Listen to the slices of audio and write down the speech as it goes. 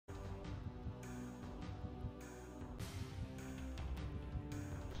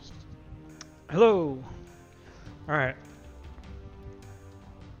Hello. All right.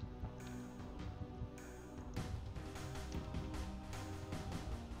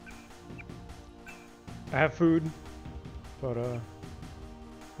 I have food, but oh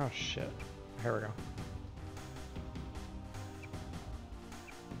shit. Here we go.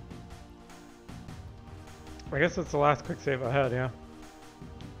 I guess it's the last quick save I had, yeah.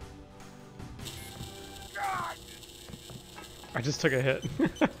 I just took a hit.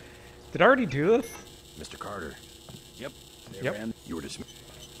 Did I already do this? Mr. Carter. Yep. Yep. You were dismissed.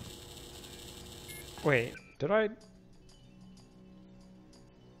 Wait, did I?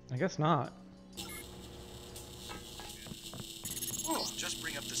 I guess not. Oh, just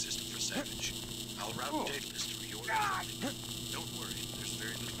bring up the system for Savage. I'll route data list through your Don't worry, there's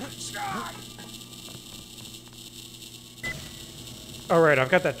very little risk. Oh right, I've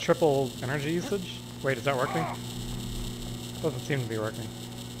got that triple energy usage. Wait, is that working? Doesn't seem to be working.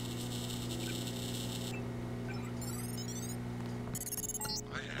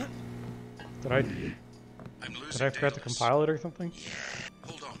 Did I forget to compile it or something?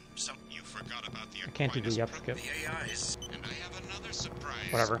 Hold on, you forgot about the I can't do the yep skip. AIs. And I have another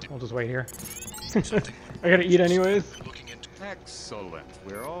surprise. Whatever, we'll just wait here. I gotta eat anyways. Excellent.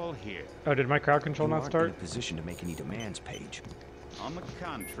 We're all here. Oh, did my crowd control not start? In a position to make any demands, Paige. On the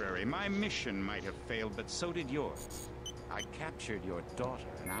contrary, my mission might have failed, but so did yours. I captured your daughter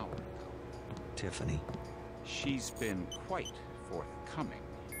an hour ago. Tiffany. She's been quite forthcoming.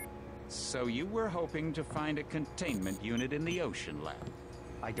 So you were hoping to find a containment unit in the Ocean Lab?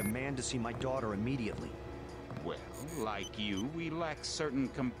 I demand to see my daughter immediately. Well, like you, we lack certain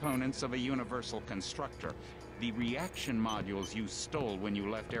components of a universal constructor. The reaction modules you stole when you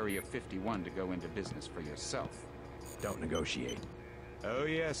left Area 51 to go into business for yourself. Don't negotiate. Oh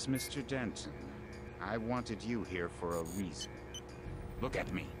yes, Mr. Denton. I wanted you here for a reason. Look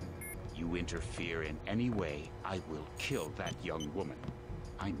at me. You interfere in any way, I will kill that young woman.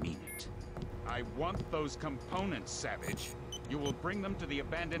 I mean it. I want those components, Savage. You will bring them to the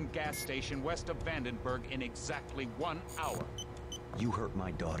abandoned gas station west of Vandenberg in exactly 1 hour. You hurt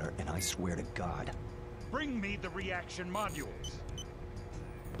my daughter, and I swear to God. Bring me the reaction modules.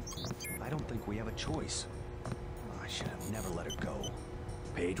 I don't think we have a choice. I should have never let her go.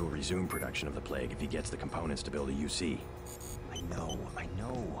 Paige will resume production of the Plague if he gets the components to build a UC. I know.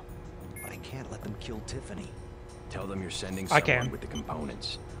 But I can't let them kill Tiffany. Tell them you're sending I someone can. with the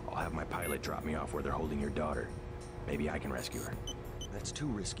components. I'll have my pilot drop me off where they're holding your daughter. Maybe I can rescue her. That's too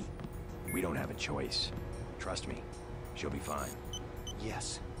risky. We don't have a choice. Trust me, she'll be fine.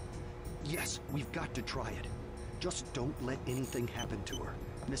 Yes, we've got to try it. Just don't let anything happen to her.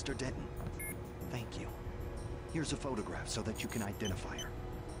 Mr. Denton, thank you. Here's a photograph so that you can identify her.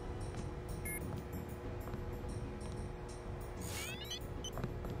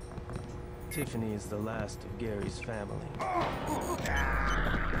 Tiffany is the last of Gary's family.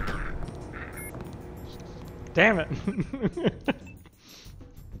 Damn it.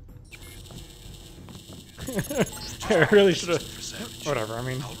 I really should have. Whatever, I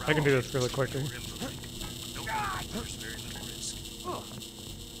mean, I can do this really quickly. There's very little risk.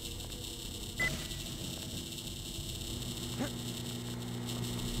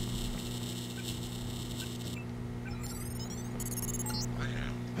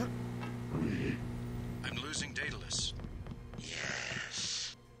 I'm losing data lists.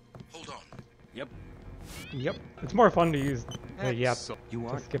 Yes. Hold on. Yep, it's more fun to use the yep You to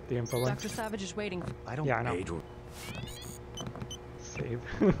are. skip the info link. Dr. Savage is waiting. I don't. Yeah, I know. Paige will- Save.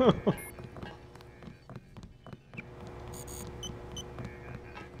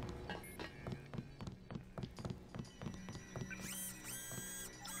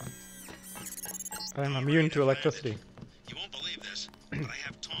 I'm immune to electricity. You won't believe this, but I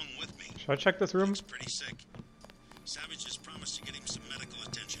have Tong with me. Should I check this room? Looks pretty sick. Savage has promised to get him some medical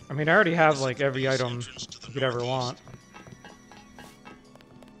attention. I mean, I already have This like is the every base item entrance to the you could ever northeast. want.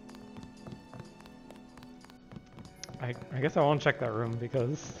 I guess I won't check that room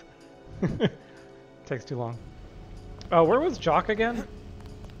because it takes too long. Oh, where was Jock again?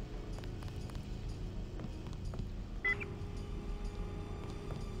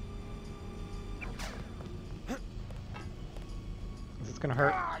 Is this gonna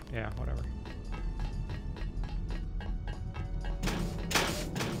hurt? Yeah, whatever.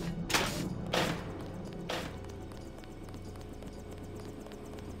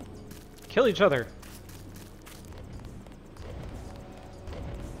 Kill each other.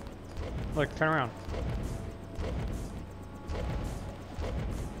 Look, turn around.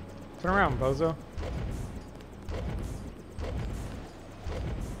 Turn around, bozo.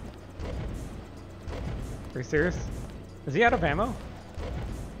 Are you serious? Is he out of ammo?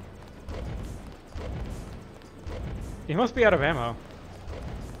 He must be out of ammo.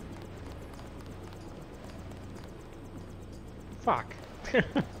 Fuck. I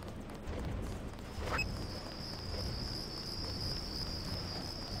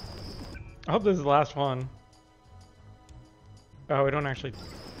hope this is the last one. Oh, we don't actually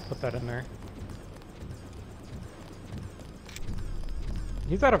put that in there.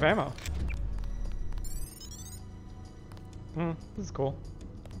 He's out of ammo. This is cool.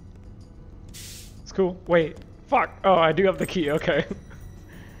 It's cool. Wait. Fuck! Oh, I do have the key, okay.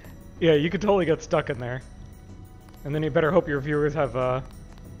 Yeah, you could totally get stuck in there. And then you better hope your viewers have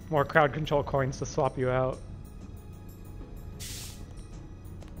more crowd control coins to swap you out.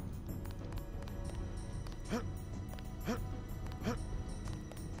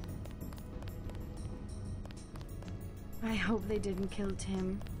 I hope they didn't kill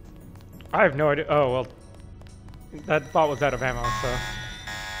Tim. I have no idea. Oh, well. That bot was out of ammo, so...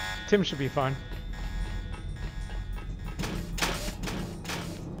 Tim should be fine.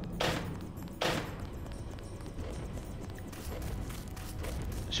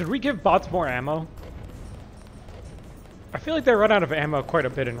 Should we give bots more ammo? I feel like they run out of ammo quite a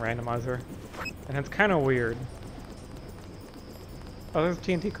bit in Randomizer. And it's kind of weird. Oh, there's a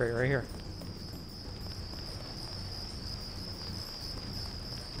TNT crate right here.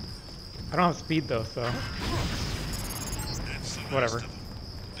 I don't have speed though, so... Whatever. The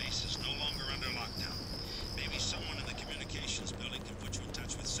base is no longer under lockdown. Maybe someone in the communications building can put you in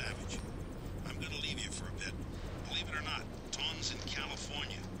touch with Savage. I'm gonna leave you for a bit. Believe it or not, Tom's in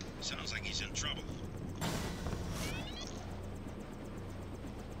California. Sounds like he's in trouble.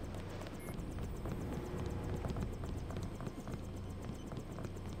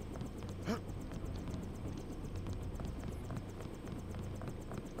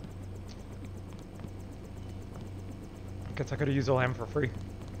 Guess I could have used a lamb for free.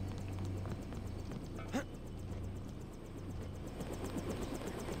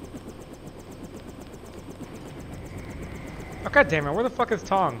 Oh god damn it, where the fuck is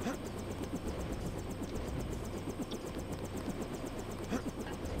Tong?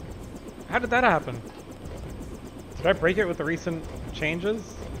 How did that happen? Did I break it with the recent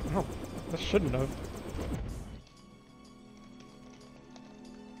changes? Oh, I shouldn't have.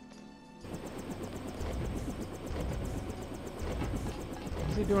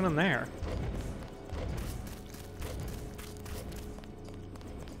 What's he doing in there?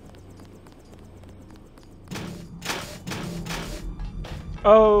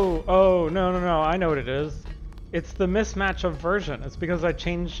 Oh, no, I know what it is. It's the mismatch of version. It's because I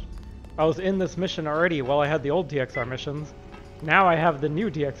was in this mission already while I had the old DXR missions. Now I have the new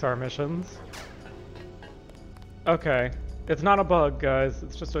DXR missions. Okay. It's not a bug, guys.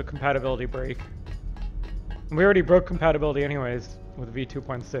 It's just a compatibility break. And we already broke compatibility anyways with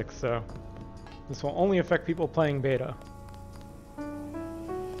V2.6, so this will only affect people playing beta.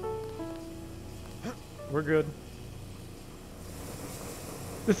 We're good.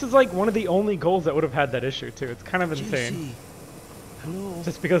 This is like one of the only goals that would have had that issue too. It's kind of insane. Hello.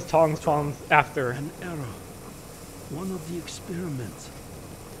 Just because Tong spawns after. An error. One of the experiments.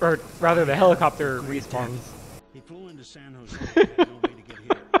 Or rather, the helicopter respawns. He flew into San Jose. Had no way to get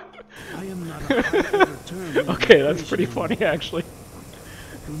here. I am not a high return. Okay, that's pretty funny actually.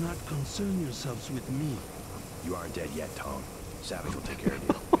 Do not concern yourselves with me. You aren't dead yet, Tom. Savage will take care of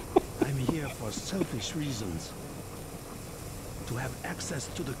you. I'm here for selfish reasons. To have access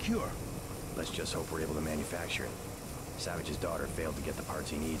to the cure. Let's just hope we're able to manufacture it. Savage's daughter failed to get the parts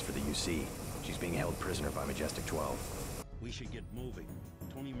he needs for the UC. She's being held prisoner by Majestic 12. We should get moving.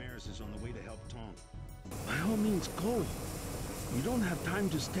 Tony Maris is on the way to help Tom. By all means, go. You don't have time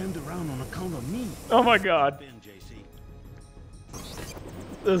to stand around on account of me. Oh my god.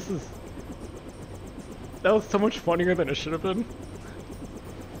 That was so much funnier than it should have been.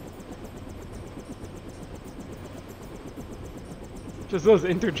 Just those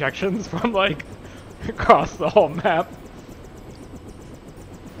interjections from like across the whole map.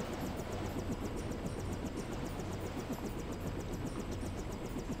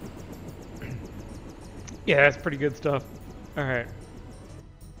 Yeah, that's pretty good stuff. Alright.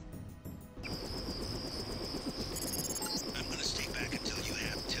 I'm gonna stay back until you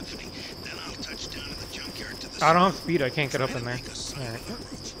have Tiffany. Then I'll touch down in the junkyard to the I don't have speed, I can't get up in there. Alright.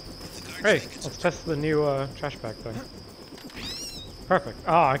 Hey, let's test the new trash bag thing. Perfect.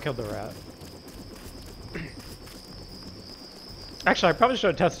 Oh, I killed the rat. Actually, I probably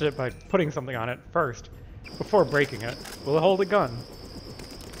should have tested it by putting something on it first, before breaking it. Will it hold a gun?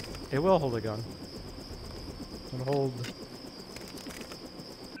 It will hold a gun. It'll hold...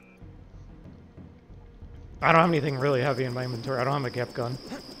 I don't have anything really heavy in my inventory. I don't have a gap gun.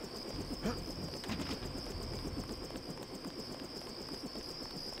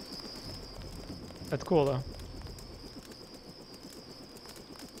 That's cool though.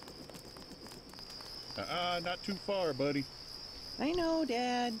 Not too far, buddy. I know,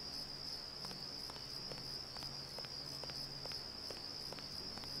 Dad.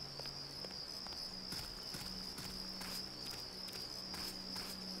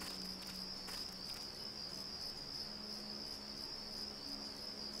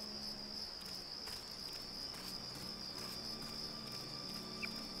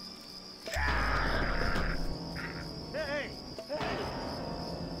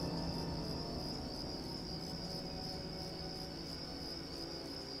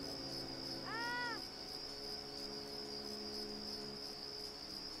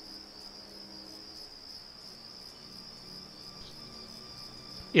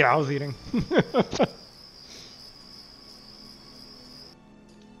 Yeah, I was eating.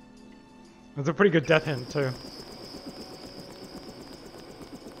 That's a pretty good death hint, too.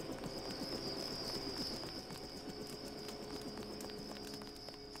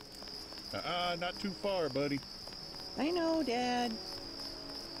 Not too far, buddy. I know, Dad.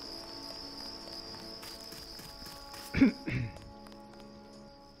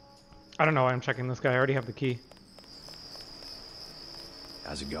 I don't know why I'm checking this guy. I already have the key.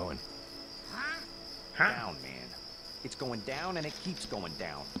 How's it going? Down, man. It's going down and it keeps going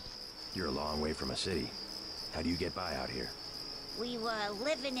down. You're a long way from a city. How do you get by out here? We were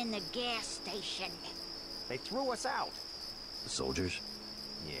living in the gas station. They threw us out. The soldiers?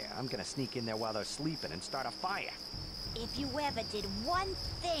 Yeah, I'm gonna sneak in there while they're sleeping and start a fire. If you ever did one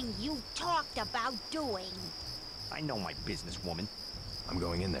thing you talked about doing. I know my business, woman. I'm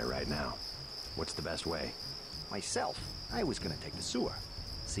going in there right now. What's the best way? Myself, I was gonna take the sewer.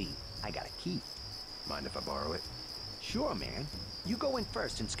 See, I got a key. Mind if I borrow it? Sure, man. You go in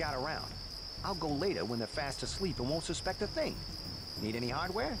first and scout around. I'll go later when they're fast asleep and won't suspect a thing. Need any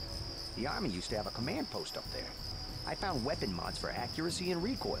hardware? The Army used to have a command post up there. I found weapon mods for accuracy and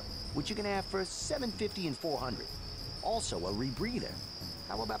recoil, which you can have for $750 and $400. Also a rebreather.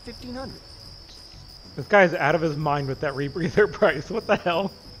 How about $1,500? This guy's out of his mind with that rebreather price. What the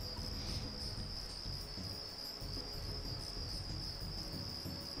hell?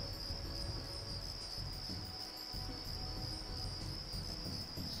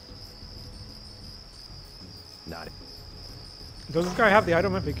 Not it. Does this guy have the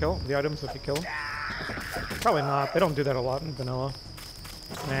item if he kill? The items if he kill? Probably not. They don't do that a lot in vanilla.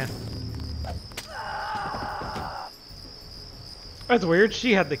 Nah. That's weird.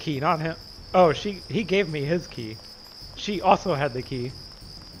 She had the key, not him. Oh, he gave me his key. She also had the key.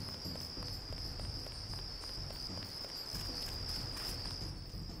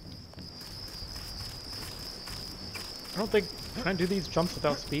 I don't think... Can I do these jumps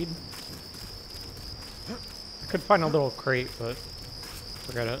without speed? I could find a little crate, but...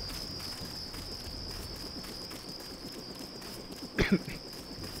 Forget it.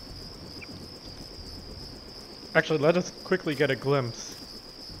 Actually, let us quickly get a glimpse.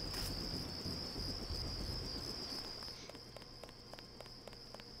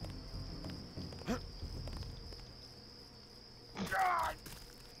 Oh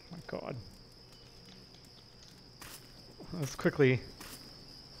my god. Let's quickly...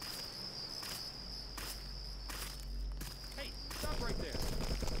 Hey, stop right there.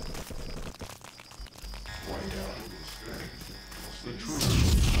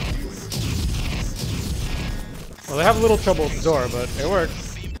 Well, they have a little trouble with the door, but it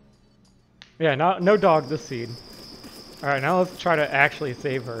works. Yeah, no dog this seed. Alright, now let's try to actually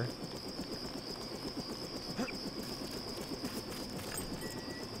save her.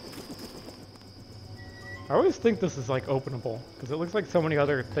 I always think this is like openable, because it looks like so many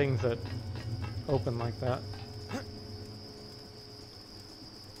other things that open like that.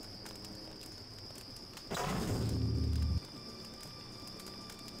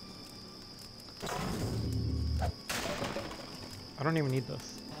 I don't even need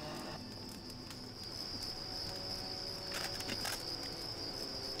this.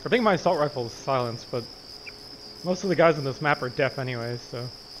 I think my assault rifle is silenced, but most of the guys in this map are deaf anyways, so...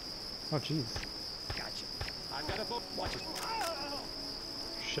 Oh jeez. Gotcha. I've got a boat. Watch it.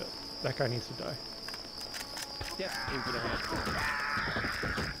 Shit. That guy needs to die. Yep, into the head.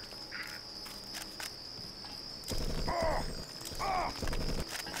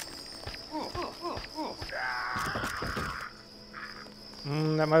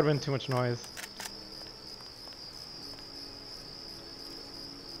 That might have been too much noise.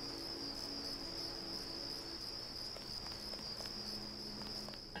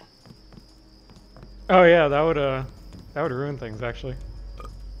 Oh yeah, that would ruin things actually.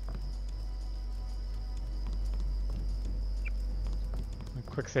 A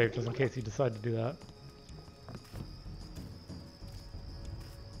quick save just in case you decide to do that.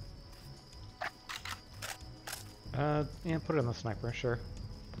 Yeah, put it in the sniper, sure.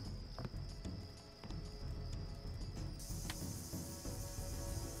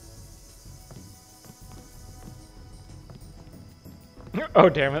 Oh,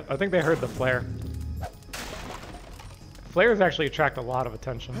 damn it. I think they heard the flare. Flares actually attract a lot of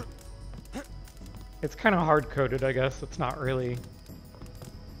attention. It's kind of hard-coded, I guess. It's not really...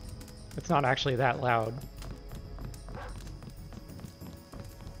 It's not actually that loud.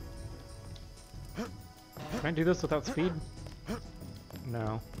 Can I do this without speed?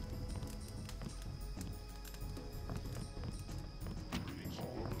 No.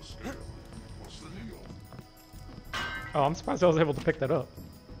 Oh, I'm surprised I was able to pick that up.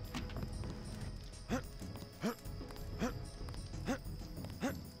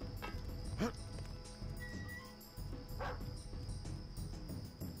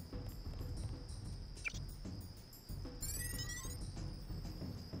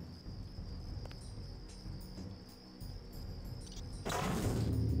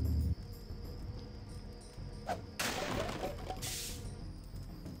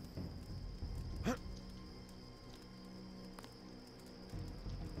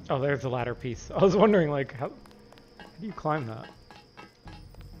 Oh, there's the ladder piece. I was wondering, like, how do you climb that?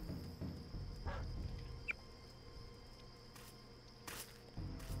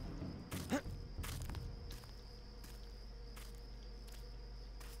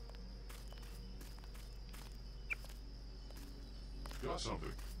 Got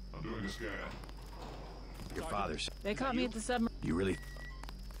something. I'm doing a scan. Your father's. They caught me at the submarine. You really?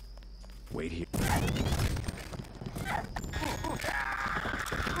 Wait here.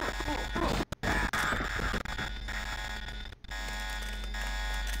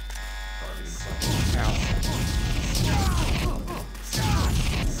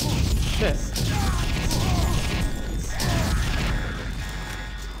 Shit.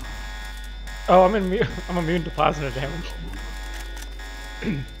 Oh, I'm immune to plasma damage.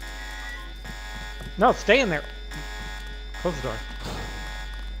 No, stay in there. Close the door.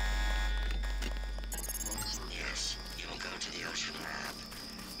 Yes, you'll go to the ocean lab.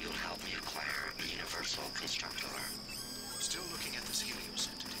 You'll help me acquire the universal constructor. Still looking at this Helios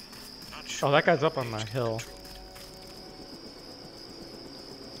entity. Not sure. Oh, that guy's up on the hill.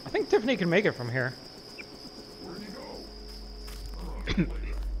 I think Tiffany can make it from here. Where'd you go?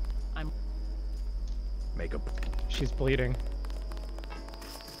 I'm. Make a. She's bleeding.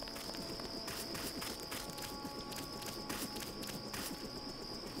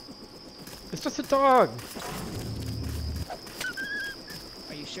 It's just a dog.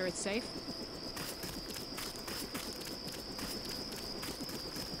 Are you sure it's safe?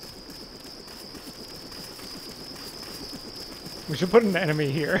 We should put an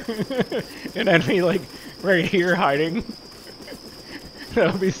enemy here. An enemy, like, right here hiding.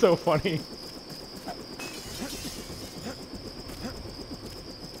 That would be so funny.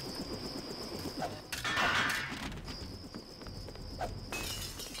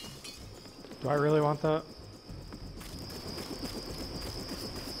 Do I really want that?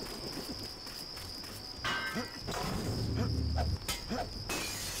 I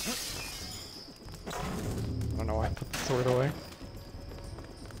don't know why I put the sword away.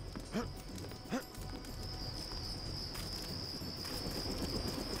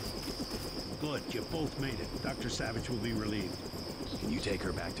 Good, you both made it. Dr. Savage will be relieved. Can you take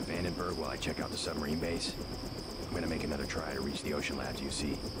her back to Vandenberg while I check out the submarine base? I'm gonna make another try to reach the ocean labs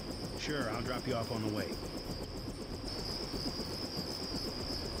UC. Sure, I'll drop you off on the way.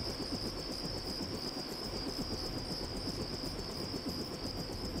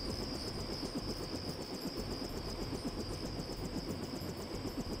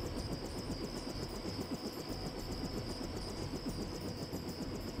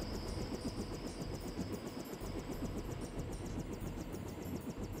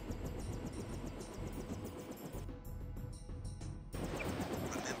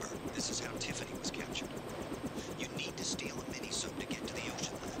 Remember, this is how Tiffany was captured. You need to steal a mini-sub to get to the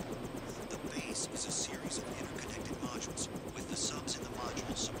ocean lab. The base is a series of interconnected modules, with the subs in the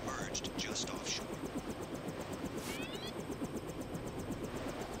modules submerged just offshore.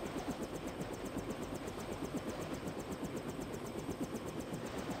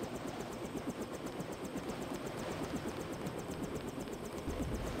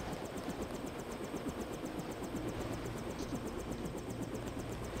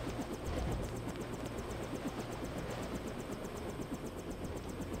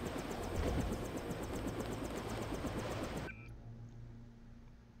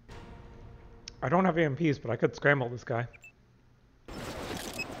 I don't have AMPs, but I could scramble this guy.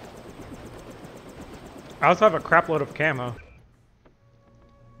 I also have a crap load of camo.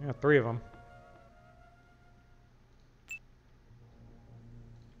 Yeah, 3 of them.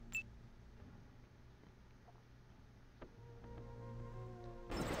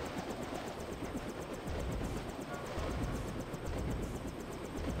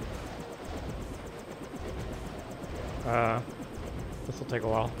 This will take a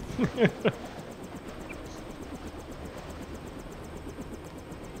while.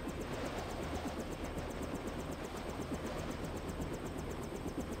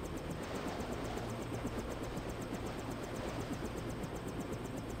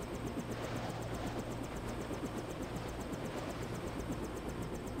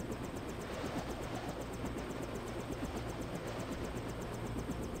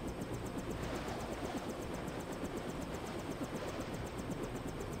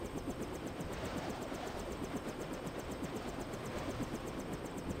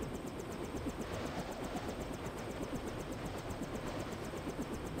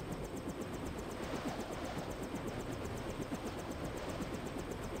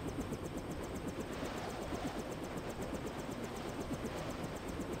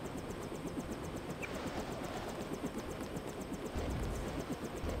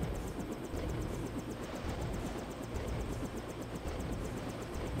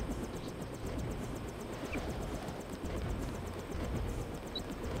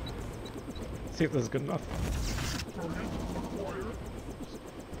 See if this is good enough.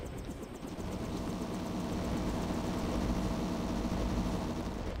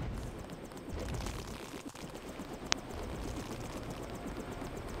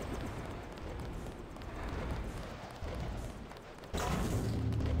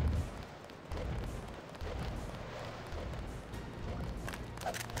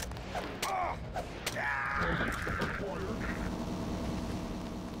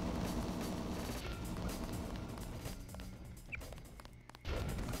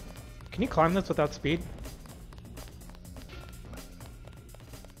 Can you climb this without speed?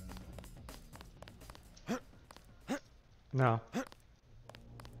 No.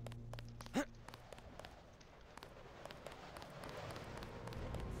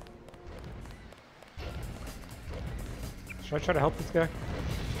 Should I try to help this guy?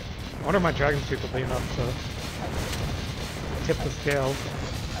 I wonder if my dragon suit will be enough to tip the scales.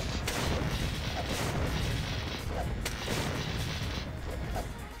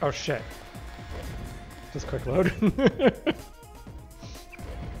 Oh shit. Just quick load.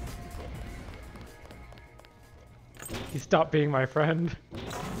 He stopped being my friend.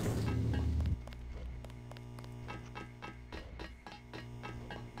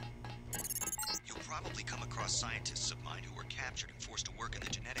 You'll probably come across scientists of mine who were captured and forced to work in the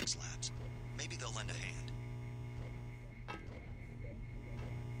genetics labs. Maybe they'll lend a hand.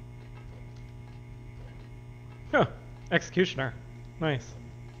 Huh. Executioner. Nice.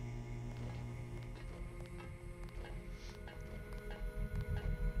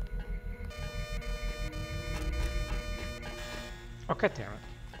 Oh, god damn it.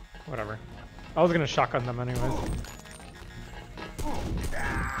 Whatever. I was gonna shotgun them anyways.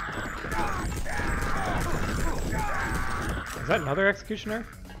 Is that another executioner?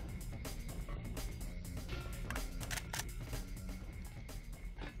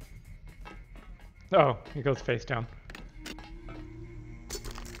 Oh, he goes face down.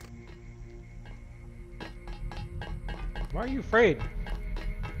 Why are you afraid?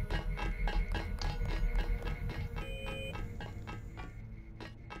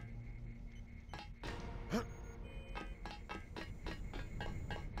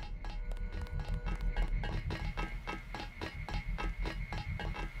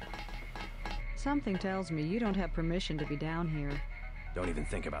 Something tells me you don't have permission to be down here. Don't even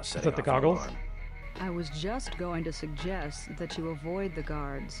think about setting Is that the off an goggles? alarm. I was just going to suggest that you avoid the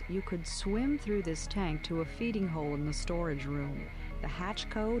guards. You could swim through this tank to a feeding hole in the storage room. The hatch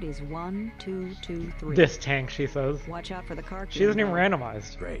code is 1223. This tank, she says. Watch out for the car. She isn't even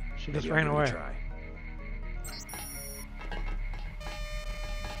randomized. Great. She Maybe just I'll ran give it a away. try.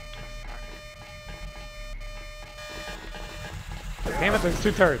 Damn it, there's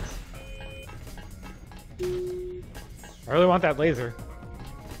two turrets. I really want that laser.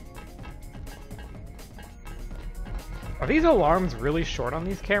 Are these alarms really short on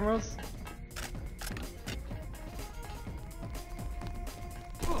these cameras?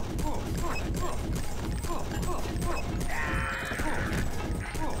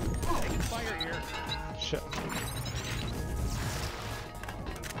 Shit.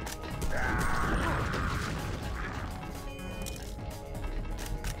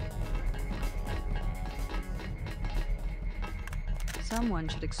 Someone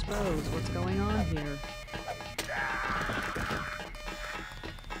should expose what's going on here.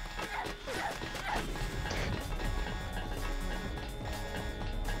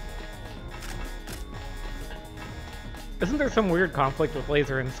 Isn't there some weird conflict with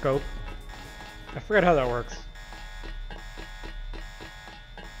laser and scope? I forget how that works.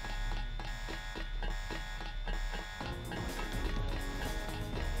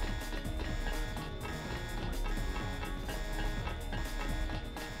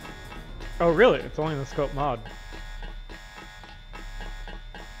 Oh really? It's only in the scope mod.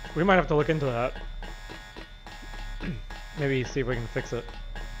 We might have to look into that. Maybe see if we can fix it.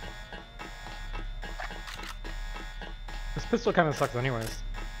 This pistol kind of sucks anyways.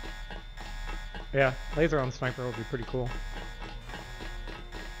 Yeah, laser on sniper would be pretty cool.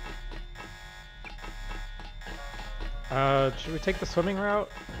 Should we take the swimming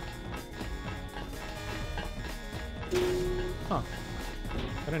route? Huh.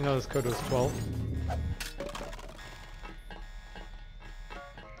 I didn't know this code was 12.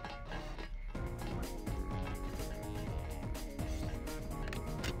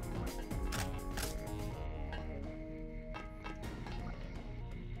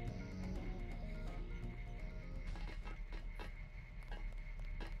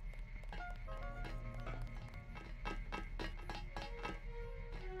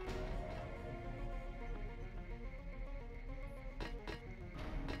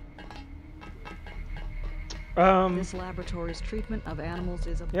 This laboratory's treatment of animals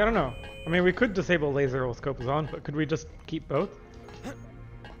is a... Yeah, I don't know. I mean, we could disable laser while scope is on, but could we just keep both?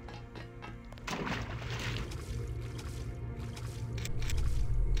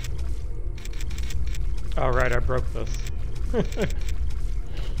 Oh, right, I broke this.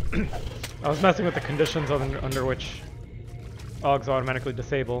 I was messing with the conditions under which AUGs automatically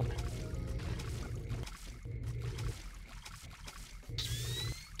disable.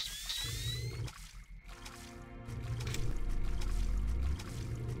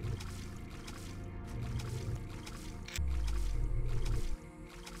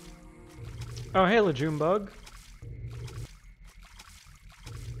 Oh, hey, Legume Bug.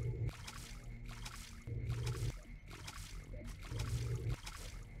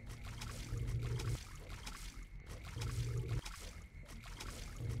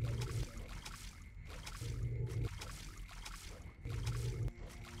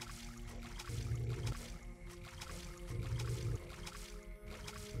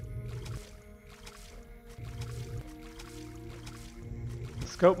 The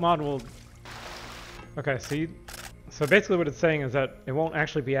scope mod will... Okay, so basically what it's saying is that it won't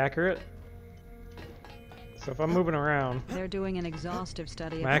actually be accurate. So if I'm moving around, they're doing an exhaustive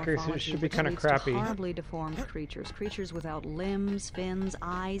study my of accuracy morphology, should be which kind of leads to crappy. horribly deformed creatures without limbs, fins,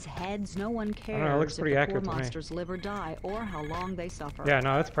 eyes, heads. No one I don't know, it looks cares if pretty the poor accurate to me. monsters live or die, or how long they suffer. Yeah,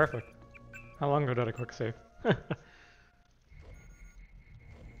 no, that's perfect. How long ago did I quick save?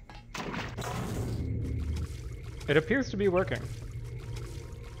 It appears to be working.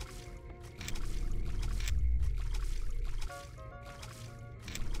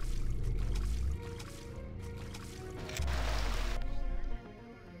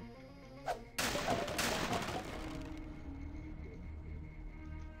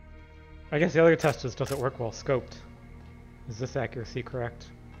 I guess the other test is, does it work while scoped? Is this accuracy correct?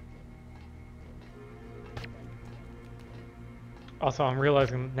 Also, I'm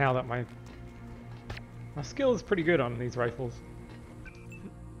realizing now that my skill is pretty good on these rifles.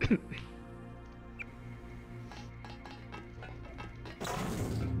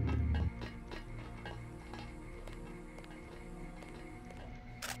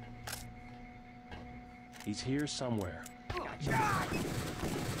 He's here somewhere.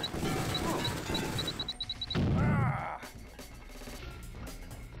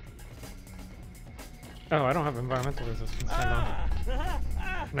 Oh, I don't have environmental resistance. Hang on.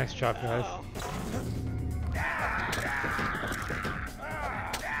 Nice job, guys.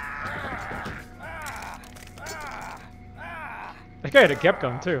 That guy had a Gep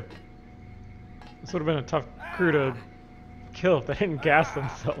gun too. This would have been a tough crew to kill if they didn't gas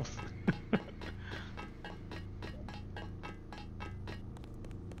themselves.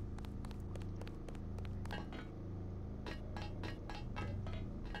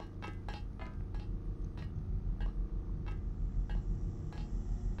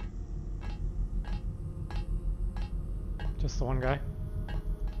 Just the one guy?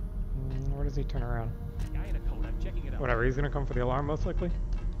 Where does he turn around? Guy in a coat, I'm checking it out. Whatever, he's gonna come for the alarm most likely.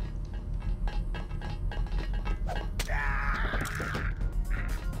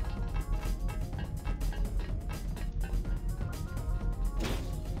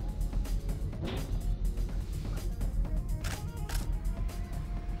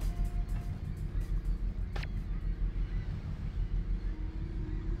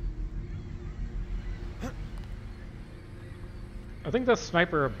 I think the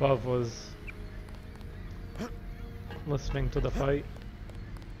sniper above was listening to the fight.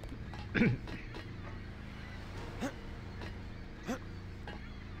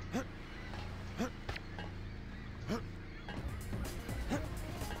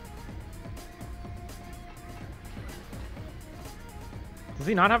 Does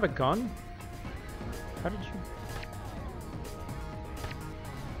he not have a gun? How did you...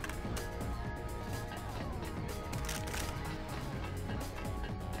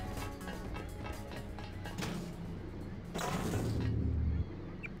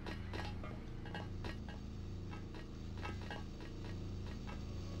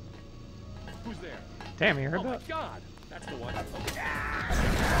 Who's there? Damn, you heard Oh that? my God, that's the one. Okay.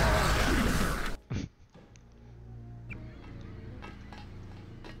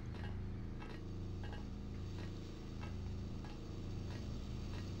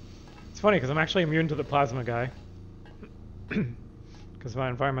 It's funny because I'm actually immune to the plasma guy. Because my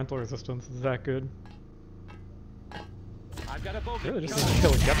environmental resistance is that good. I've got a bogey. Really just need to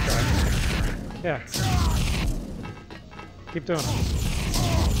kill a gut guy. Yeah. Keep doing it.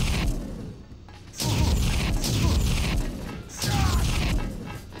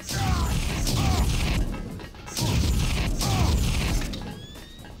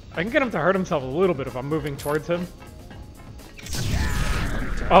 I can get him to hurt himself a little bit if I'm moving towards him.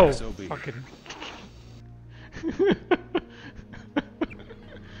 Oh, fucking...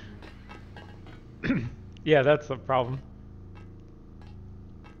 Yeah, that's the problem.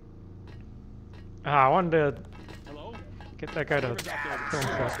 I wanted to get that guy to kill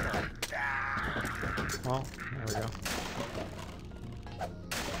himself. Well, there we go.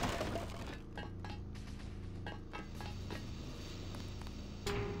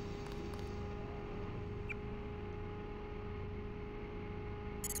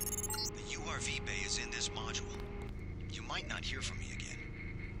 The URV bay is in this module. You might not hear from me again.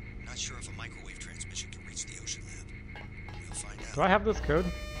 Not sure if a microwave transmission can reach the ocean lab. We'll find out. Do I have this code?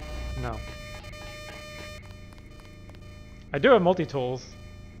 No. I do have multi-tools.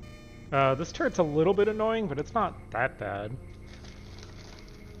 This turret's a little bit annoying, but it's not that bad.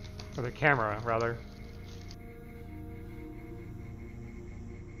 Or the camera, rather.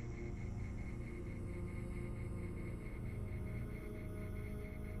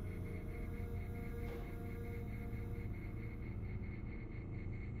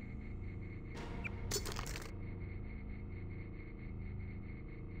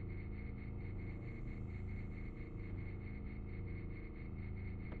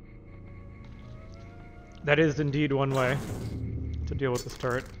 That is indeed one way to deal with this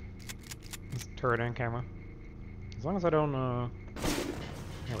turret. This turret and camera. As long as I don't,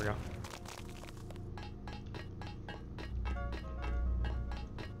 There we go.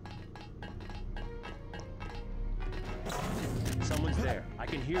 Someone's there. I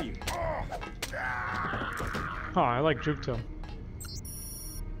can hear you. Oh, I like juked him.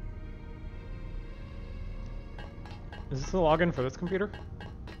 Is this the login for this computer?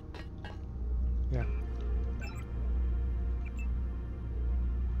 Yeah.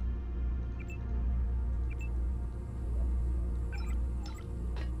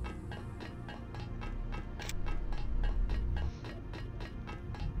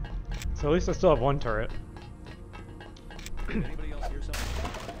 So at least I still have one turret. Anybody else hear something?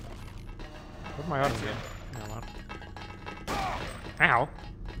 Where'd my auto go? No, not. Ow.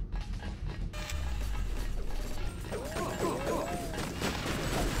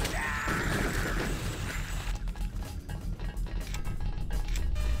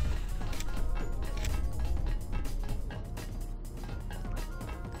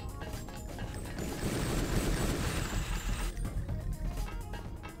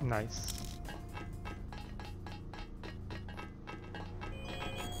 Nice.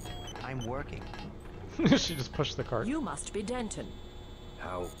 I'm working. She just pushed the cart. You must be Denton.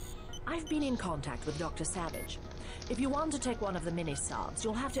 How? I've been in contact with Dr. Savage. If you want to take one of the mini-subs,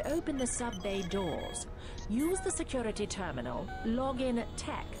 you'll have to open the sub-bay doors. Use the security terminal, log in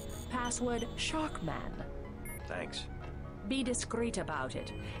tech, password Sharkman. Thanks. Be discreet about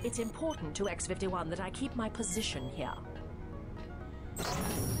it. It's important to X-51 that I keep my position here.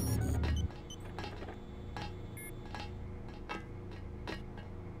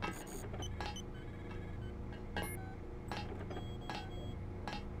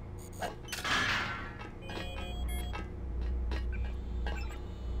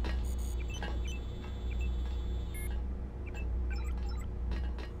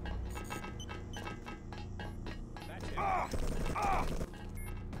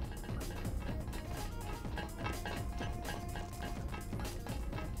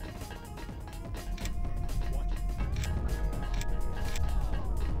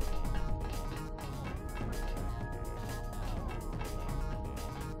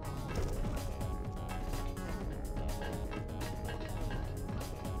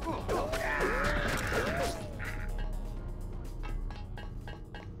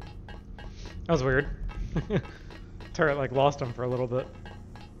 That was weird. Turret like lost him for a little bit.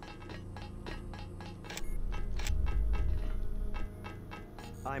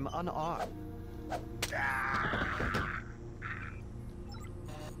 I'm unarmed.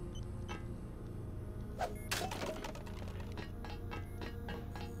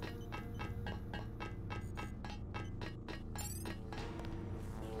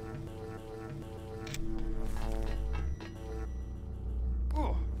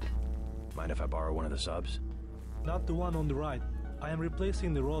 Mind if I borrow one of the subs? Not the one on the right. I am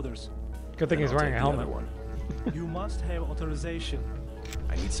replacing the rotors. Good thing he's wearing a helmet. You must have authorization.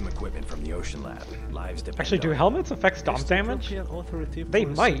 I need some equipment from the Ocean Lab. Lives depend Actually, do on helmets affect stomp damage? They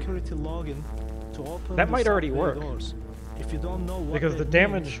might. That might already work. If you don't know what because the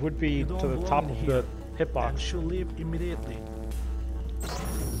damage would be to the top of the hitbox. Should leave immediately.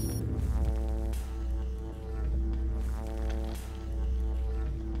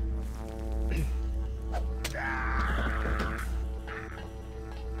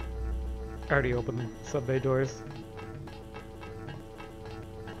 Already opened the sub-bay doors.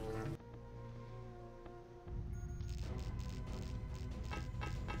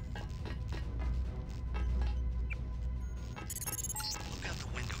 Look out the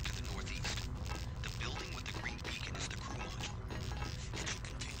window to the northeast. The building with the green beacon is the crew module. It should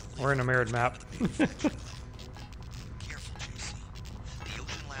contain a We're in a mirrored map. Careful, JC. The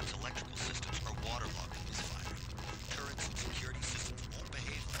Ocean Lab's electrical systems are waterlogged in misfiring. Turrets and security systems won't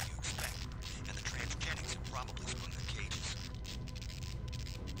behave like you expect, and the transgenics have probably spun their cages.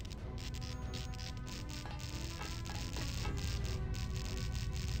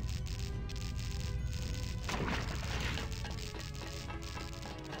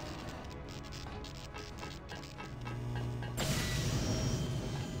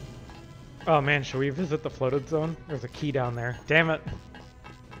 Oh man, should we visit the floated zone? There's a key down there. Damn it.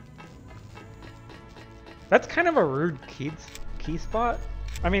 That's kind of a rude key spot.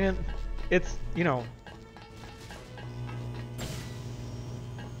 I mean, it's, you know,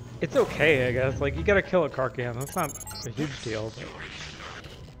 it's okay, I guess. Like, you gotta kill a Karkian. That's not a huge deal. But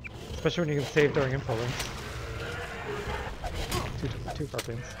especially when you can save during info links. Two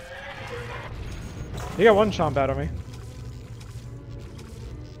Karkians. You got one chomp out of me.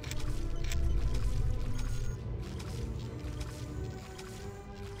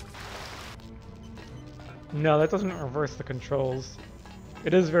 No, that doesn't reverse the controls.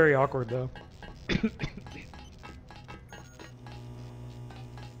 It is very awkward, though.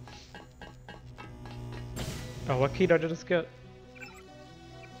 Oh, what key did I just get?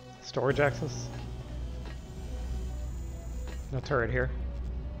 Storage access? No turret here.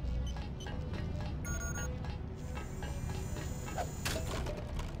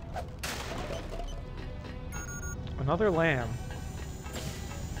 Another lamb.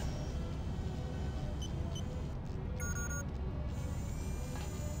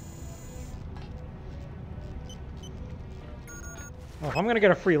 Well, if I'm gonna get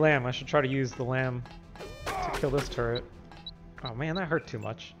a free lamb, I should try to use the lamb to kill this turret. Oh man, that hurt too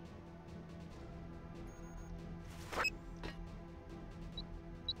much.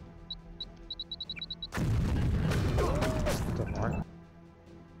 Doesn't work.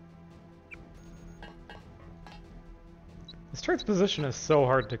 This turret's position is so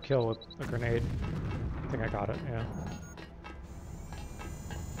hard to kill with a grenade. I think I got it, yeah.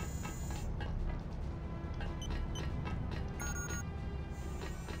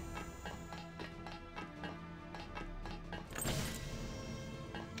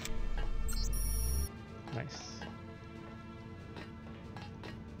 Nice.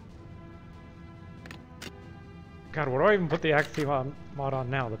 God, what do I even put the Axiom mod on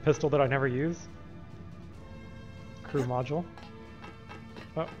now? The pistol that I never use? Crew module.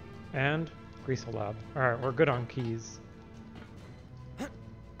 Oh, and Greasel Lab. Alright, we're good on keys.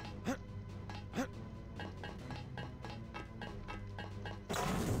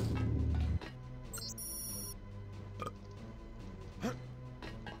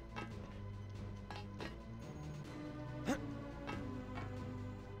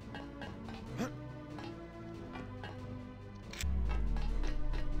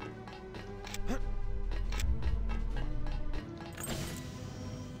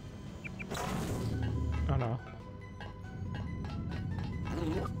 Oh no.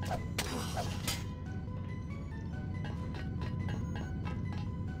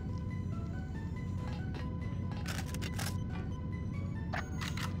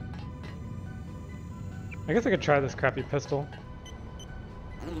 I guess I could try this crappy pistol.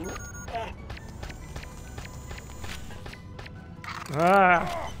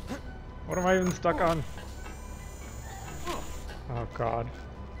 Ah! What am I even stuck on? Oh god.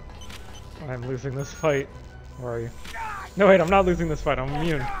 I'm losing this fight. Where are you? No wait, I'm not losing this fight, I'm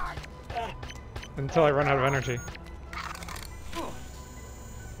immune. Until I run out of energy.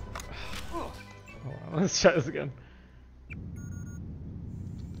 Let's try this again.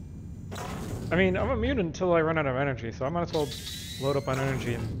 I mean, I'm immune until I run out of energy, so I might as well load up on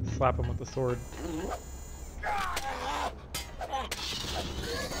energy and slap him with the sword. Oh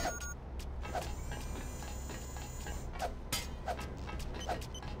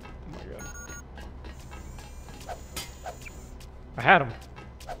my god. I had him.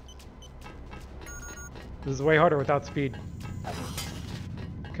 This is way harder without speed.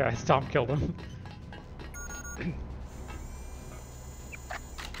 Okay, I stomp killed him.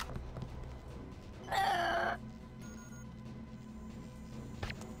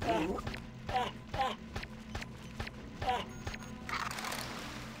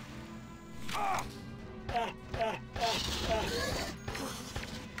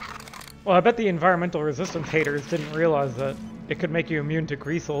 Well, I bet the environmental resistance haters didn't realize that it could make you immune to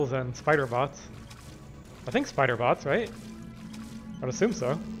greasels and spider bots. I think spider bots, right? I'd assume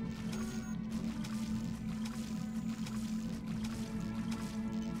so.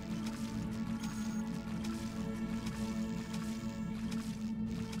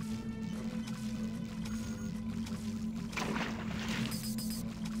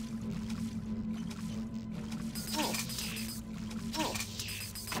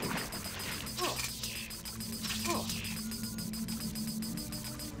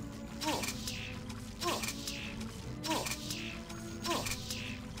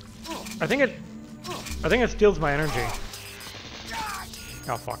 I think it steals my energy.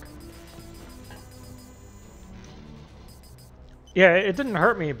 Oh fuck. Yeah, it didn't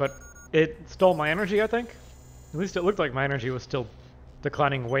hurt me, but it stole my energy, I think. At least it looked like my energy was still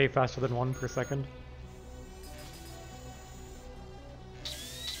declining way faster than 1 per second.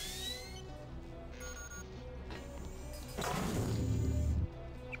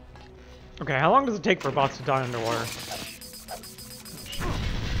 Okay, how long does it take for bots to die underwater?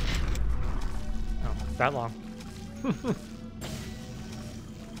 That long.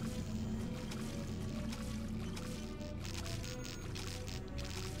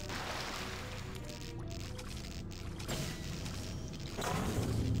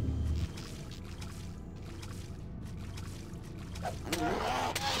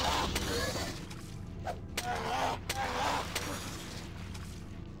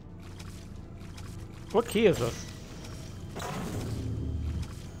 What key is this?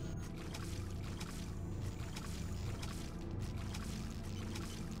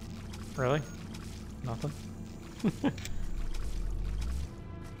 Really? Nothing?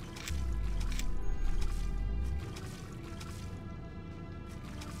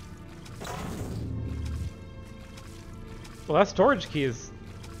 Well, that storage key is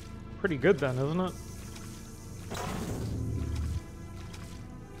pretty good then, isn't it?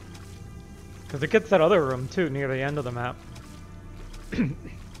 Because it gets that other room too, near the end of the map.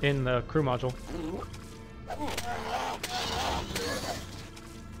 In the crew module.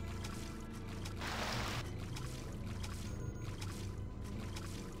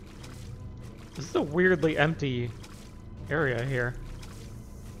 This is a weirdly empty area here.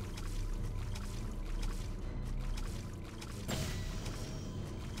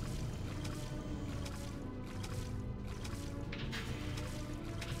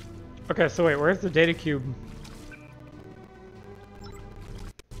 Okay, so wait, where's the data cube?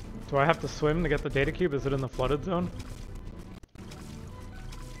 Do I have to swim to get the data cube? Is it in the flooded zone?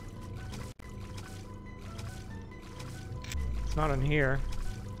 It's not in here.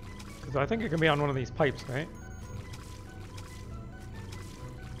 Because I think it can be on one of these pipes, right?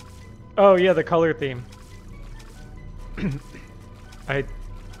 Oh yeah, the color theme. I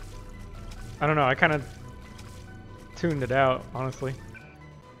don't know, I kind of tuned it out, honestly.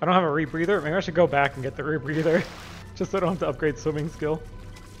 I don't have a rebreather. Maybe I should go back and get the rebreather. Just so I don't have to upgrade swimming skill.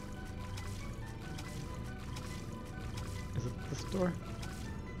 Is it this door?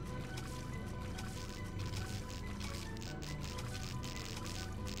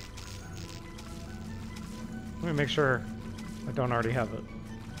 Let me make sure I don't already have it.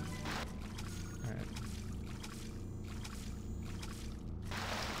 Alright.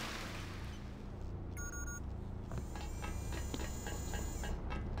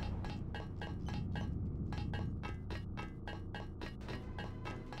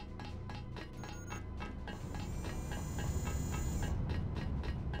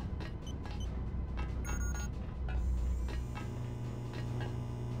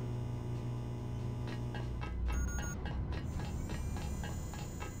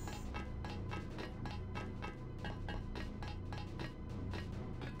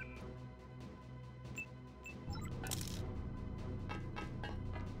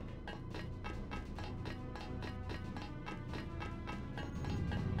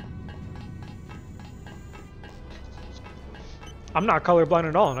 I'm not colorblind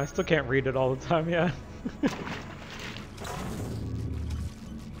at all, and I still can't read it all the time, yeah.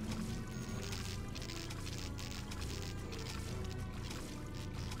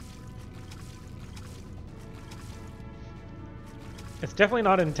 It's definitely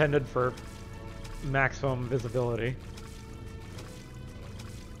not intended for maximum visibility.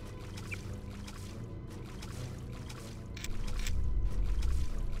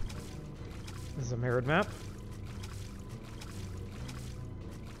 This is a mirrored map.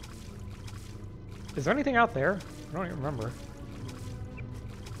 Is there anything out there? I don't even remember.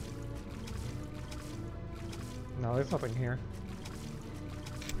 No, there's nothing here.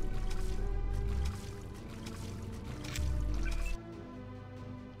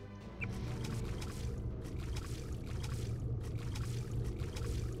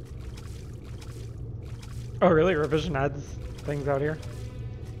 Oh really? Revision adds things out here?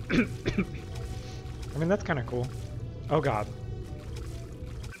 I mean, that's kind of cool. Oh god.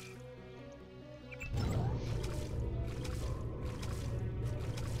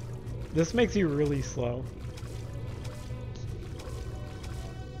 This makes you really slow.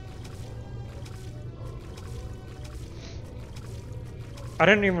 I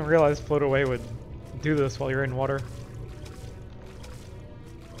didn't even realize Float Away would do this while you're in water.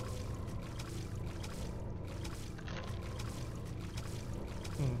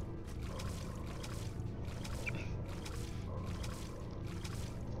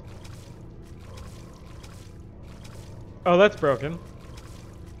 Oh, that's broken.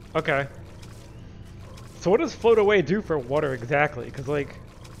 Okay. So what does Float Away do for water exactly? Because, like,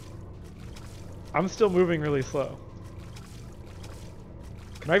 I'm still moving really slow.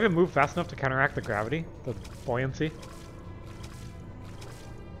 Can I even move fast enough to counteract the gravity? The buoyancy?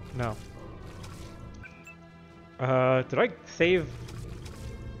 No. Did I save?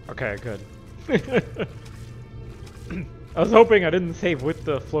 Okay, good. I was hoping I didn't save with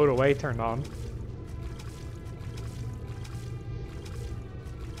the Float Away turned on.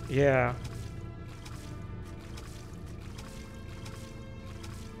 Yeah.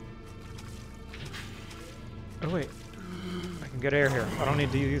 Oh wait, I can get air here. I don't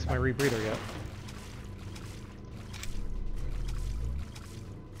need to use my rebreather yet.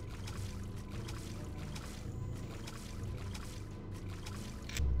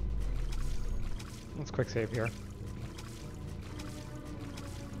 Let's quick save here.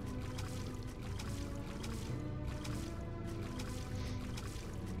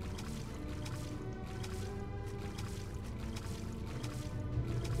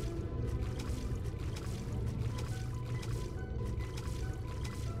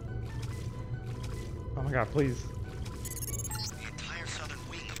 Oh my god, please. The entire southern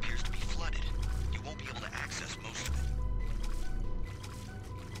wing appears to be flooded. You won't be able to access most of it.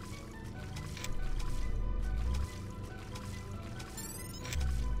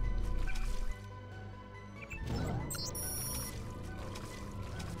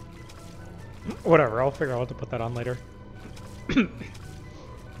 Whatever, I'll figure out what to put that on later.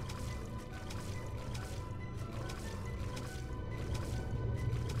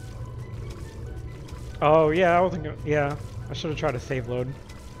 Oh yeah, I wasn't gonna, yeah, I should have tried to save load.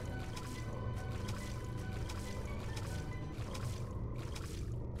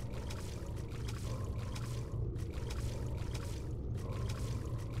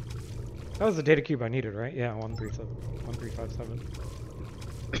 That was the data cube I needed, right? Yeah, 1357.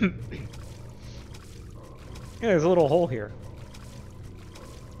 Yeah, there's a little hole here.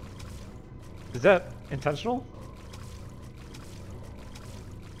 Is that intentional?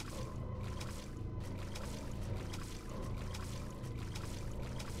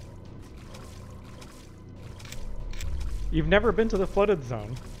 You've never been to the flooded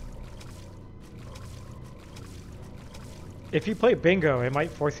zone. If you play bingo, it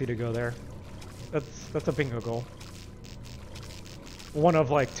might force you to go there. That's a bingo goal. One of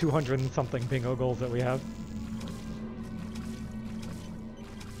like 200 and something bingo goals that we have.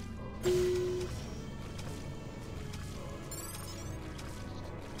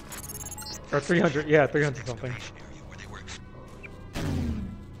 Or 300, yeah, 300 something.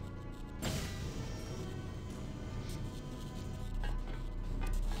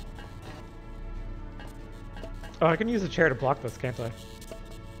 Oh, I can use a chair to block this, can't I?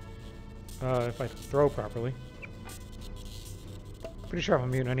 If I throw properly. Pretty sure I'm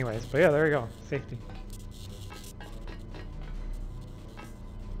immune anyways, but yeah, there you go. Safety.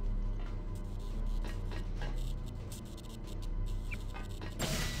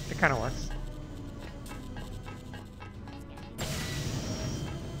 It kind of works.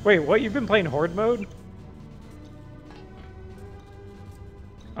 Wait, what? You've been playing Horde mode?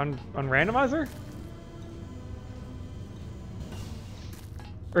 On randomizer?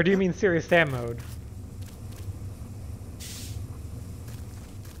 Or do you mean Serious Sam mode?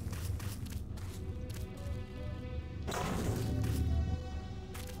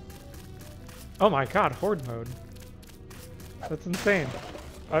 Oh my god, Horde mode. That's insane.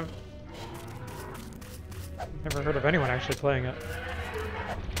 I've never heard of anyone actually playing it.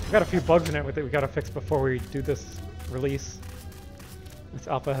 We've got a few bugs in it we gotta fix before we do this release. This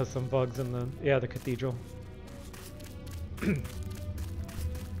alpha has some bugs in the cathedral.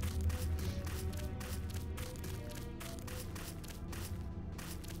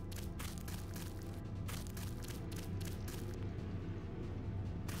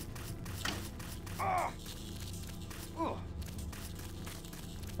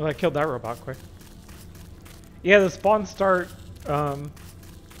 Well, I killed that robot quick. Yeah, the spawn start,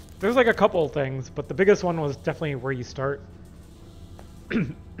 there's like a couple of things, but the biggest one was definitely where you start.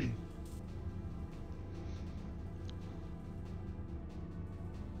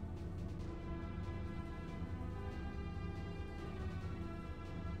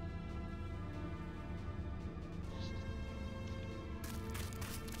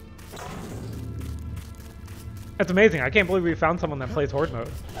 That's amazing. I can't believe we found someone that plays Horde mode.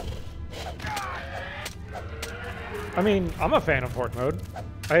 I mean, I'm a fan of Horde mode.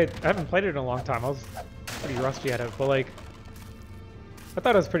 I haven't played it in a long time. I was pretty rusty at it, but like, I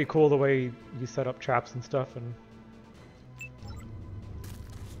thought it was pretty cool the way you set up traps and stuff. And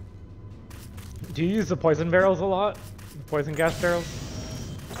do you use the poison barrels a lot? The poison gas barrels?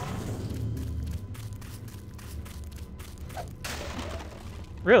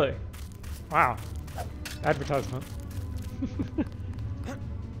 Really? Wow. Advertisement.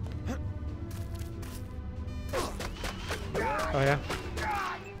 Oh yeah?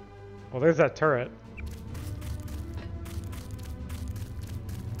 Well, there's that turret.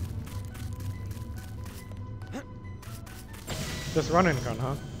 Just run and gun,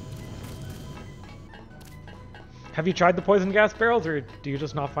 huh? Have you tried the poison gas barrels, or do you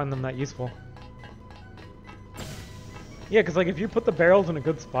just not find them that useful? Yeah, because like if you put the barrels in a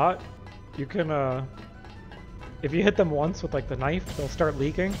good spot, you can, if you hit them once with like the knife, they'll start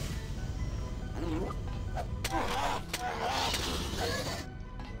leaking.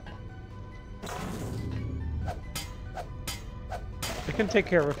 It can take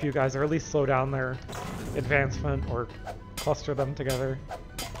care of a few guys, or at least slow down their advancement, or cluster them together.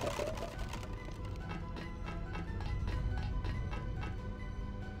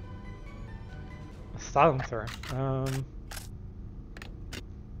 A silencer.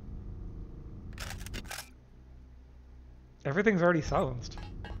 Everything's already silenced.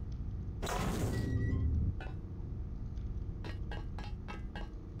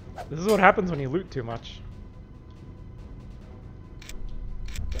 This is what happens when you loot too much.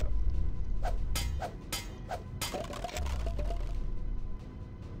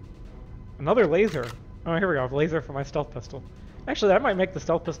 Another laser. Oh, here we go. Laser for my stealth pistol. Actually, that might make the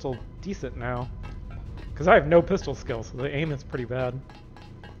stealth pistol decent now. Because I have no pistol skill, so the aim is pretty bad.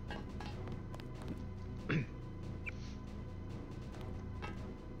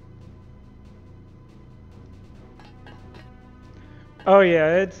 Oh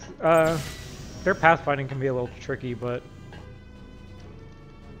yeah, it's, their pathfinding can be a little tricky, but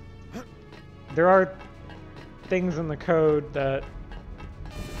there are things in the code that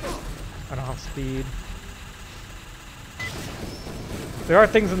I don't have speed. There are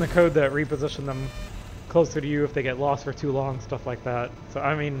things in the code that reposition them closer to you if they get lost for too long, stuff like that. So,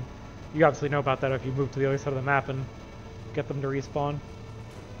 I mean, you obviously know about that if you move to the other side of the map and get them to respawn.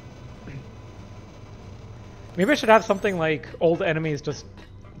 Maybe I should have something like old enemies just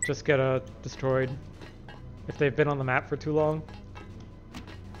get destroyed if they've been on the map for too long.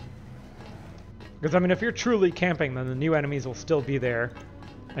 Because I mean, if you're truly camping, then the new enemies will still be there,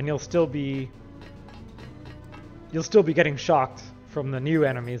 and you'll still be getting shocked from the new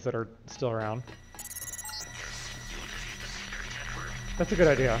enemies that are still around. That's a good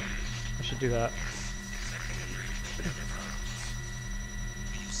idea. I should do that.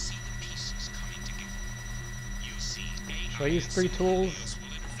 Should I use 3 tools?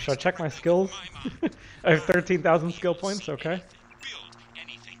 Should I check my skills? I have 13,000 skill points, okay.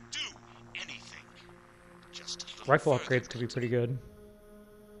 Rifle upgrades could be pretty good.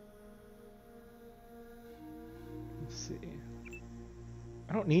 Let's see.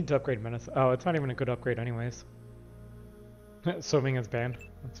 I don't need to upgrade menace. Oh, it's not even a good upgrade anyways. Swimming is banned.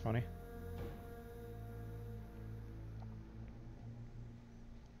 That's funny.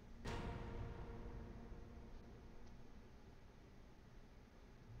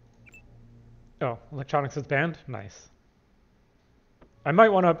 Oh, electronics is banned? Nice. I might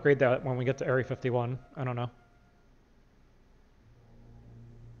want to upgrade that when we get to Area 51. I don't know.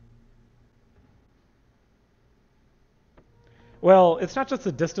 Well, it's not just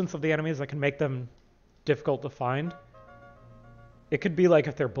the distance of the enemies that can make them difficult to find. It could be like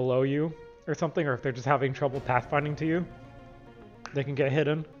if they're below you or something, or if they're just having trouble pathfinding to you, they can get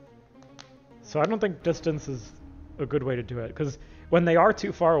hidden. So I don't think distance is a good way to do it, because when they are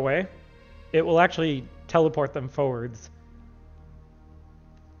too far away, it will actually teleport them forwards.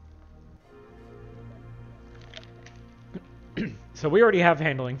 So we already have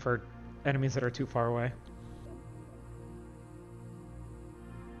handling for enemies that are too far away.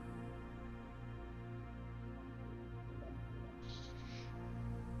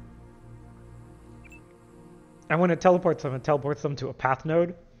 And when it teleports them to a path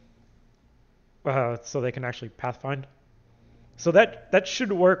node, so they can actually pathfind. So that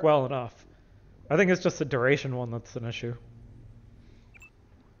should work well enough. I think it's just the duration one that's an issue.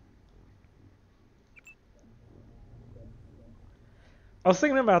 I was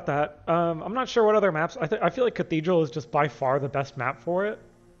thinking about that. I'm not sure what other maps. I feel like Cathedral is just by far the best map for it.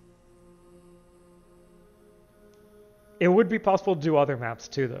 It would be possible to do other maps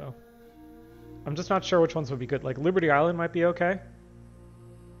too, though. I'm just not sure which ones would be good. Like Liberty Island might be okay.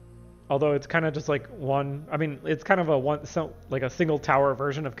 Although it's kind of just like one. I mean, it's kind of like a single tower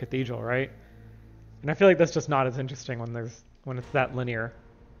version of Cathedral, right? And I feel like that's just not as interesting when it's that linear.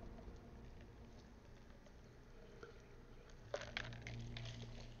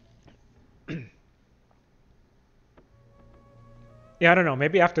 Yeah, I don't know.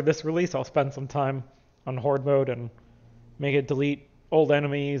 Maybe after this release, I'll spend some time on Horde mode and make it delete old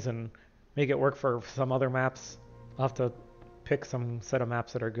enemies and make it work for some other maps. I'll have to pick some set of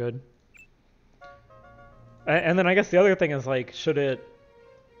maps that are good. And then I guess the other thing is, like, should it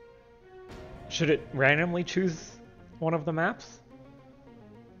randomly choose one of the maps?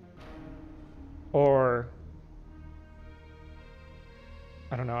 Or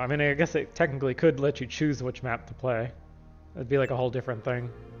I don't know. I mean, I guess it technically could let you choose which map to play. It'd be like a whole different thing.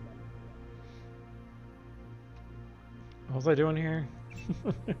 What was I doing here?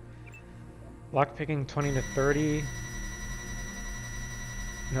 Lockpicking 20 to 30.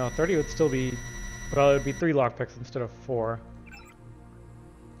 No, 30 would still be... Well, it would be 3 lockpicks instead of 4.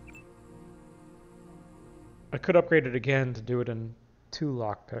 I could upgrade it again to do it in 2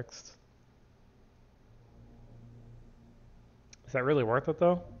 lockpicks. Is that really worth it,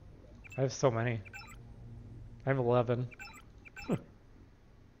 though? I have so many. I have 11.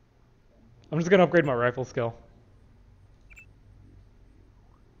 I'm just gonna upgrade my rifle skill.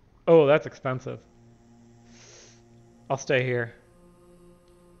 Oh, that's expensive. I'll stay here.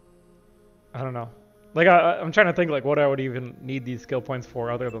 I don't know. Like, I'm trying to think, like, what I would even need these skill points for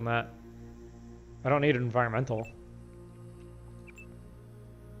other than that. I don't need environmental.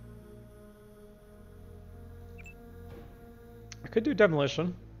 I could do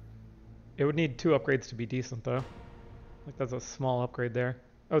demolition. It would need 2 upgrades to be decent, though. Like, that's a small upgrade there.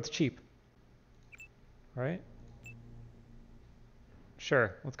 Oh, it's cheap. Right?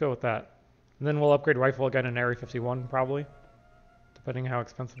 Sure, let's go with that. And then we'll upgrade rifle again in Area 51, probably. Depending how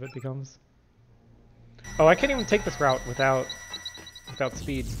expensive it becomes. Oh, I can't even take this route without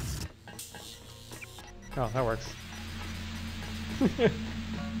speed. Oh, that works.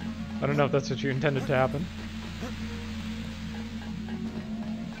 I don't know if that's what you intended to happen.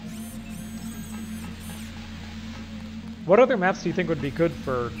 What other maps do you think would be good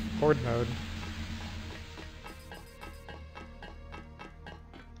for Horde mode?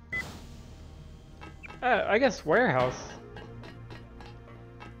 I guess Warehouse.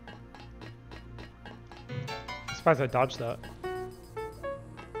 I'm surprised I dodged that.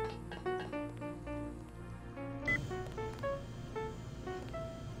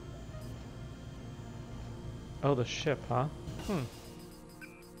 Oh, the ship, huh?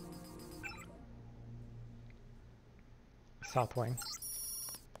 South Wing.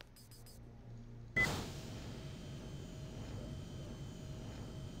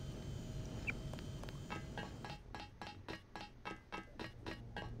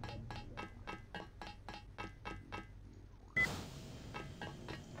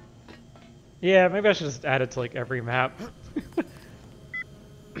 Yeah, maybe I should just add it to like every map.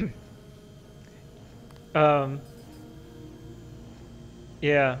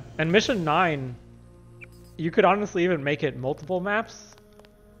 Yeah, and Mission 9, you could honestly even make it multiple maps?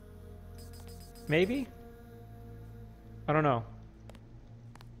 Maybe? I don't know.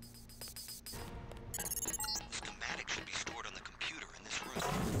 Schematic should be stored on the computer in this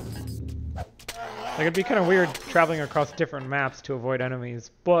room. Like, it'd be kind of weird traveling across different maps to avoid enemies,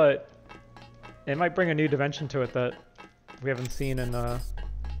 but it might bring a new dimension to it that we haven't seen in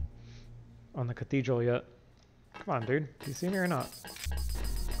on the Cathedral yet. Come on, dude. Do you see me or not?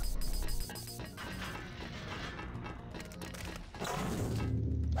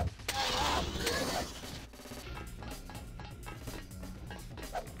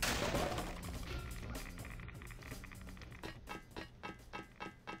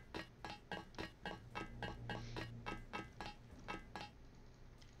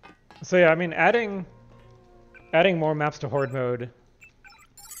 So yeah, I mean, adding more maps to Horde mode.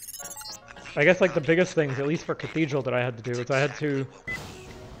 I guess like the biggest things, at least for Cathedral, that I had to do is I had to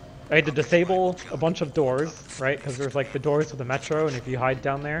disable a bunch of doors, right? Because there's like the doors to the metro, and if you hide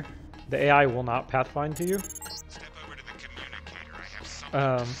down there, the AI will not pathfind to you.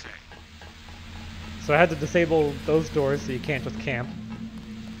 So I had to disable those doors so you can't just camp.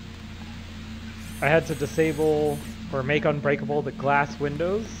 I had to disable or make unbreakable the glass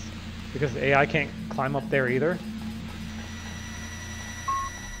windows because the AI can't climb up there either.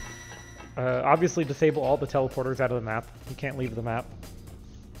 Obviously disable all the teleporters out of the map. You can't leave the map.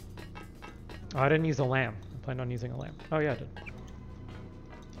 Oh, I didn't use a lamp. I planned on using a lamp. Oh yeah, I did.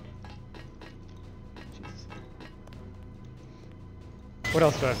 Jeez. What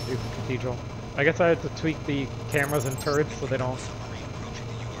else do I have to do for Cathedral? I guess I had to tweak the cameras and turrets so they don't...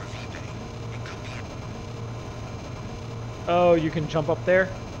 Oh, you can jump up there?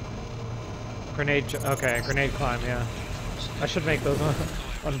 Grenade... Okay, grenade climb, yeah. I should make those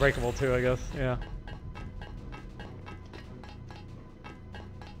unbreakable too, I guess, yeah.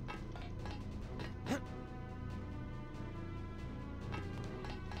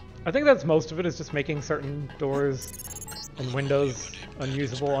 I think that's most of it, is just making certain doors and windows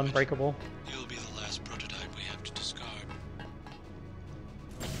unusable, unbreakable. You'll be the last prototype we have to discard.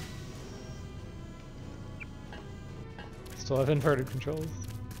 Still have inverted controls.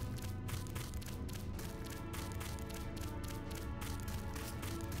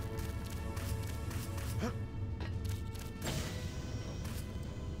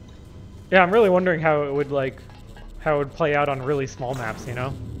 Yeah, I'm really wondering how it would play out on really small maps, you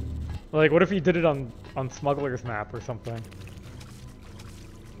know? Like, what if you did it on Smuggler's map or something?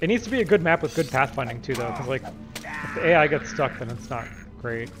 It needs to be a good map with good pathfinding too, though, because like, if the AI gets stuck, then it's not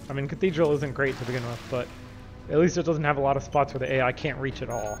great. I mean, Cathedral isn't great to begin with, but at least it doesn't have a lot of spots where the AI can't reach at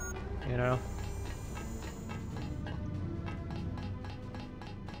all, you know?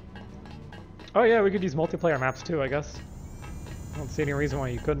 Oh yeah, we could use multiplayer maps too, I guess. I don't see any reason why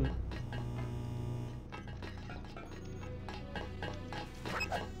you couldn't.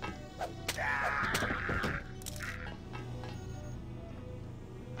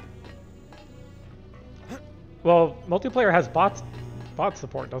 Well, multiplayer has bot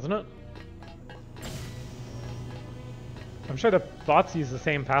support, doesn't it? I'm sure the bots use the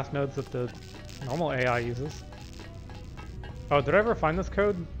same path nodes that the normal AI uses. Oh, did I ever find this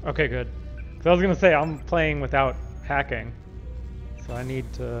code? Okay, good. Because I was going to say, I'm playing without hacking. So I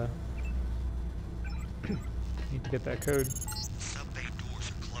need to... get that code. Sub-bay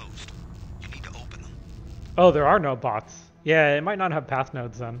doors are closed. You need to open them. Oh, there are no bots. Yeah, it might not have path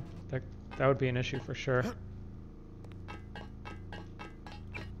nodes then. That would be an issue for sure.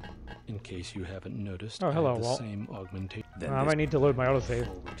 In case you haven't noticed, oh, hello, I have the Walt. same augmentation. I might need to load my autosave.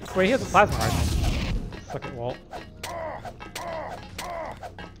 Wait, he has a plasma rifle. Suck it, Walt.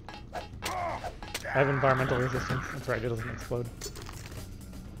 I have environmental resistance. That's right, it doesn't explode.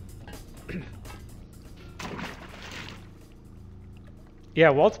 Yeah,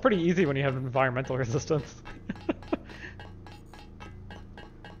 Walt's pretty easy when you have environmental resistance.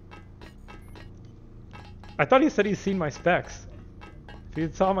 I thought he said he's seen my specs. If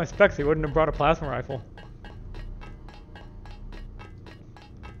he saw my specs, he wouldn't have brought a plasma rifle.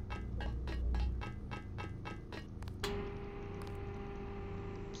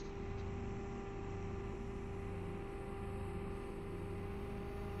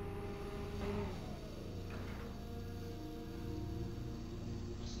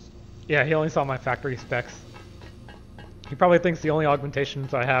 Yeah, he only saw my factory specs. He probably thinks the only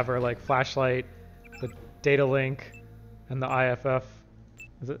augmentations I have are like flashlight, the data link, and the IFF.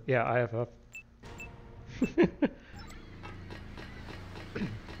 Is it? Yeah, IFF.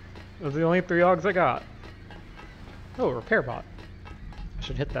 Those are the only 3 augs I got. Oh, repair bot. I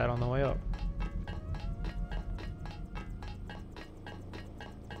should hit that on the way up.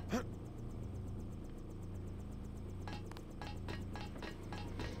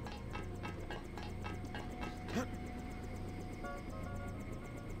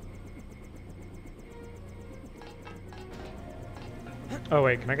 Oh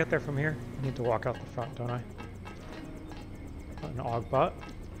wait, can I get there from here? I need to walk out the front, don't I? An Augbot.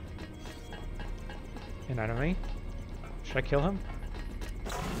 An enemy. Should I kill him?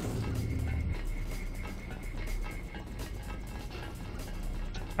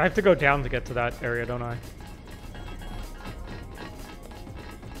 I have to go down to get to that area, don't I?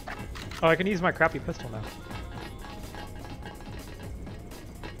 Oh, I can use my crappy pistol now.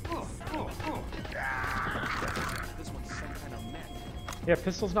 Yeah,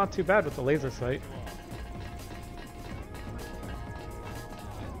 pistol's not too bad with the laser sight.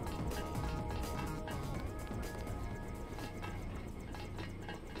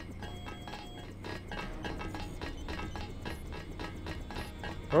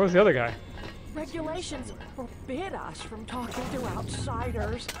 Where was the other guy? Regulations forbid us from talking to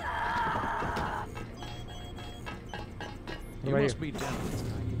outsiders. You must be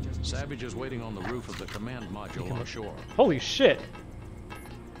Denton. Savage is waiting on the roof of the command module on shore. Holy shit!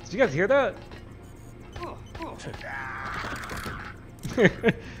 Did you guys hear that? I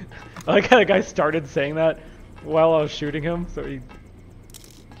like how the guy started saying that while I was shooting him, so he...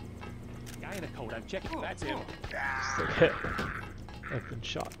 Guy in a coat, I'm checking. That's him. just like hit. I've been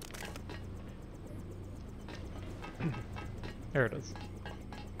shot. There it is.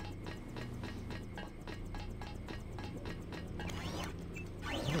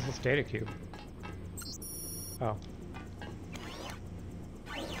 What is this data cube? Oh.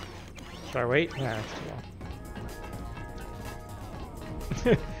 Should I wait? Nah, that's too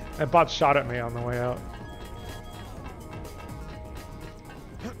long. That bot shot at me on the way out.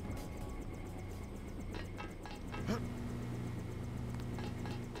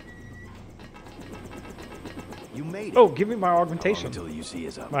 You made it. Oh, give me my augmentation. Until the UC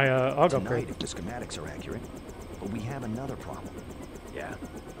is up. My AUG Tonight, upgrade. if the schematics are accurate. But we have another problem. Yeah?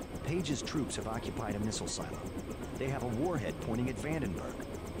 Page's troops have occupied a missile silo. They have a warhead pointing at Vandenberg.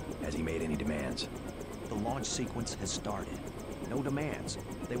 Has he made any demands? The launch sequence has started. No demands.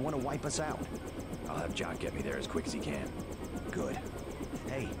 They want to wipe us out. I'll have Jock get me there as quick as he can. Good.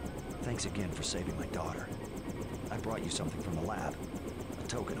 Hey, thanks again for saving my daughter. I brought you something from the lab. A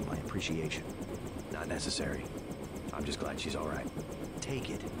token of my appreciation. Not necessary. I'm just glad she's all right. Take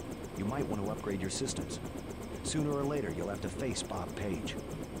it. You might want to upgrade your systems. Sooner or later, you'll have to face Bob Page.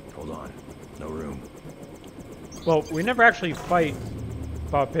 Hold on. No room. Well, we never actually fight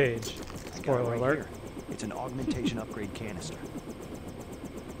Bob Page. I got it Spoiler right alert. here. It's an augmentation upgrade canister.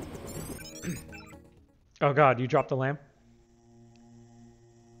 Oh god, you dropped the lamp?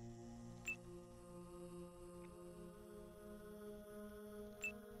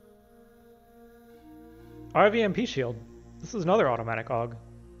 I have EMP shield. This is another automatic AUG.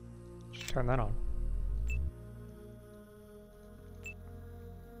 Should turn that on.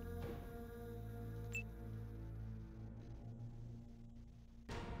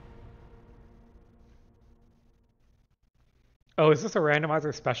 Oh, is this a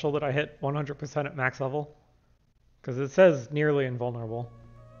randomizer special that I hit 100% at max level? Because it says nearly invulnerable.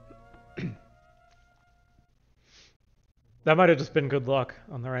 That might have just been good luck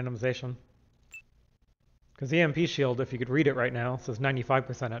on the randomization. Because EMP shield, if you could read it right now, says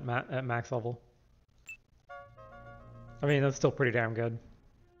 95% at max level. I mean, that's still pretty damn good.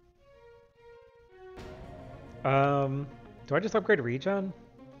 Do I just upgrade regen?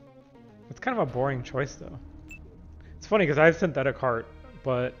 It's kind of a boring choice, though. It's funny because I have synthetic heart,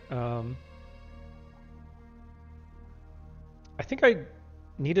 but I think I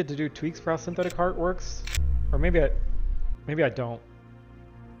needed to do tweaks for how synthetic heart works, or maybe I don't.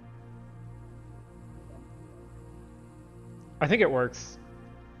 I think it works.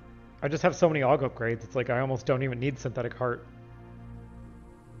 I just have so many AUG upgrades. It's like I almost don't even need synthetic heart.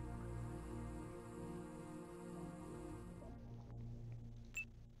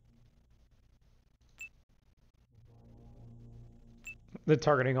 The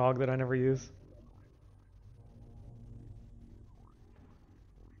targeting AUG that I never use.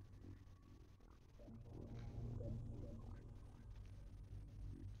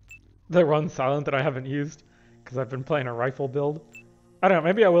 The run silent that I haven't used because I've been playing a rifle build. I don't know,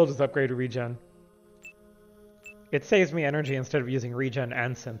 maybe I will just upgrade to regen. It saves me energy instead of using regen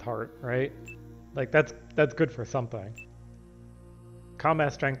and synth heart, right? Like that's good for something.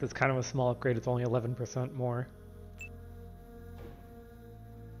 Combat strength is kind of a small upgrade, it's only 11% more.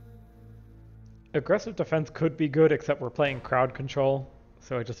 Aggressive defense could be good, except we're playing crowd control,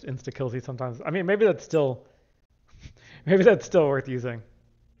 so it just insta-kills you sometimes. I mean, maybe that's still worth using.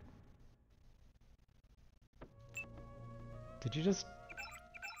 Did you just...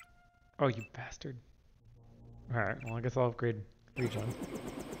 Oh, you bastard. Alright, well I guess I'll upgrade regen.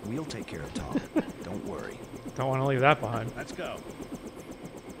 We'll take care of Tom. Don't worry. Don't want to leave that behind. Let's go.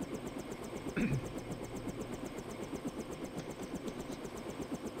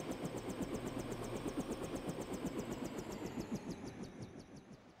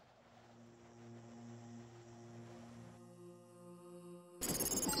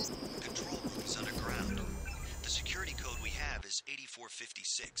 Control room is underground. The security code we have is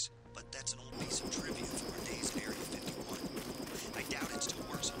 8456, but that's an old piece of trivia from our days at Area 51. I doubt it still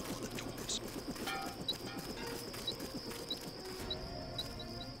works on all the doors.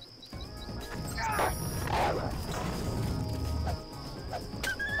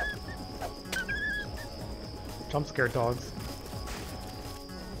 Jump scare dogs.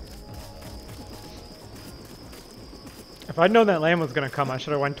 If I'd known that lamb was gonna come, I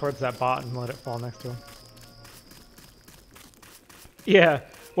should have went towards that bot and let it fall next to him. Yeah,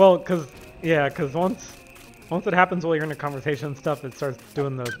 well, cause once it happens while you're in a conversation and stuff, it starts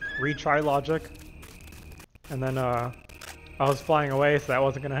doing the retry logic. And then I was flying away, so that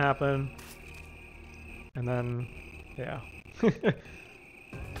wasn't gonna happen. And then, yeah. And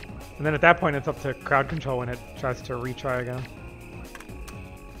then at that point, it's up to crowd control when it tries to retry again.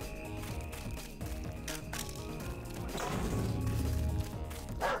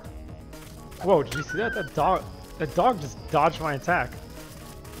 Whoa, did you see that? That dog just dodged my attack.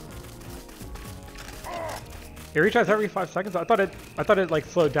 It retries every 5 seconds? I thought it like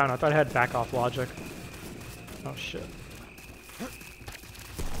slowed down. I thought it had back off logic. Oh shit.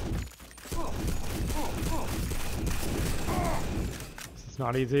 This is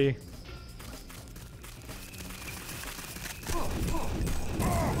not easy.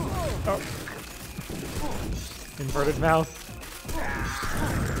 Oh. Inverted mouse.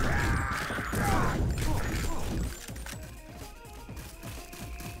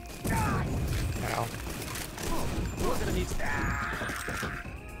 Ow. We're gonna need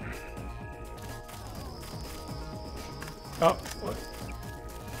Oh, what?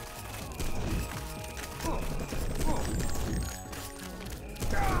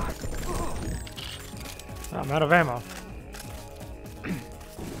 Oh, I'm out of ammo.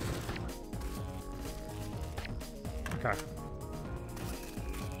 Okay.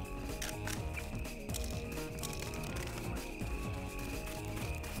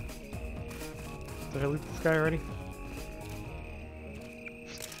 Did I loot this guy already?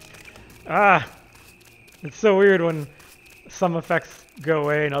 Ah! It's so weird when some effects go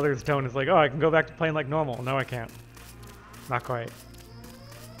away and others don't. It's like, oh, I can go back to playing like normal. No, I can't. Not quite.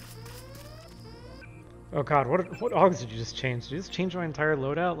 Oh god, what augs did you just change? Did you just change my entire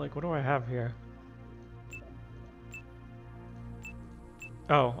loadout? Like, what do I have here?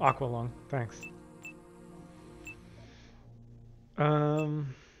 Oh, Aqua Lung. Thanks.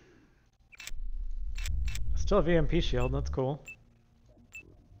 Still have EMP shield. That's cool.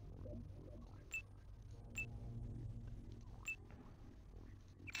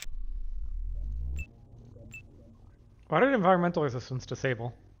 Why did environmental resistance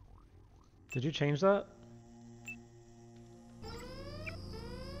disable? Did you change that?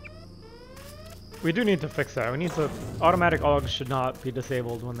 We do need to fix that. We need to... Automatic augs should not be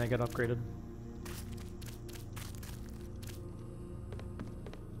disabled when they get upgraded.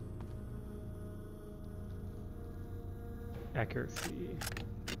 Accuracy.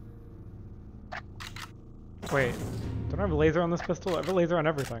 Wait, don't I have a laser on this pistol? I have a laser on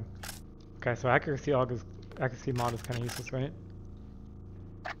everything. Okay, so accuracy mod is kind of useless, right?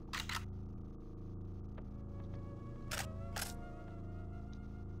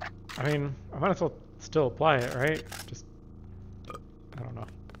 I mean, I might as well still apply it, right? Just, I don't know.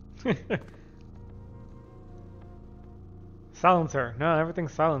 Silencer. No,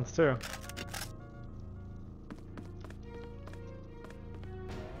 everything's silenced too.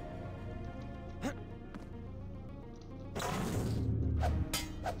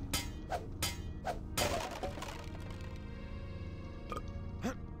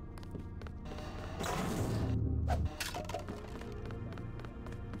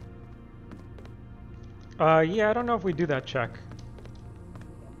 Yeah, I don't know if we do that check.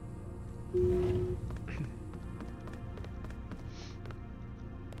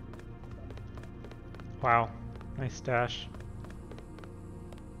 Wow, nice stash.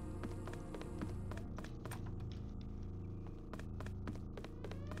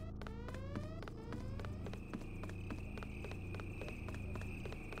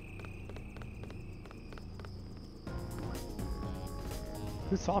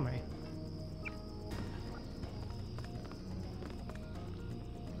 Who saw me?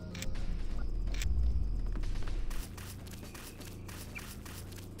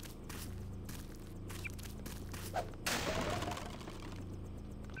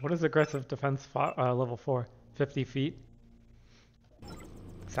 What is aggressive defense level 4? 50 feet?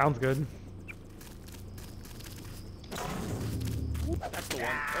 Sounds good. That's the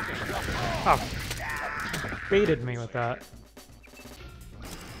one. Okay, go. Oh. Baited me with that.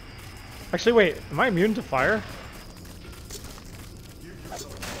 Actually, wait. Am I immune to fire?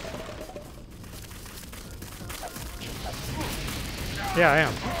 Yeah, I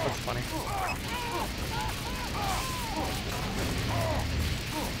am. That's funny.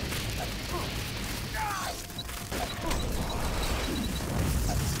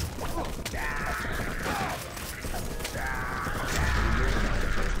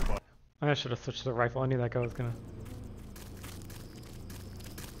 I should have switched to the rifle. I knew that guy was gonna...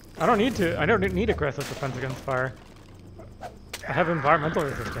 I don't need aggressive defense against fire. I have environmental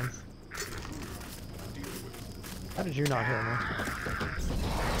resistance. How did you not hear me?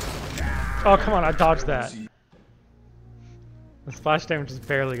 Oh, come on, I dodged that. The splash damage just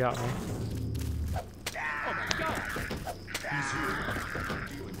barely got me.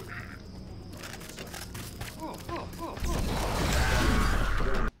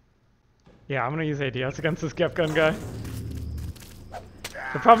 Yeah, I'm gonna use ADS against this Gep Gun guy.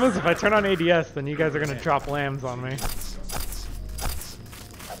 The problem is if I turn on ADS, then you guys are gonna drop lambs on me.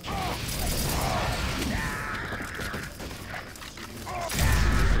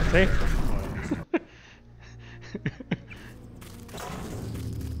 See?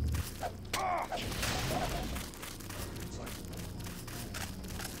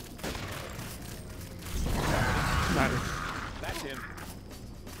 Nice. That's him.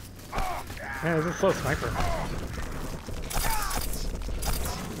 Man, this is a slow sniper.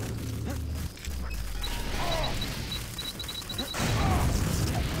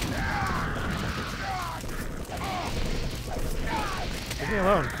 Leave me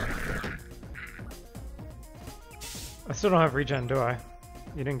alone. I still don't have regen, do I?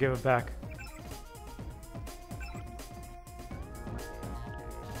 You didn't give it back.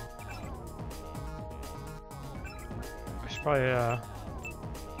 I should probably,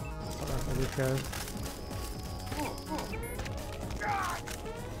 hold on for these guys.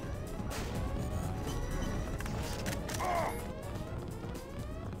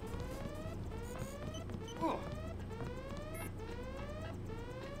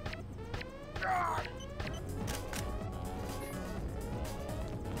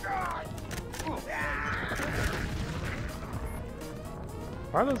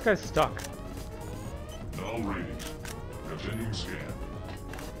 Why are those guys stuck? Null readings. Continuing scan.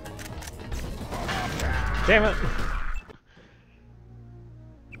 Damn it!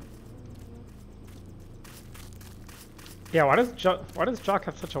 Yeah, why does Jock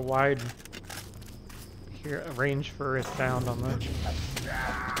have such a wide range for his sound on the?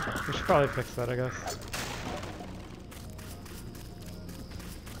 We should probably fix that, I guess.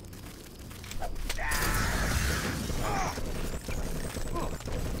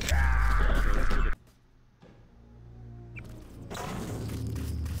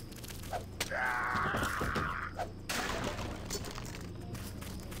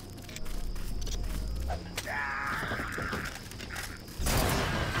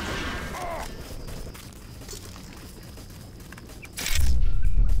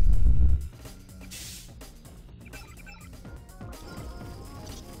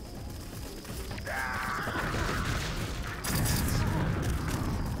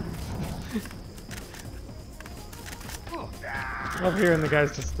 I love hearing the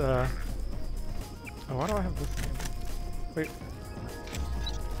guys just, oh, why do I have this name? Wait.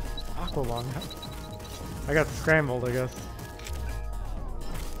 Aqualung. I got scrambled, I guess.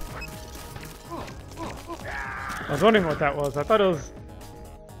 I was wondering what that was. I thought it was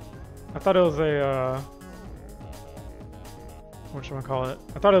a, whatchamacallit?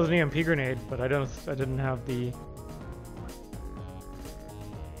 I thought it was an EMP grenade, but I didn't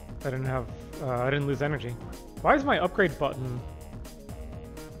lose energy. Why is my upgrade button?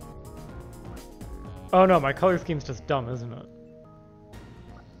 Oh no, my color scheme's just dumb, isn't it?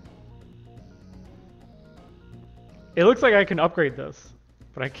 It looks like I can upgrade this,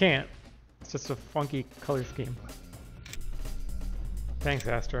 but I can't. It's just a funky color scheme. Thanks,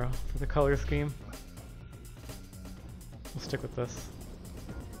 Astro, for the color scheme. We'll stick with this.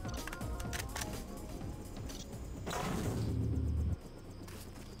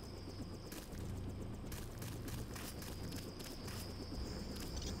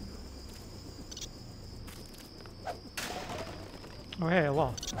 Oh hey, a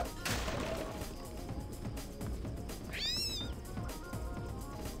wall.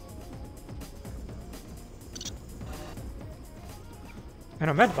 And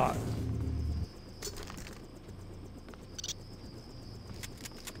a medbot.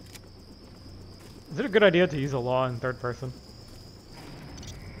 Is it a good idea to use a law in third person?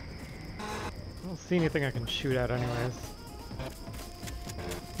 I don't see anything I can shoot at anyways.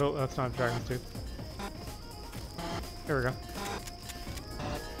 Oh, that's not a dragon's tooth. There we go.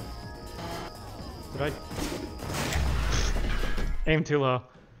 Did I aim too low?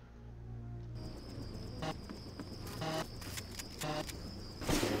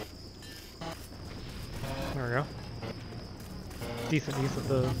 There we go. Decent use of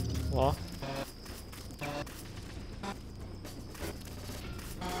the law.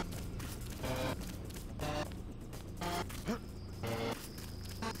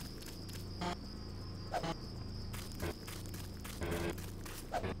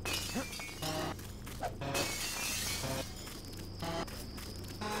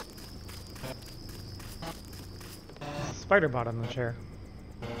 spider bot on the chair?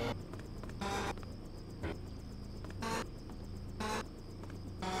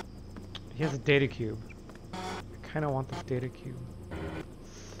 He has a data cube. I kind of want this data cube.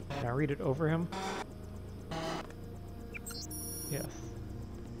 Can I read it over him? Yes.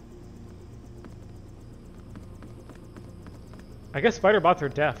 I guess spider bots are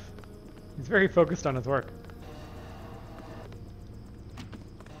deaf. He's very focused on his work.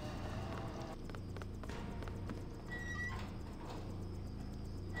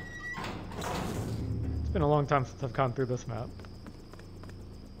 It's been a long time since I've gone through this map.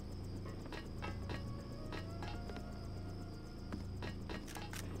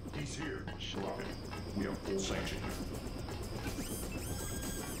 He's here. Lock it. We have full sanction.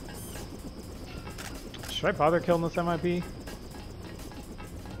 Should I bother killing this MIB?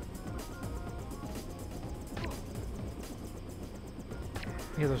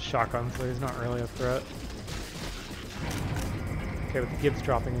 He has a shotgun, so he's not really a threat. Okay, with the Gibbs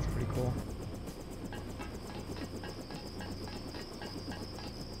dropping is pretty cool.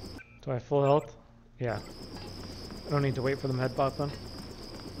 Do I have full health? Yeah. I don't need to wait for them headbot then.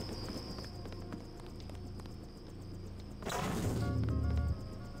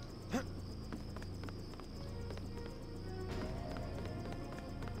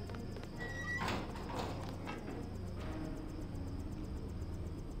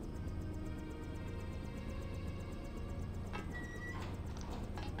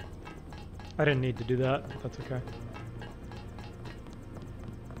 I didn't need to do that, but that's okay.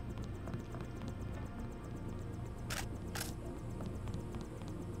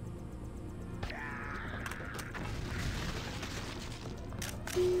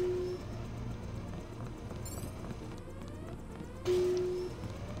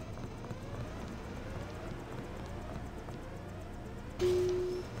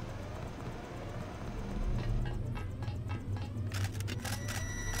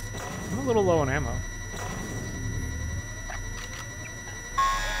 I'm a little low on ammo.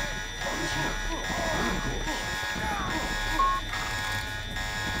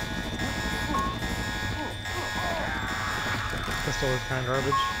 Pistol is kind of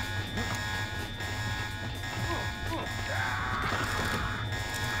garbage.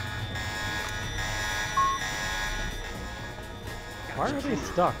 Why are they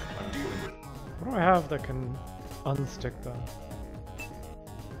stuck? What do I have that can unstick them?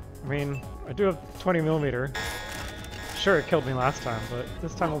 I mean, I do have 20mm. Sure, it killed me last time, but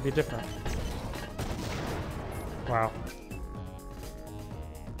this time will be different. Wow.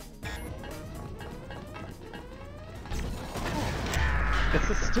 It's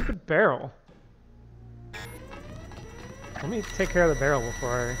a stupid barrel. Let me take care of the barrel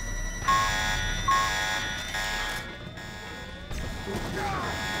before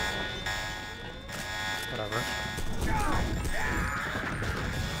whatever.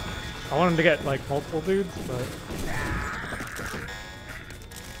 I want him to get, like, multiple dudes, but...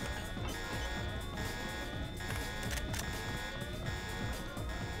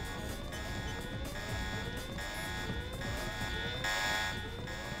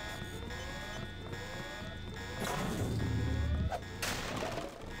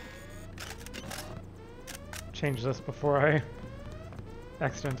 change this before I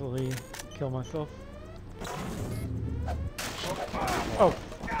accidentally kill myself. Oh!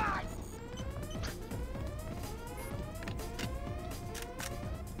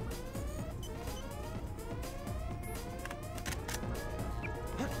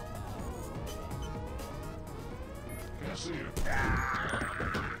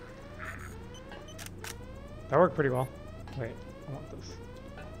 That worked pretty well. Wait, I want this.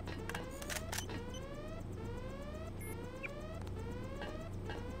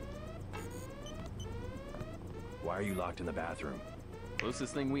 Why are you locked in the bathroom?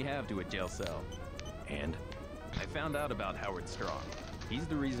 Closest thing we have to a jail cell. And? I found out about Howard Strong. He's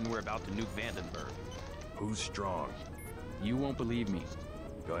the reason we're about to nuke Vandenberg. Who's Strong? You won't believe me.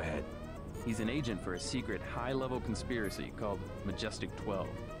 Go ahead. He's an agent for a secret high-level conspiracy called Majestic 12.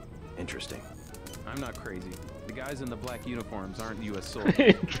 Interesting. I'm not crazy. The guys in the black uniforms aren't U.S. soldiers.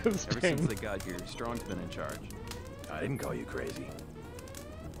 Ever since they got here, Strong's been in charge. I didn't call you crazy.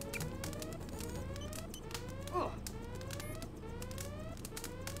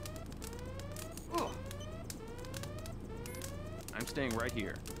 I'm staying right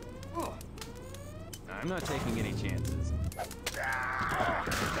here. I'm not taking any chances.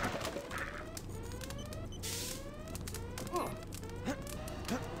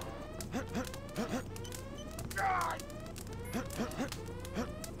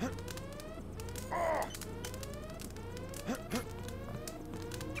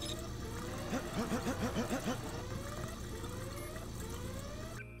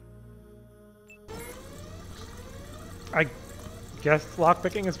 guess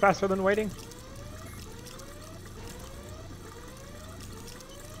lockpicking is faster than waiting?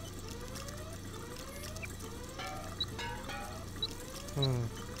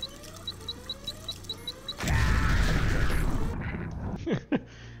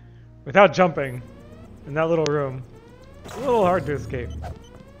 Without jumping in that little room, it's a little hard to escape.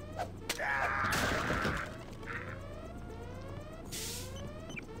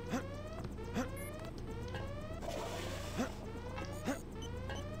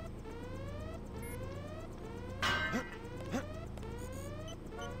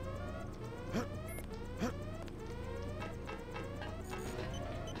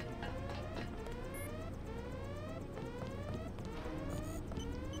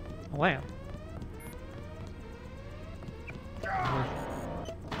 Lamp.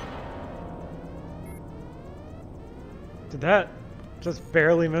 Did that just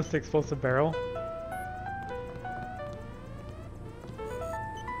barely miss the explosive barrel?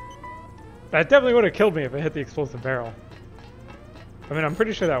 That definitely would have killed me if it hit the explosive barrel. I mean, I'm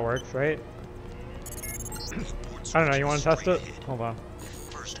pretty sure that works, right? I don't know, you want to test it? Hold on.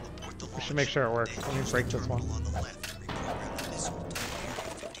 We should make sure it works. Let me break this one.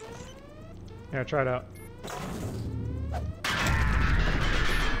 Yeah, try it out.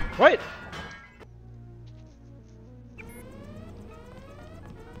 What?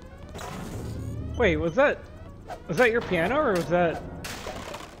 Wait, was that your piano or was that...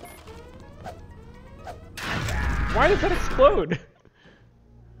 Why does that explode?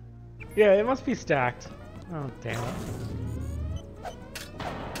 Yeah, it must be stacked. Oh, damn it.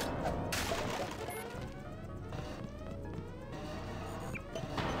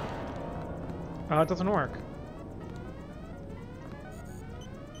 Oh, it doesn't work.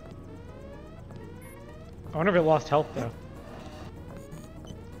 I wonder if it lost health, though.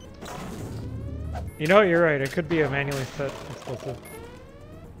 You know, you're right. It could be a manually set explosive.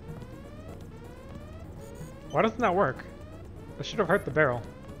 Why doesn't that work? That should have hurt the barrel.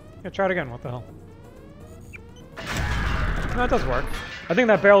 Yeah, try it again. What the hell? No, it does work. I think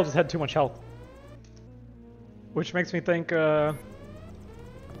that barrel just had too much health. Which makes me think, I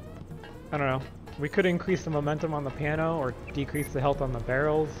don't know. We could increase the momentum on the piano or decrease the health on the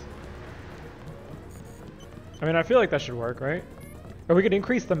barrels. I mean, I feel like that should work, right? Or we could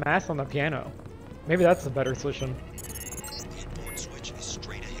increase the mass on the piano. Maybe that's a better solution. The inboard switch is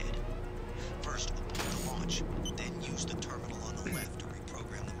straight ahead. First, abort the launch, then use the terminal on the left to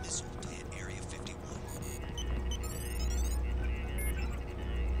reprogram the missile to hit Area 51.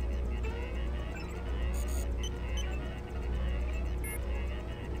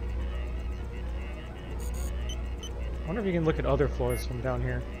 I wonder if you can look at other floors from down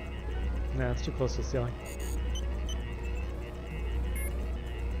here. Nah, it's too close to the ceiling.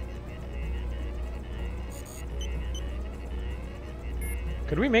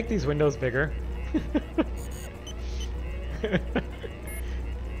 Could we make these windows bigger?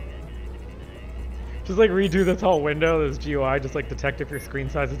 Just like redo this whole window, this GUI, just like detect if your screen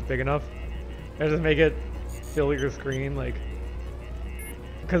size is big enough. And just make it fill your screen, like...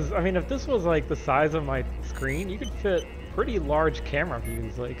 Because, I mean, if this was like the size of my screen, you could fit pretty large camera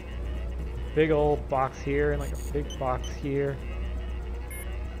views, like big old box here and like a big box here.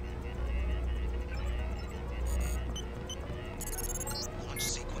 Launch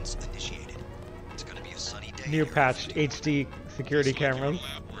sequence initiated. It's gonna be a sunny day. New patch HD security cameras.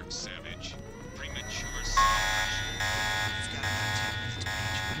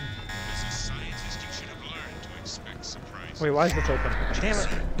 Wait, why is this open? Damn it.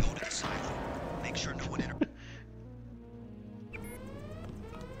 Go to the silo. Make sure no one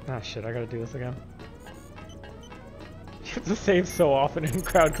Ah shit, I gotta do this again. You have to save so often in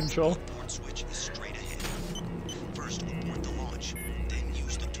crowd control. Abort switch is straight ahead. First, abort the launch, then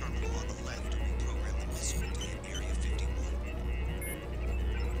use the terminal on the left to reprogram the missile to hit Area 51.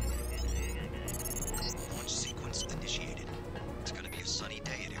 Launch sequence initiated. It's gonna be a sunny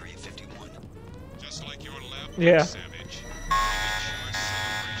day at Area 51. Just like your lab, yeah. Savage.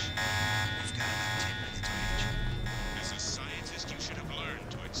 You've got about 10 minutes, Mitch. As a scientist, you should have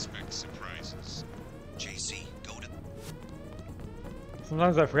learned to expect surprises. JC, go to...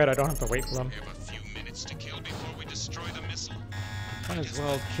 Sometimes I forget I don't have to wait for them. We have a few minutes to kill before we destroy the missile. Might as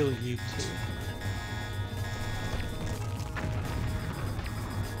well kill you too.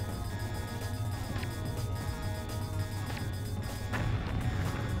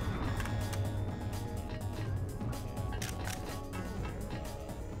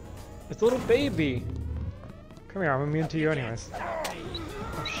 It's a little baby. Come here, I'm immune to you anyways.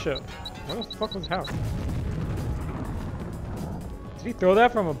 Oh shit. Where the fuck was Howard? Did he throw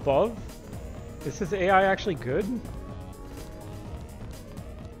that from above? Is his AI actually good?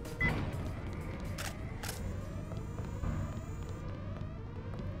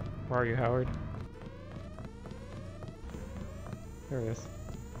 Where are you, Howard? There he is.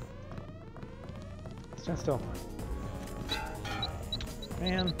 Stand still.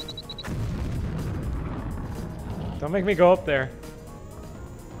 Man. Don't make me go up there.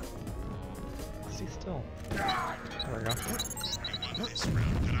 Stay still. There we go. You won this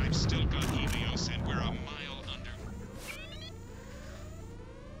round, but I've still got Helios and we're a mile under.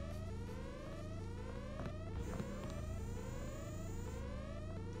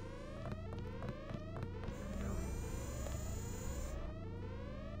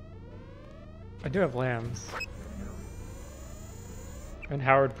 I do have lambs. And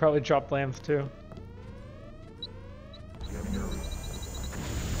Howard probably dropped lambs too. That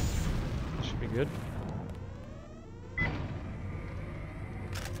should be good.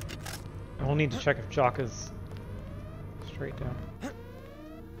 I will need to check if Jock is straight down.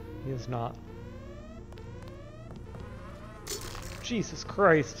 He is not. Jesus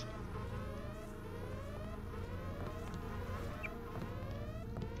Christ.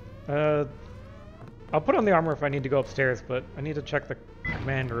 I'll put on the armor if I need to go upstairs, but I need to check the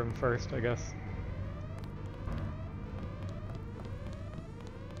command room first, I guess.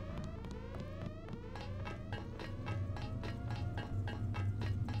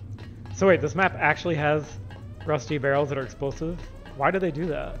 So wait, this map actually has rusty barrels that are explosive? Why do they do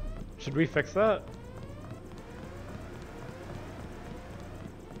that? Should we fix that?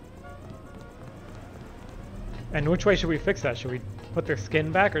 And which way should we fix that? Should we put their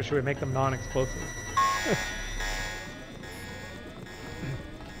skin back or should we make them non-explosive?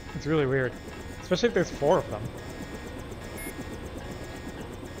 It's really weird. Especially if there's 4 of them.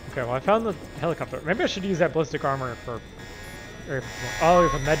 Okay, well I found the helicopter. Maybe I should use that ballistic armor for... Oh,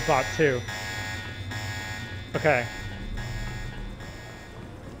 there's a med bot too. Okay.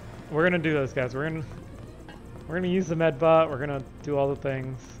 We're gonna do this, guys. We're gonna use the med bot. We're gonna do all the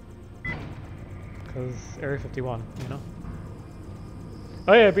things. Because Area 51, you know?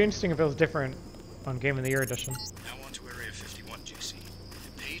 Oh yeah, it'd be interesting if it was different on Game of the Year edition. Now on to Area 51, JC.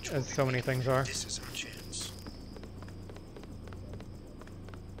 The page As so many things are. This is our chance.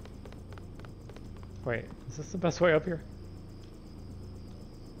 Wait, is this the best way up here?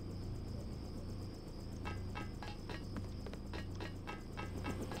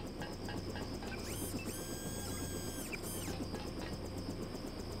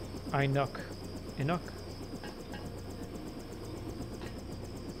 Inuk.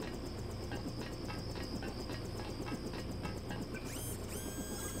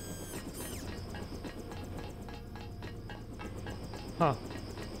 Huh.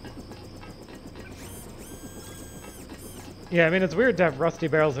 Yeah, I mean, it's weird to have rusty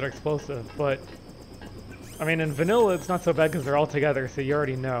barrels that are explosive, but... I mean, in vanilla, it's not so bad because they're all together, so you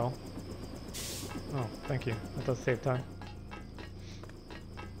already know. Oh, thank you. That does save time.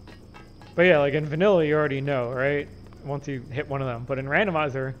 But yeah, like in vanilla, you already know, right? Once you hit one of them. But in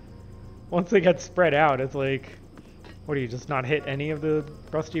randomizer, once they get spread out, it's like... What, do you just not hit any of the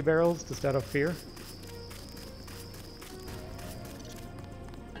rusty barrels just out of fear?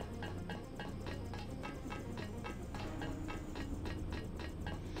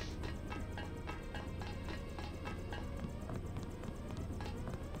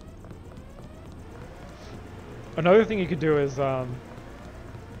 Another thing you could do is,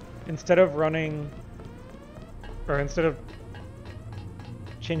 instead of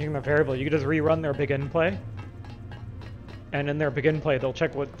changing the variable, you could just rerun their begin play. And in their begin play, they'll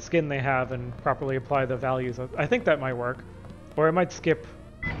check what skin they have and properly apply the values. I think that might work. Or it might skip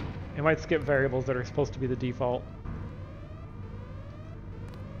variables that are supposed to be the default.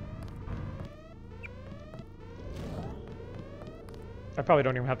 I probably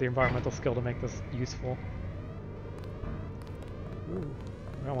don't even have the environmental skill to make this useful. Ooh,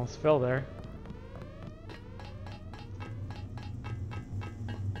 I almost fell there.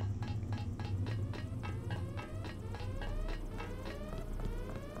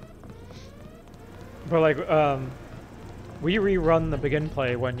 But like, we rerun the begin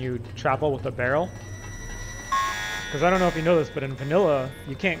play when you travel with a barrel. Because I don't know if you know this, but in vanilla,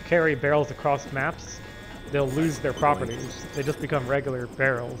 you can't carry barrels across maps. They'll lose their properties. They just become regular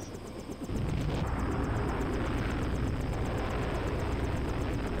barrels.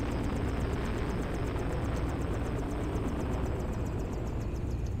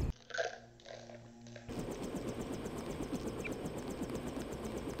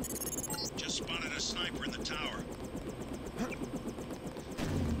 Just spotted a sniper in the tower.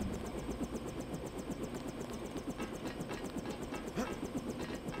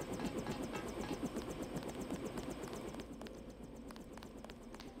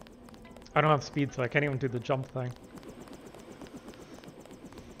 I don't have speed, so I can't even do the jump thing.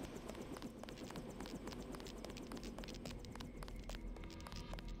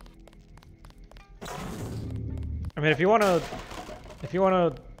 mean, if you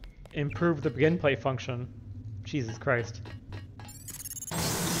wanna improve the begin play function, Jesus Christ.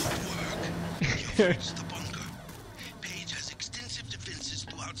 It's the bunker. Page has extensive defenses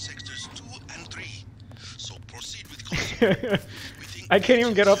throughout sectors 2 and 3. So proceed with caution. I can't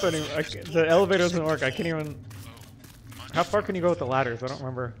even get up anymore. The elevator doesn't work. I can't even. How far can you go with the ladders? I don't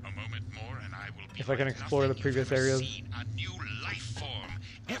remember. If I can explore the previous areas.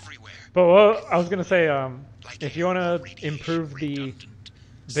 But I was gonna say, if you want to improve the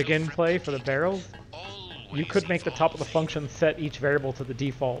begin play for the barrels, you could make the top of the function set each variable to the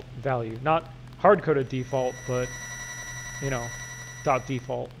default value. Not hard-coded default, but, you know, dot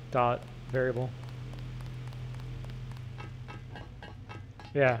default, dot variable.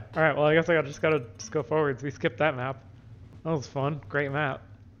 Yeah, alright, well I guess I just gotta go forwards. We skipped that map. That was fun. Great map.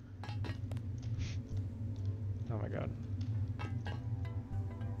 Oh my god.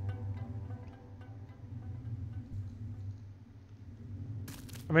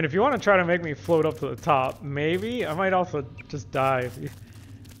 I mean, if you want to try to make me float up to the top, maybe. I might also just die.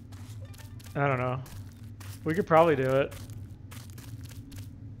 I don't know. We could probably do it.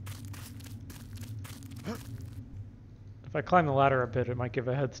 If I climb the ladder a bit, it might give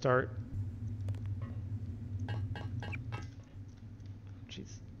a head start.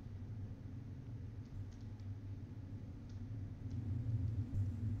 Jeez.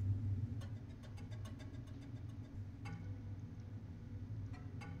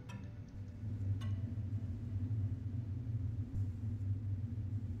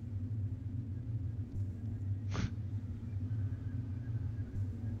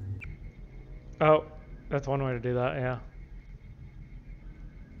 Oh, that's one way to do that, yeah.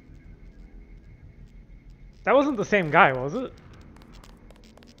 That wasn't the same guy, was it?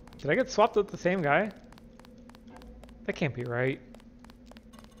 Did I get swapped with the same guy? That can't be right.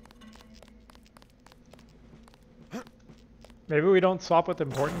 Maybe we don't swap with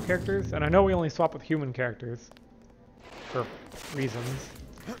important characters? And I know we only swap with human characters. For reasons.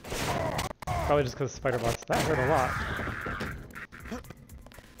 Probably just because Spider-Bots. That hurt a lot.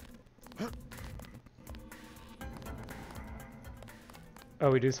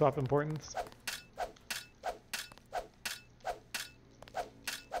 Oh, we do swap importance?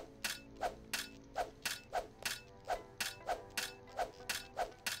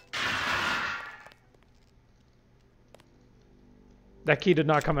 That key did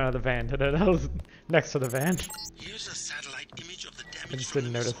not come out of the van, did it? That was next to the van. Here's a satellite image of the damage. I just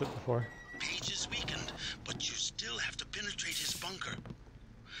didn't notice it before. Page is weakened, but you still have to penetrate his bunker.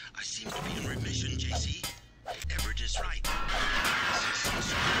 I seem to be in remission, JC. Everett is right.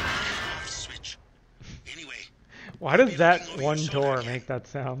 Off switch. Anyway. Why does that one door make that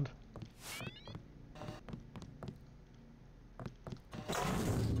sound?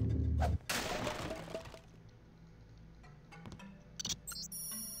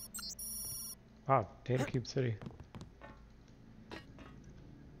 Wow, Data Cube City.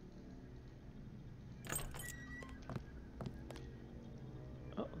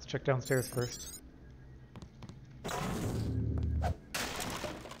 Oh, let's check downstairs first.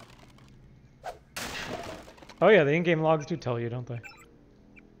 Oh yeah, the in-game logs do tell you, don't they?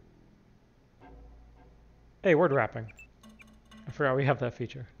 Hey, word wrapping. I forgot we have that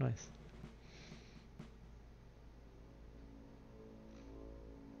feature. Nice.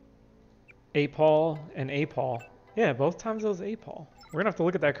 APOL and APOL. Yeah, both times it was APOL. We're gonna have to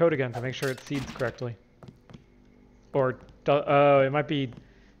look at that code again to make sure it seeds correctly. Or it might be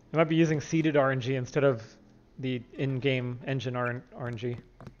using seeded RNG instead of the in-game engine RNG.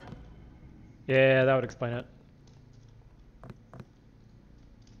 Yeah, that would explain it.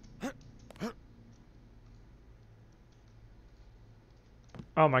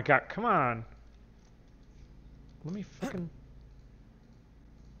 Oh my god, come on. Let me fucking...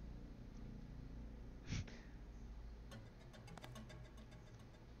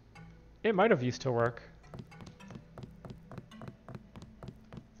 It might have used to work.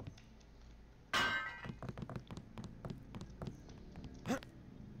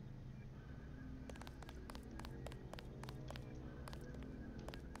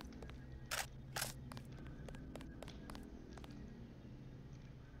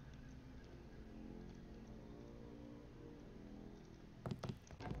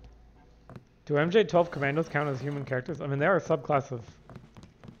 Do MJ-12 commandos count as human characters? I mean, they are a subclass of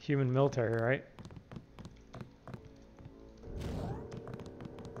human military, right?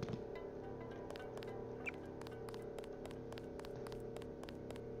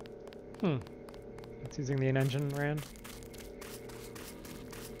 It's using the in-engine RAN.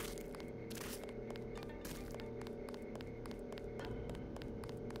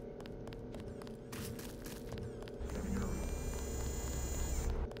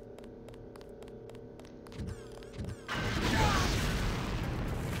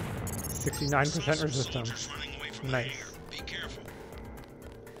 69% resistance. Nice. Be careful.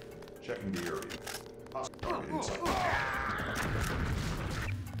 Checking the area.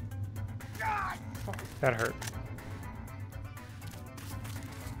 That hurt.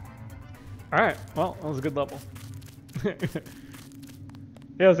 Alright, well, that was a good level. Yeah,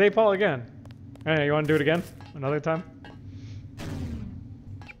 it was APOL again. Hey, you want to do it again? Another time?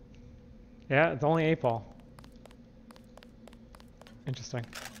 Yeah, it's only APOL. Interesting.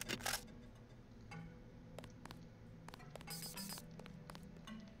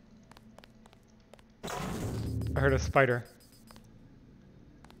 I heard a spider.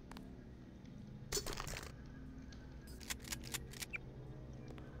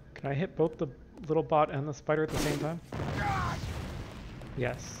 Can I hit both the little bot and the spider at the same time?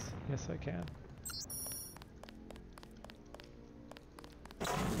 Yes. Yes, I can.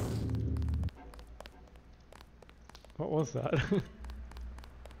 What was that?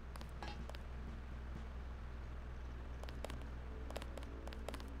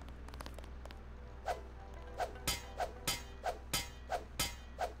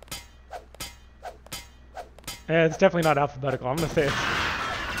 Yeah, it's definitely not alphabetical. I'm gonna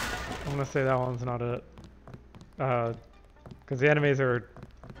say that one's not it. Because the enemies are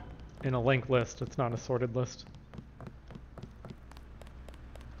in a linked list. It's not a sorted list.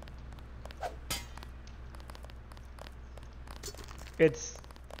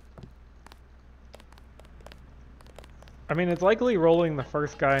 I mean, it's likely rolling the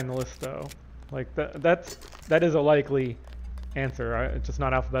first guy in the list, though. Like, that is a likely answer. It's just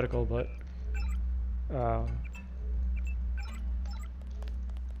not alphabetical, but...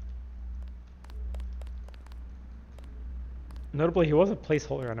 Notably, he was a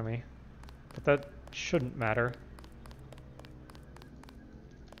placeholder enemy, but that shouldn't matter.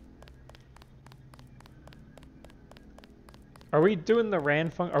 Are we doing the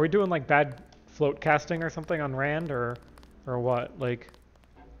Rand are we doing like bad float casting or something on Rand or what? Like,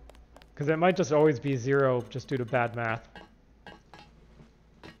 because it might just always be 0 just due to bad math.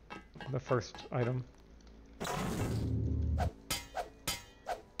 The first item.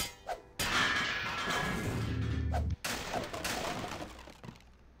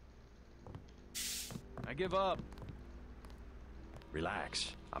 I give up.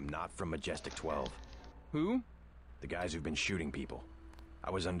 Relax. I'm not from Majestic 12. Who? The guys who've been shooting people.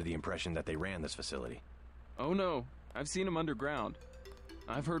 I was under the impression that they ran this facility. Oh no, I've seen them underground.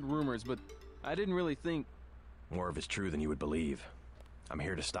 I've heard rumors, but I didn't really think... More of it's true than you would believe. I'm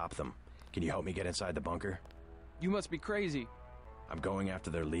here to stop them. Can you help me get inside the bunker? You must be crazy. I'm going after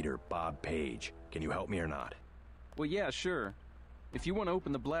their leader, Bob Page. Can you help me or not? Well, yeah, sure. If you want to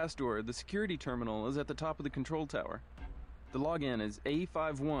open the blast door, the security terminal is at the top of the control tower. The login is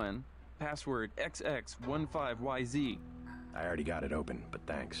A51, password XX15YZ. I already got it open, but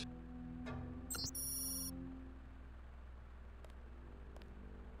thanks.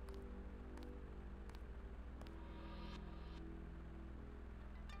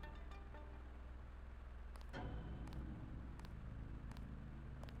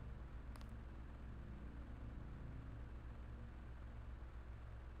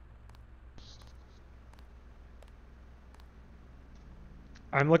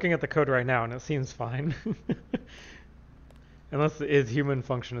 I'm looking at the code right now and it seems fine. Unless his human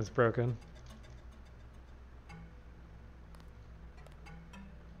function is broken.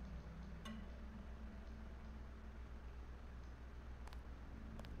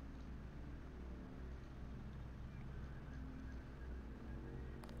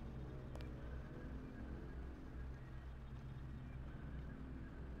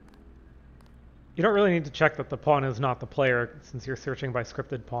 You don't really need to check that the pawn is not the player since you're searching by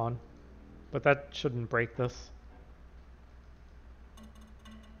scripted pawn, but that shouldn't break this.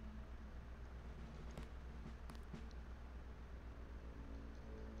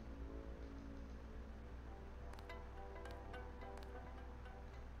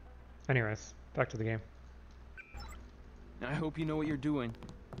 Anyways, back to the game. I hope you know what you're doing.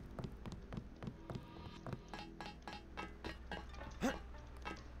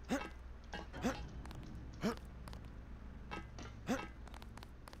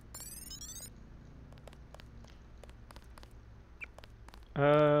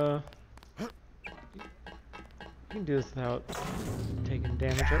 You can do this without taking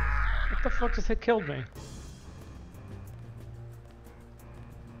damage. What the fuck just killed me?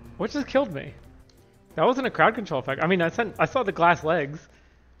 What just killed me? That wasn't a crowd control effect. I mean, I saw the glass legs,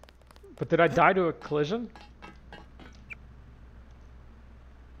 but did I die to a collision?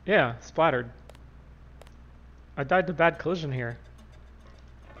 Yeah, splattered. I died to bad collision here.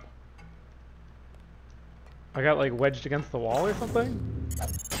 I got like wedged against the wall or something?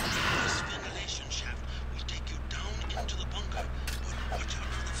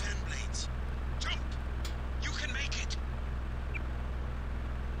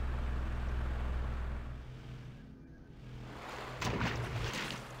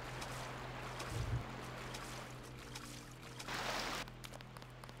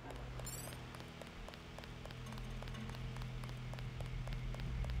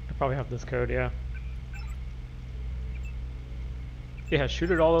 Probably have this code, yeah. Yeah, shoot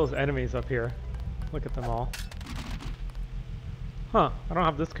at all those enemies up here. Look at them all. Huh, I don't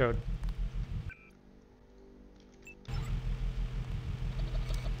have this code.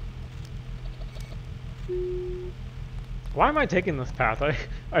 Why am I taking this path?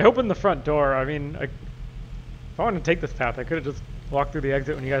 I opened the front door. I mean, if I wanted to take this path, I could have just walked through the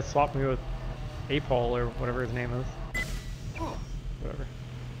exit when you guys swapped me with Apol or whatever his name is. Whatever.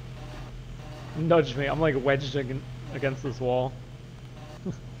 Nudged me. I'm like wedged against this wall.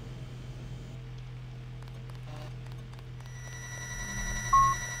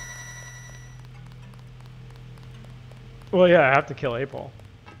 Well, yeah, I have to kill Apol.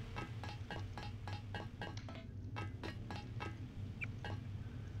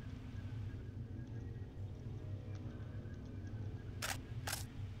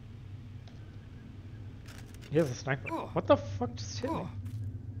 He has a sniper. What the fuck just hit me?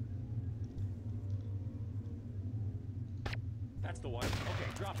 That's the one.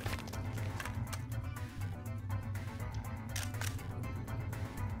 Okay, drop it.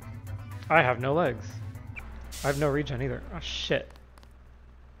 I have no legs. I have no regen either. Oh shit.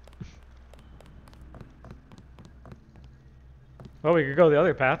 Well, we could go the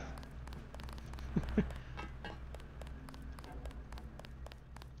other path.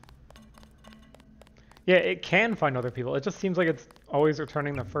 Yeah, it can find other people. It just seems like it's always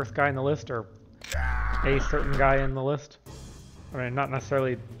returning the first guy in the list or a certain guy in the list. I mean, not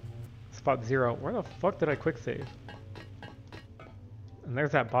necessarily spot 0. Where the fuck did I quick save? And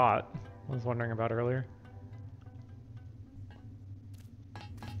there's that bot I was wondering about earlier.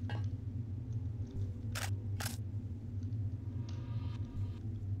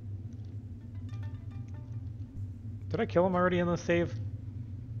 Did I kill him already in the save?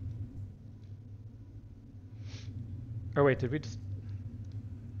 Oh wait, did we just...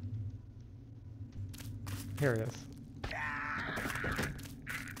 Here it is.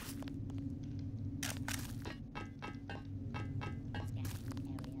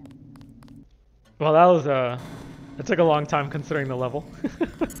 Well, that was it took a long time considering the level.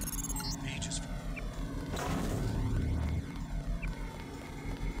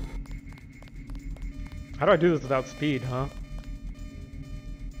 How do I do this without speed, huh?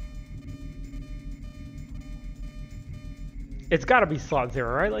 It's gotta be slot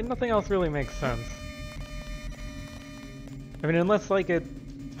 0, right? Like, nothing else really makes sense. I mean, unless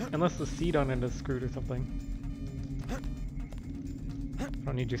the seed on it is screwed or something. I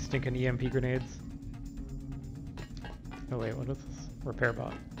don't need your stinking EMP grenades. Oh wait, what is this? Repair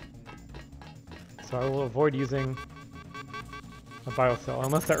bot. So I will avoid using a biocell,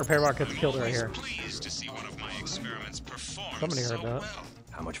 unless that repair bot gets killed right here. Pleased to see one of my experiments perform Somebody heard that. well.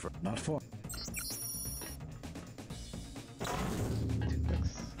 How much for? Not for.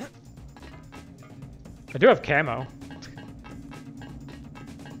 I do have camo.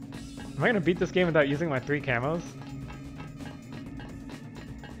 Am I gonna beat this game without using my 3 camos?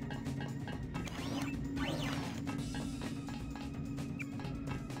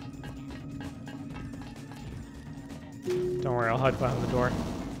 Don't worry, I'll hide behind the door.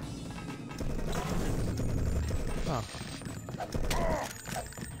 Oh.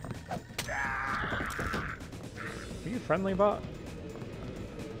 Are you friendly, bot?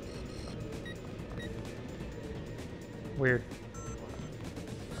 Weird.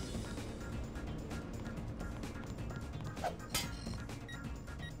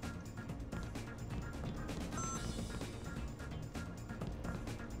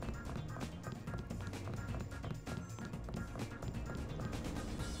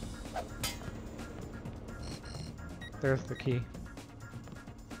 There's the key.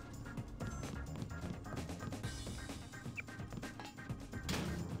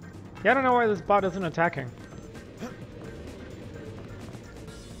 Yeah, I don't know why this bot isn't attacking.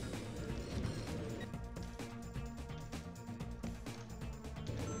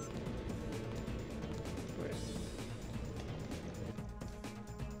 Wait.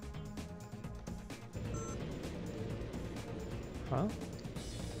 Huh?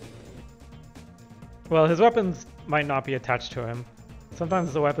 Well, his weapons might not be attached to him.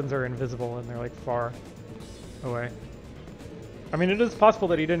 Sometimes the weapons are invisible and they're like far away. I mean, it is possible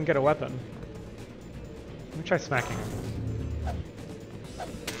that he didn't get a weapon. Let me try smacking him.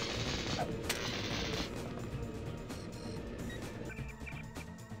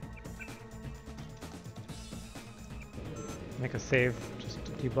 Make a save just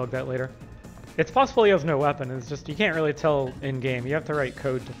to debug that later. It's possible he has no weapon, it's just you can't really tell in game. You have to write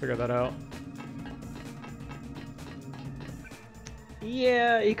code to figure that out.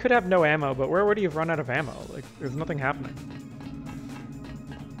 Yeah, he could have no ammo, but where would he have run out of ammo? Like, there's nothing happening.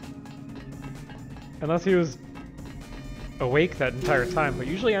 Unless he was awake that entire time, but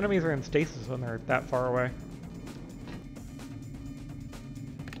usually enemies are in stasis when they're that far away.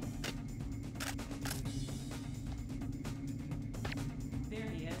 There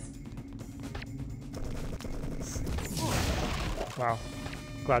he is. Wow.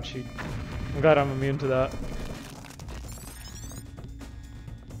 I'm glad I'm immune to that.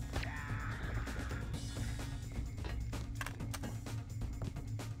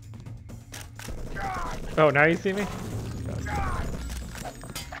 Oh, now you see me?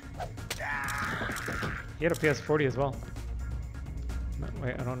 He had a PS40 as well. No,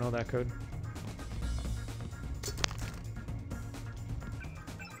 wait, I don't know that code.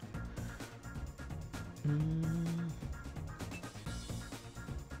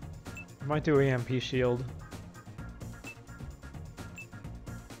 I might do EMP shield.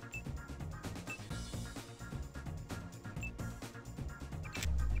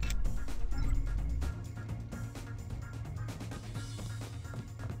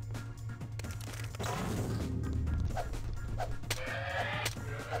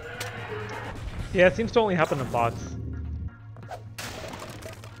 Yeah, it seems to only happen to bots.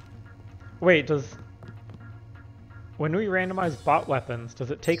 Wait, when we randomize bot weapons,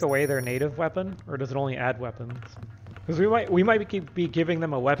 does it take away their native weapon, or does it only add weapons? Because we might be giving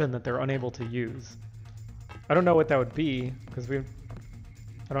them a weapon that they're unable to use. I don't know what that would be, because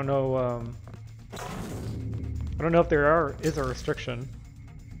I don't know if there is a restriction.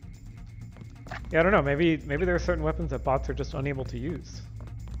 Yeah, I don't know. Maybe there are certain weapons that bots are just unable to use.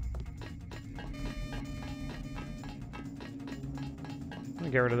 I'm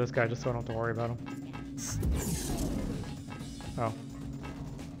gonna get rid of this guy just so I don't have to worry about him. Oh.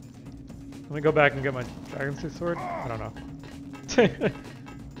 Let me go back and get my Dragon Tooth sword? I don't know.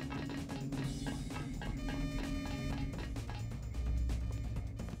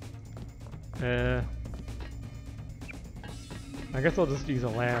 I guess I'll just use a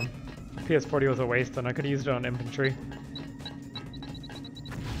lamb. PS40 was a waste and I could have used it on infantry.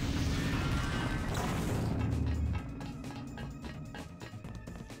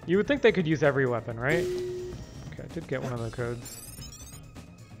 You would think they could use every weapon, right? Okay, I did get one of the codes.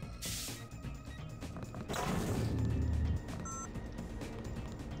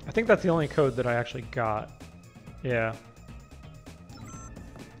 I think that's the only code that I actually got. Yeah.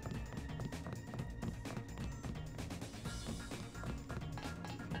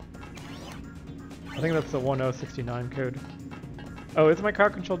 I think that's the 1069 code. Oh, is my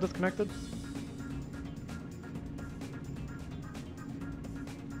crowd control disconnected?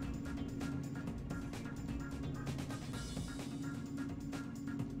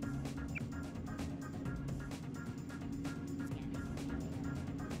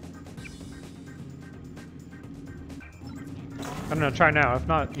 I don't know, try now. If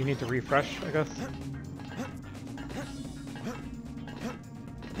not, you need to refresh, I guess.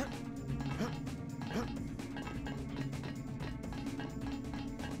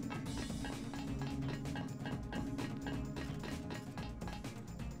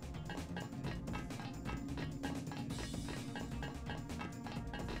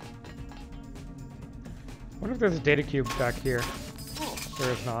 I wonder if there's a data cube back here. There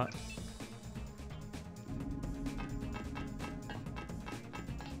is not.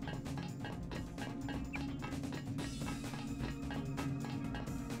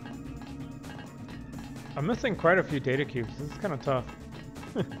 I'm missing quite a few data cubes. This is kind of tough.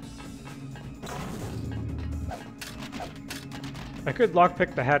 I could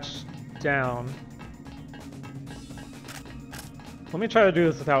lockpick the hatch down. Let me try to do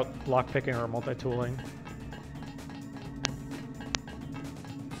this without lockpicking or multi-tooling.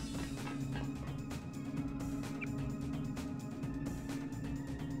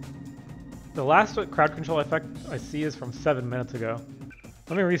 The last crowd control effect I see is from 7 minutes ago.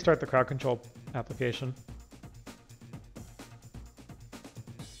 Let me restart the crowd control application.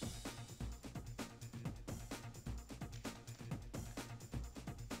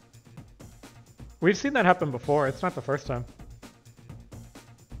 We've seen that happen before. It's not the first time.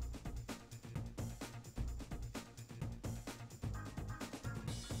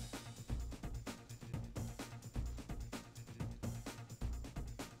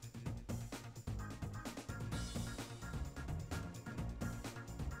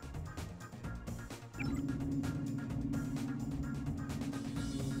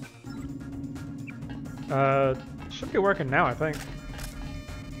 Should be working now, I think.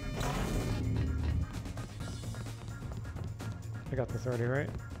 I got this already, right?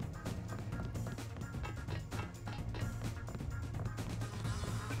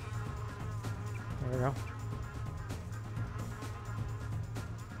 There we go.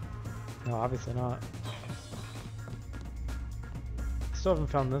 No, obviously not. Still haven't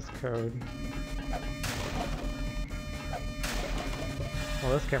found this code.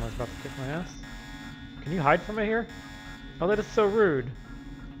 Well, this camera's about to kick my ass. Can you hide from it here? Oh, that is so rude.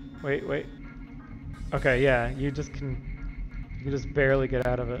 Wait, wait. Okay, yeah, you can just barely get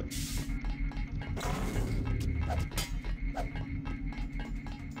out of it.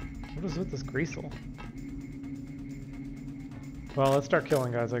 What is with this greasel? Well, let's start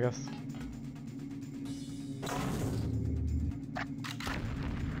killing guys, I guess.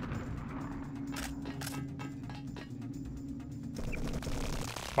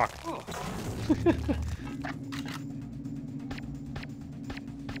 Fuck.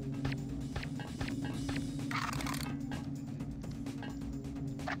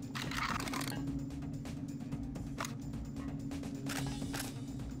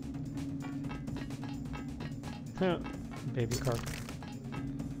 Baby carp.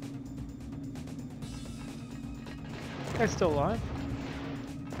 Guy's still alive?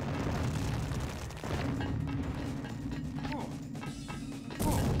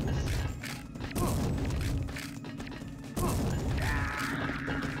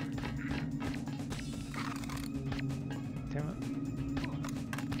 Damn it.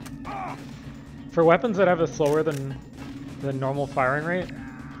 For weapons that have a slower than normal firing rate,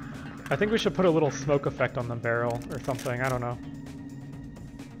 I think we should put a little smoke effect on the barrel or something, I don't know.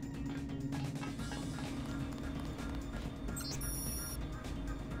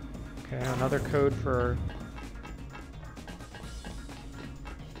 Okay, another code for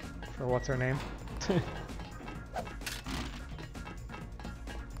what's her name?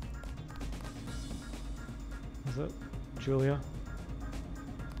 Is it Julia?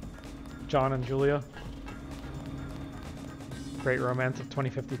 John and Julia? Great Romance of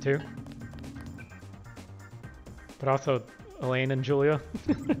 2052. But also Elaine and Julia.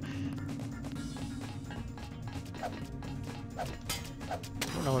 I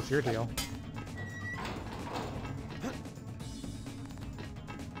don't know what's your deal.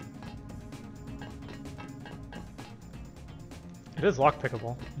 It is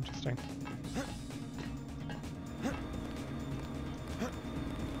lockpickable. Interesting.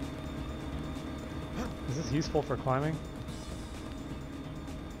 Is this useful for climbing?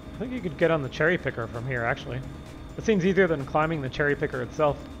 I think you could get on the cherry picker from here, actually. It seems easier than climbing the cherry picker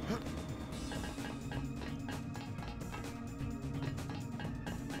itself.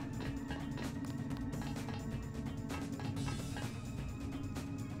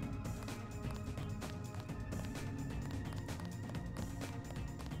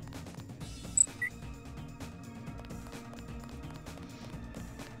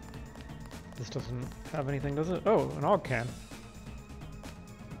 This doesn't have anything, does it? Oh, an AUG can.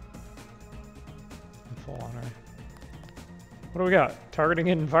 Full honor. What do we got? Targeting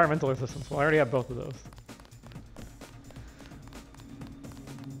and environmental resistance. Well, I already have both of those.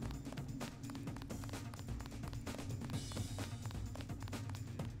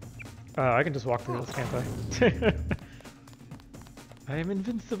 I can just walk through this, can't I? I am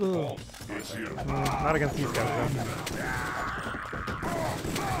invincible. Not against these guys, though.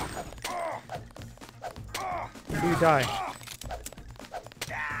 Do you die?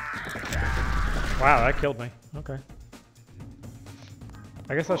 Wow, that killed me. Okay.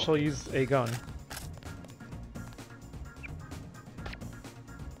 I guess I shall use a gun.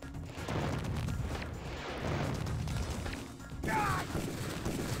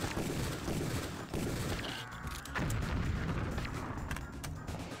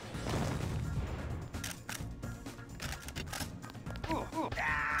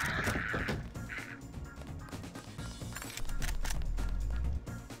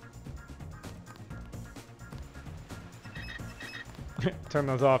 Turn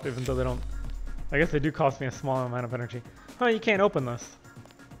those off even though they don't... I guess they do cost me a small amount of energy. Oh, you can't open this.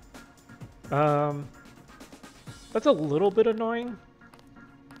 That's a little bit annoying.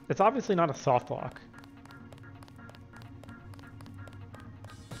 It's obviously not a soft lock.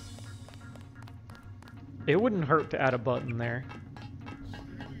 It wouldn't hurt to add a button there.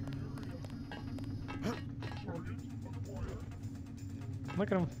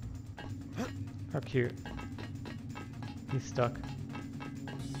 Look at him. How cute. He's stuck.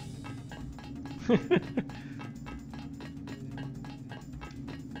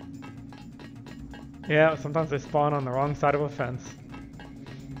 Yeah, sometimes they spawn on the wrong side of a fence.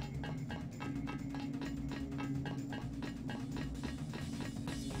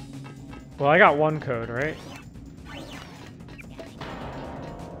 Well, I got one code, right?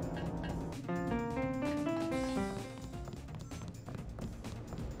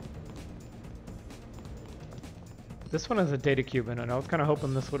 This one has a data cube in it. I was kind of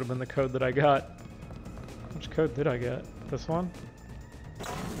hoping this would have been the code that I got. Which code did I get? This one?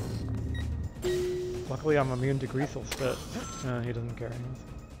 Luckily I'm immune to Greasel's spit. He doesn't care anyways.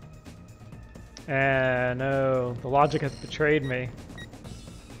 And no, the logic has betrayed me.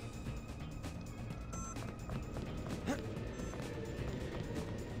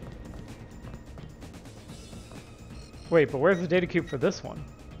 Wait, but where's the data cube for this one?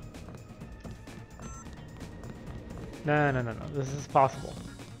 No, this is possible.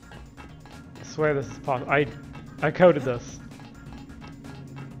 I swear this is possible. I coded this.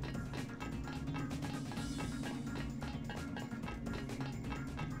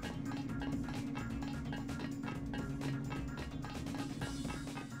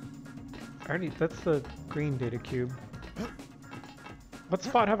 That's the green data cube. What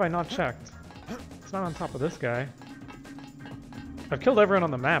spot have I not checked? It's not on top of this guy. I've killed everyone on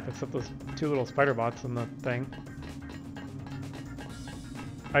the map except those two little spider bots in the thing.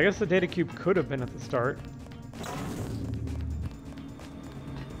 I guess the data cube could have been at the start.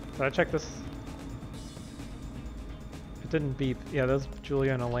 Did I check this? It didn't beep. Yeah, that was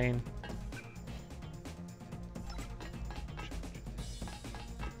Julia and Elaine.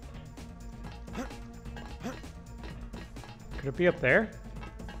 Could it be up there?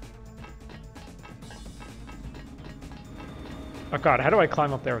 Oh god, how do I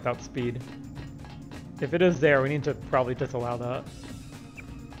climb up there without speed? If it is there, we need to probably disallow that.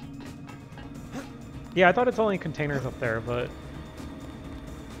 Yeah, I thought it's only containers up there, but...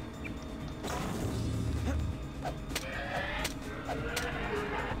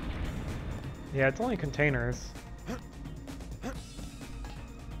 Yeah, it's only containers.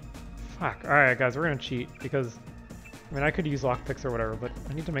 Fuck. Alright guys, we're gonna cheat, because... I mean, I could use lockpicks or whatever, but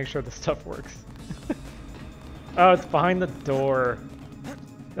I need to make sure this stuff works. Oh, it's behind the door.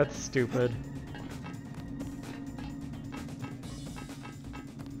 That's stupid.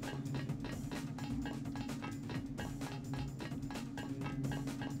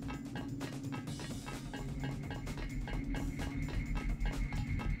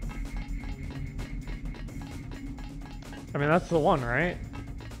 I mean, that's the one, right?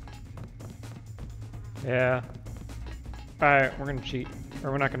 Yeah. Alright, we're gonna cheat. Or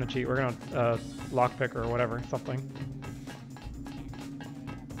we're not gonna cheat, we're gonna lockpick or whatever, something.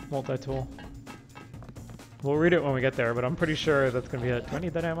 Multi-tool. We'll read it when we get there, but I'm pretty sure that's gonna be it. Do I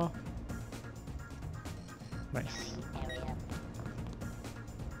need that ammo? Nice.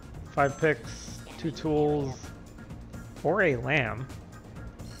 5 picks, 2 tools, or a lamb.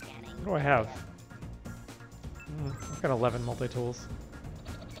 What do I have? I've got 11 multi-tools.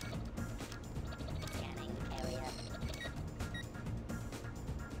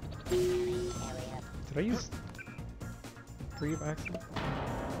 Did I use 3 by accident?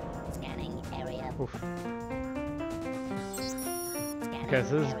 Scanning area. Oof. Okay,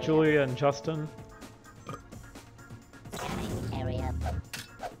 so this is Julia and Justin. Scanning area.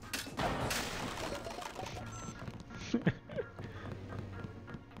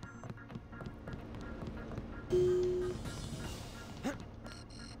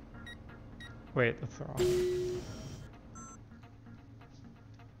 Wait, that's wrong.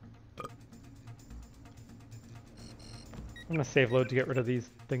 I'm gonna save load to get rid of these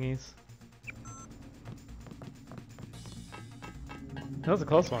thingies. That was a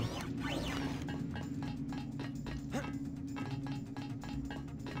close one.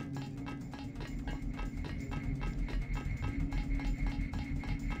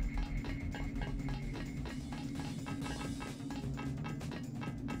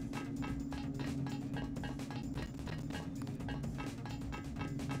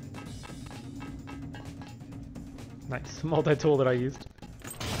 Nice. Multi-tool that I used.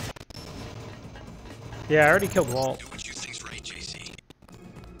 Yeah, I already killed Walt. Do what you think's right, JC.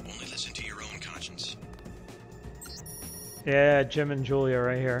 Only listen to your own conscience. Yeah, Jim and Julia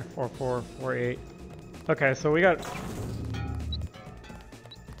right here. 4448. Okay, so we got...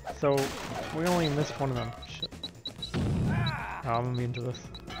 So, we only missed one of them. Shit. Oh, I'm immune to this.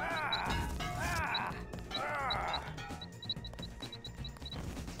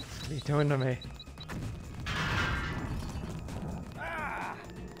 What are you doing to me?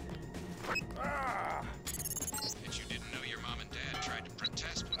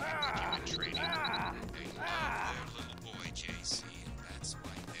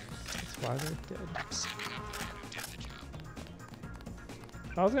 Why they're dead.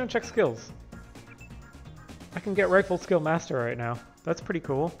 I was gonna check skills. I can get rifle skill master right now. That's pretty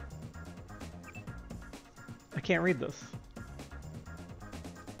cool. I can't read this.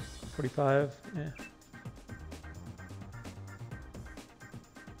 45, yeah.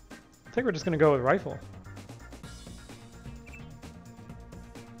 I think we're just gonna go with rifle.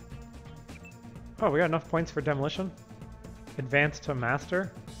 Oh, we got enough points for demolition? Advanced to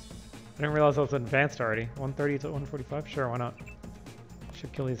master? I didn't realize I was advanced already. 130 to 145? Sure, why not?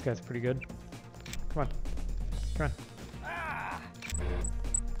 Should kill these guys pretty good. Come on. Come on.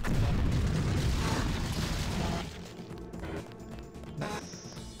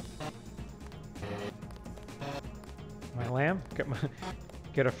 Nice. My lamb.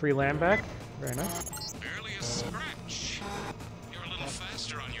 Get a free lamb back. Very nice. Barely a scratch. You're a little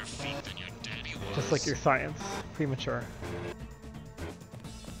faster on your feet than your daddy was. Just like your science. Premature.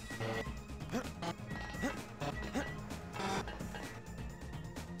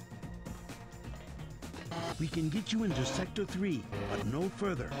 We can get you into Sector 3, but no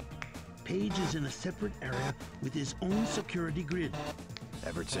further. Page is in a separate area with his own security grid.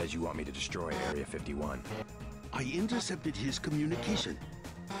 Everett says you want me to destroy Area 51. I intercepted his communication.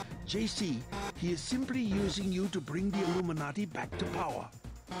 JC, he is simply using you to bring the Illuminati back to power.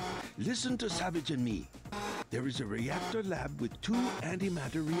 Listen to Savage and me. There is a reactor lab with 2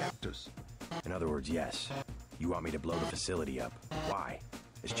 antimatter reactors. In other words, yes. You want me to blow the facility up. Why?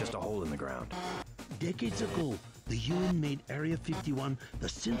 It's just a hole in the ground. Decades ago, the UN made Area 51 the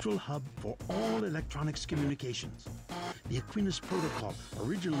central hub for all electronics communications. The Aquinas Protocol,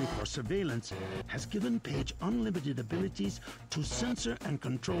 originally for surveillance, has given Page unlimited abilities to censor and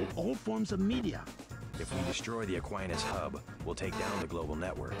control all forms of media. If we destroy the Aquinas hub, we'll take down the global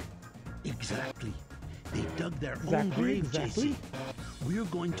network. Exactly. They dug their own grave, JC. We're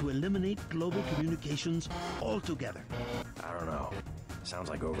going to eliminate global communications altogether. I don't know. Sounds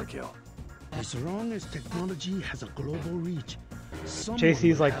like overkill. As long as technology has a global reach,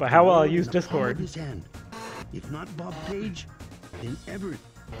 JC's like, but how will I use Discord? If not Bob Page, then Everett,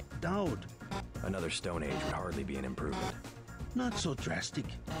 Dowd. Another Stone Age would hardly be an improvement. Not so drastic.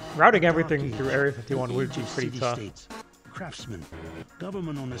 Routing everything through Area 51 would be pretty tough. Craftsmen,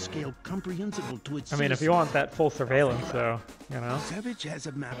 government on a scale comprehensible to its I mean, if you want that full surveillance, though, you know. Savage has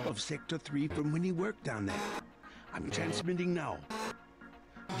a map of Sector 3 from when he worked down there. I'm transmitting now.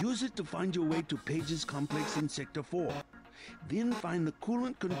 Use it to find your way to Page's complex in Sector 4. Then find the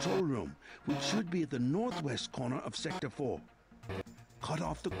coolant control room, which should be at the northwest corner of Sector 4. Cut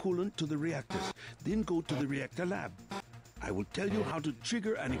off the coolant to the reactors, then go to the reactor lab. I will tell you how to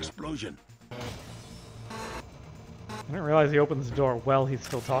trigger an explosion. I didn't realize he opens the door while he's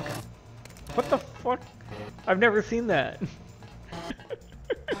still talking. What the fuck? I've never seen that.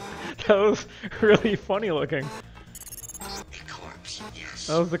 That was really funny looking.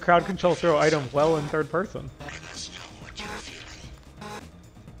 That was the crowd control throw item well in third person.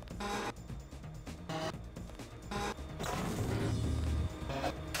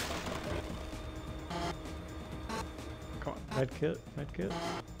 Come on, medkit, medkit.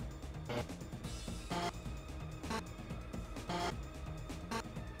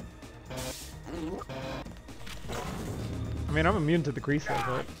 I mean, I'm immune to the grease,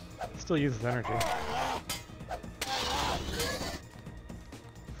 but it still uses energy.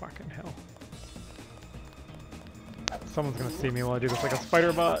 Fucking hell. Someone's gonna see me while I do this like a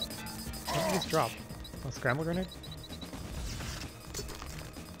spider bot. What did this drop? A scramble grenade?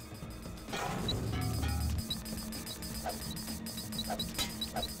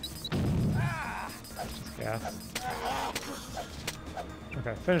 Just gas.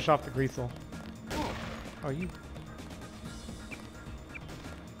 Okay, finish off the greasel. Oh, you...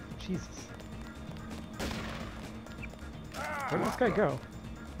 Jesus. Where did this guy go?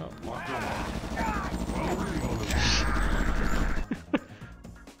 Oh.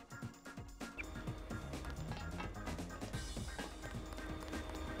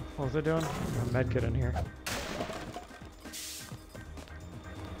 What was it doing? A medkit in here.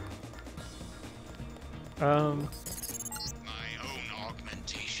 My own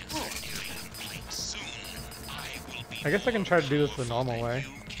augmentations are nearly complete. Soon, I will be. I guess I can try to do this the normal way,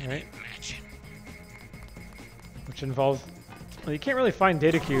 right? Which involves... Well, you can't really find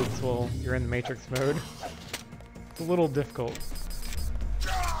data cubes while you're in the Matrix mode. It's a little difficult.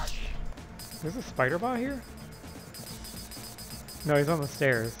 There's a spider bot here? No, he's on the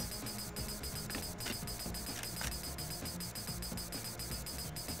stairs.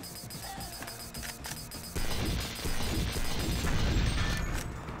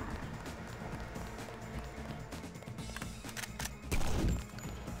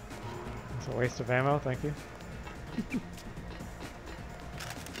 It's a waste of ammo, thank you.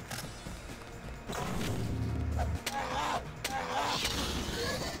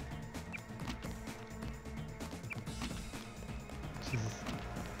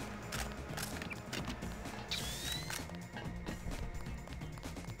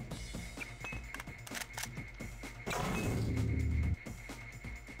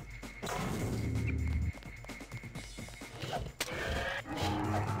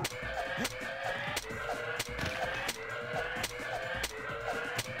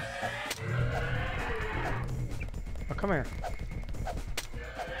 Come here.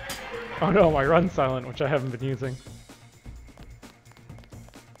 Oh no, my run's silent, which I haven't been using.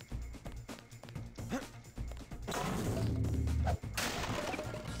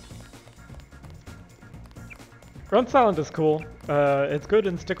 Run silent is cool. It's good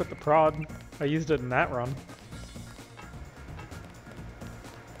in Stick with the Prod. I used it in that run.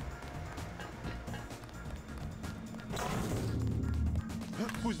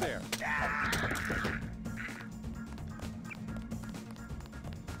 Who's there?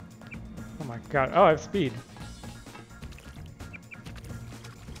 Oh my god. Oh, I have speed.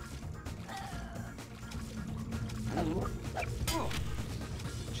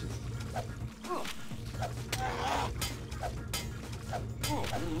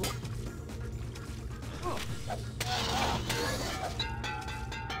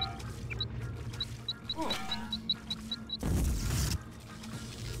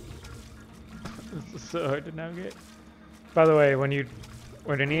 This is so hard to navigate. By the way, when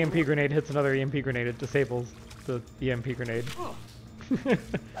an EMP grenade hits another EMP grenade, it disables the EMP grenade.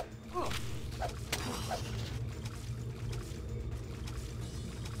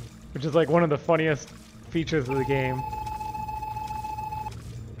 Which is like one of the funniest features of the game.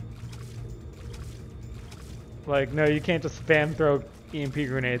 Like, no, you can't just spam throw EMP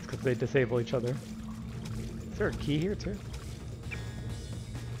grenades because they disable each other. Is there a key here too?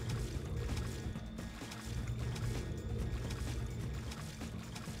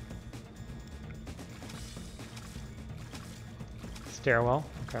 Stairwell,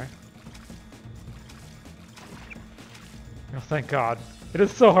 okay. Oh, thank God. It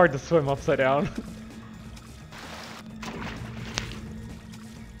is so hard to swim upside down.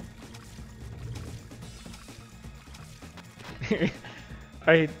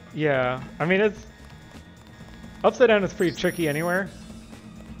 Yeah, I mean, it's... Upside down is pretty tricky anywhere.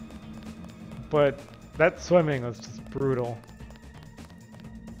 But that swimming was just brutal.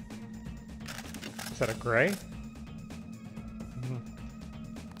 Is that a gray?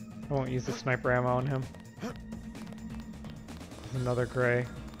 I won't use the sniper ammo on him. There's another gray.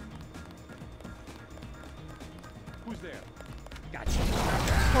 Who's there? Gotcha.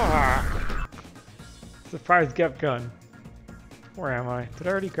 Ah! Surprise Gep gun. Where am I? Did I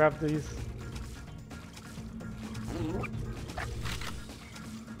already grab these? I'm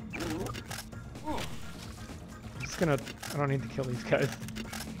just gonna... I don't need to kill these guys.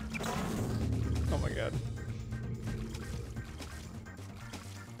 Oh my god.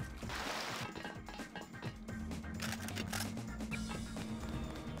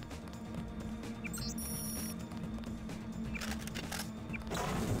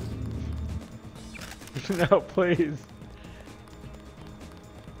 No, please.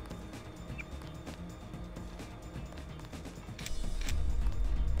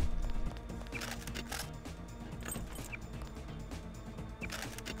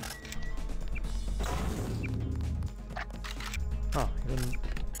 Oh, he didn't.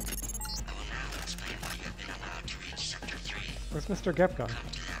 Where's Mr. Gepgun?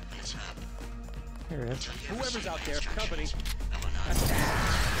 Here he is. Whoever's out there, company. There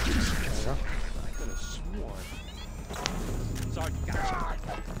we go. I could have sworn. Sorry, gotcha.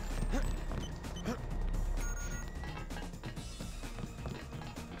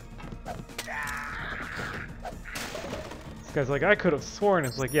 This guy's like, I could have sworn.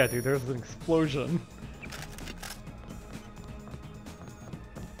 It's like, yeah, dude, there's an explosion.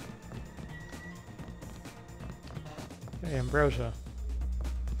 Hey, Ambrosia.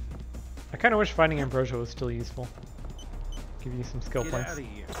 I kind of wish finding Ambrosia was still useful. Give you some skill Get points. out of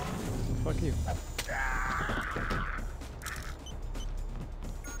here. Fuck you.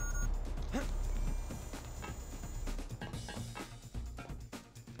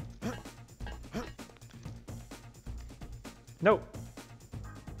 Nope.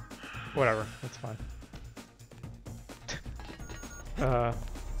 Whatever, that's fine. So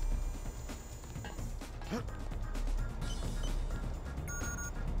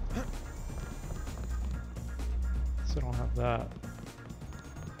I don't have that.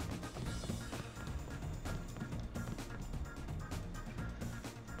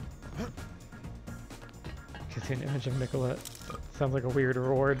 Can see an image of Nicolette. Sounds like a weird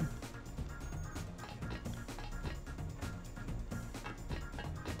reward.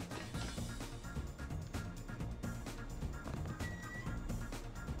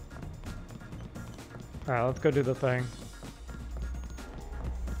 Alright, let's go do the thing.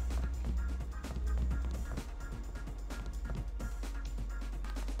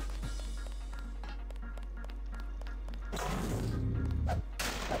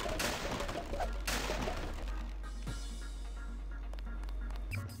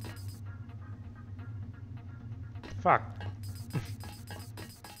 Fuck.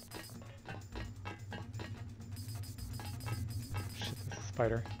 Shit, this is a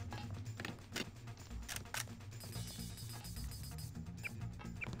spider.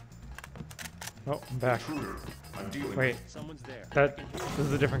 Oh, I'm back. Wait. Someone's there. This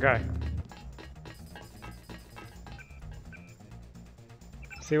is a different guy.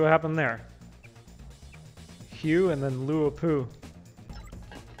 See what happened there? Hugh and then Luapu.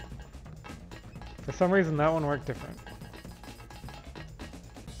 For some reason that one worked different.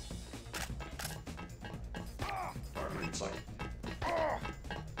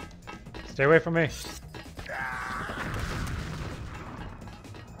 Stay away from me.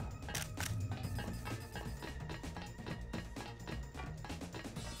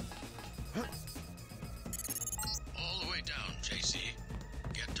 All the way down, JC.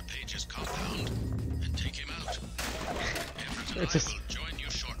 Get to Page's compound and take him out. It's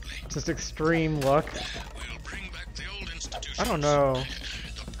just extreme luck. I don't know.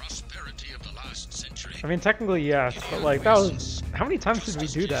 I mean, technically yes, but like that was how many times did we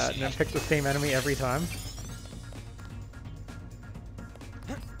do that and then pick the same enemy every time?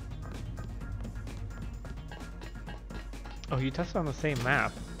 Oh, you tested on the same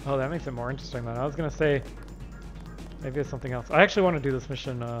map. Oh, that makes it more interesting then. I was gonna say maybe it's something else. I actually want to do this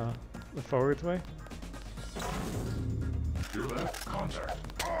mission the forwards way.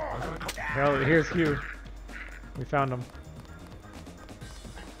 Well, here's Hugh. We found him.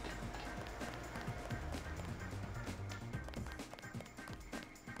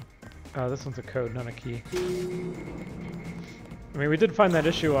 Oh, this one's a code, not a key. I mean, we did find that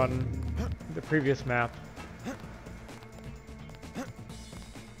issue on the previous map. I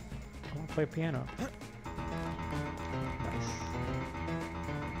want to play piano. Nice.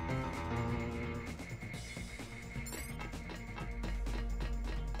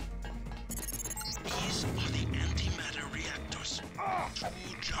 These are the antimatter reactors. Two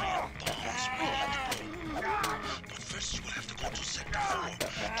giant bombs ready to blow. But first you will have to go to Sector 4 to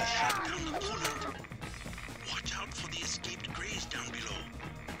shut down the coolant. Watch out for the escaped Greys down below.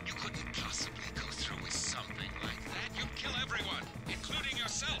 You couldn't possibly go through with something like that. You'd kill everyone, including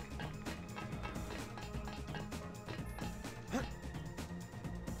yourself.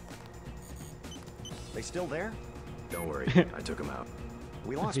 They still there? Don't worry, I took them out.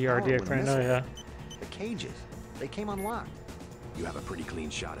 We lost VRDX right now, yeah. The cages. They came unlocked. You have a pretty clean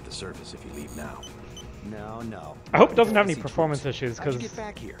shot at the surface if you leave now. No. I hope it doesn't have any performance issues, How'd you because get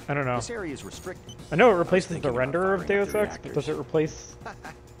back here? I don't know. This area is restricted. I know it replaces the renderer of Deus Ex, but does it replace...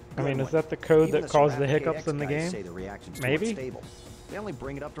 I mean, is that the code Even that the caused the Seraphic hiccups AX in the guys game? say the reaction's too Maybe? unstable. They only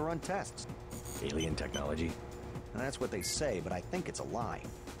bring it up to run tests. Alien technology? And that's what they say, but I think it's a lie.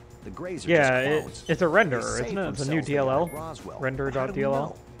 The Greys are Yeah, just clones. it's a renderer, They say isn't it? It's a new themselves they are DLL. Roswell. Render.dll. How do we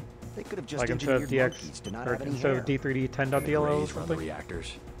know? They could have just Like instead of engineered DX, monkeys to not or have any instead hair. of D3D10.dll or Rays run the something.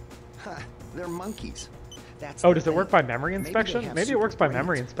 reactors. Ha, they're monkeys. That's Oh, the does it work thing. by memory Maybe they inspection? have Maybe it works by super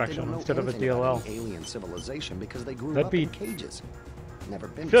memory brains, but they inspection don't know instead of a anything about DLL. any alien civilization because they grew That'd up be- in cages. Never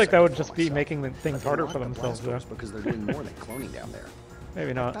been I feel like that to would Sector just 4 be myself, making things but they harder want for the themselves, though. blasters because they're doing more than cloning down there. Maybe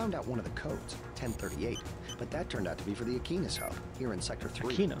I not. found out one of the codes, 1038, but that turned out to be for the Aquinas hub here in Sector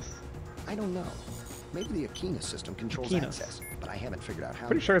 3. Aquinas? I don't know. Maybe the Aquinas system controls Aquinas. access, but I haven't figured out how.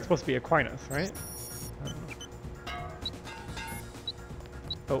 Pretty sure it's supposed to be Aquinas, right? I don't know.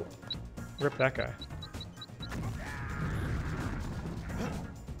 Oh, rip that guy.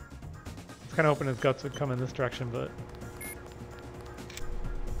 It's kind of hoping his guts would come in this direction, but...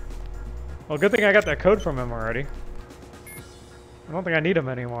 Well, good thing I got that code from him already. I don't think I need him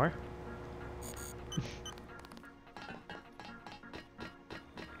anymore.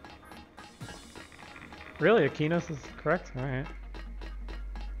 Really? Aquinas is correct? Alright.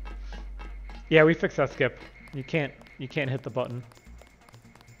 Yeah, we fixed that skip. You can't hit the button.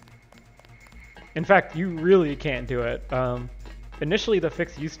 In fact, you really can't do it. Initially the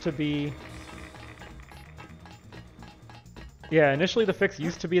fix used to be... Yeah, initially the fix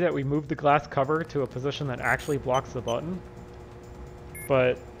used to be that we moved the glass cover to a position that actually blocks the button.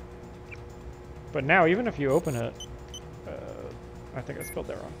 But now, even if you open it... I think I spelled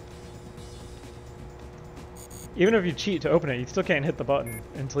that wrong. Even if you cheat to open it, you still can't hit the button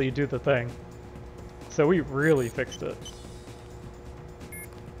until you do the thing. So we really fixed it.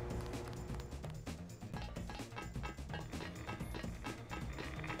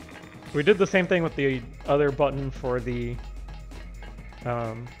 We did the same thing with the other button for the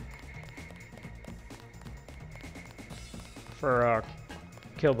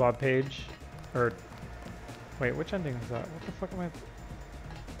Kill Bob Page, or wait, which ending is that? What the fuck am I?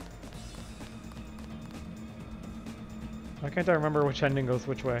 Why can't I remember which ending goes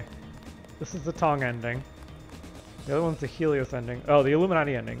which way? This is the Tong ending. The other one's the Helios ending. Oh, the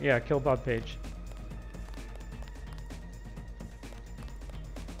Illuminati ending. Yeah, kill Bob Page.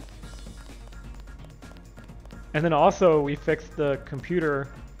 And then also we fixed the computer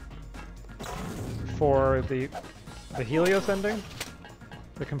for the Helios ending.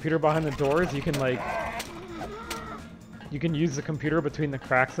 The computer behind the doors, you can like you can use the computer between the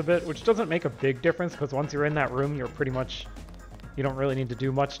cracks a bit, which doesn't make a big difference because once you're in that room, you're pretty much you don't really need to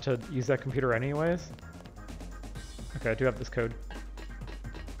do much to use that computer anyways. Okay, I do have this code.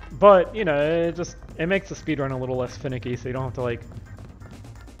 But, you know, it makes the speedrun a little less finicky, so you don't have to like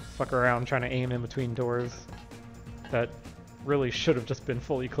fuck around trying to aim in between doors that really should have just been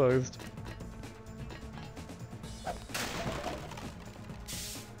fully closed.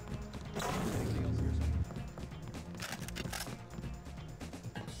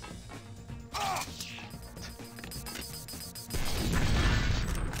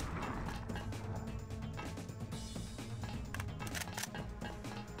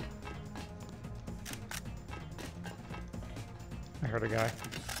 I heard a guy.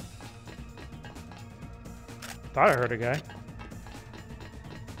 Thought I heard a guy.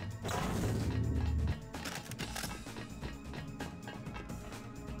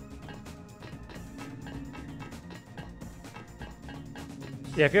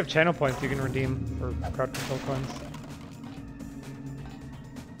 Yeah, if you have channel points, you can redeem for crowd control coins.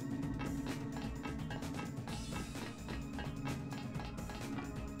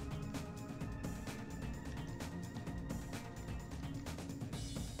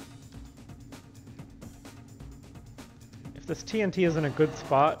 If this TNT is in a good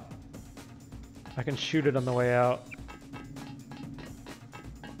spot, I can shoot it on the way out.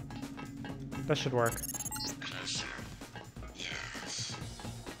 That should work. Closer. Yes.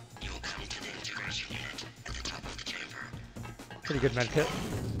 You'll come to the integration unit at the top of the chamber. Pretty good med kit.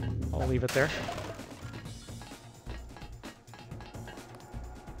 I'll leave it there.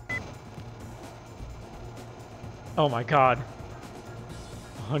 Oh my god.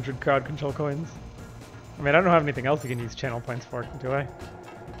 100 crowd control coins. I mean, I don't have anything else you can use channel points for, do I?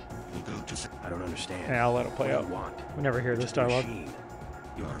 I don't understand. Yeah, I'll let it play out. We never hear this dialogue.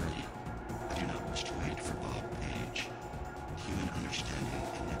 You are ready. I do not wish to wait for Bob Page. Human understanding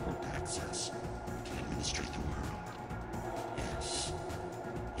and network access can administrate the world. Yes.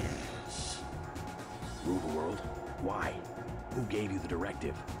 Yes. Rule the world? Why? Who gave you the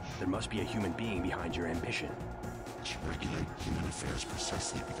directive? There must be a human being behind your ambition. To regulate human affairs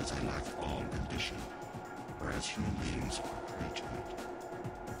precisely because I lack all ambition, whereas human beings are prey to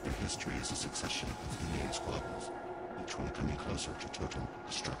it. Their history is a succession of inane squabbles, each one coming closer to total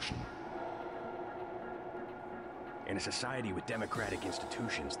destruction. In a society with democratic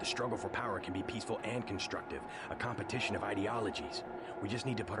institutions, the struggle for power can be peaceful and constructive, a competition of ideologies. We just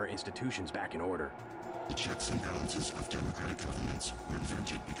need to put our institutions back in order. The checks and balances of democratic governments were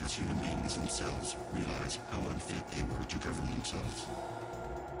invented because human beings themselves realized how unfit they were to govern themselves.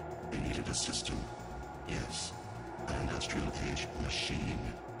 They needed a system. Yes, an industrial age machine.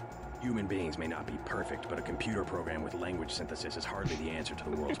 Human beings may not be perfect, but a computer program with language synthesis is hardly the answer to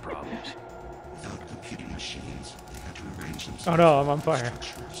the world's problems. Without computing machines, they had to arrange themselves. Oh no, I'm on fire.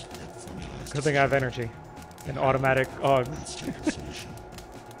 Good thing I have energy. And automatic AUGs.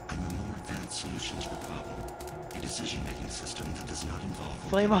 I'm a more advanced solution to the problem. A decision-making system that does not involve...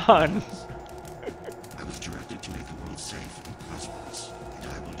 Flame on! I was directed to make the world safe and prosperous,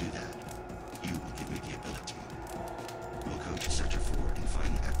 and I will do that. You will give me the ability. We'll go to Sector 4 and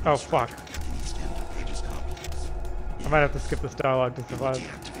find the... Oh fuck. At the east end of Page's complex. I might have to skip this dialogue to survive.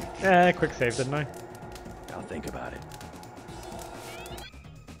 Quick save, didn't I? I'll think about it.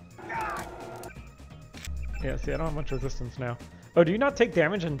 Yeah, see, I don't have much resistance now. Oh, do you not take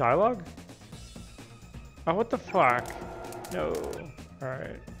damage in dialogue? Oh, what the fuck? No.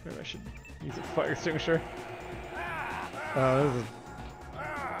 Alright, maybe I should use a fire extinguisher. This is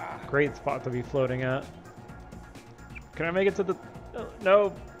a great spot to be floating at. Can I make it to the...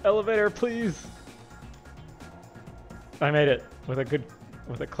 No! Elevator, please! I made it with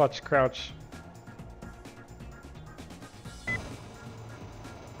a clutch crouch.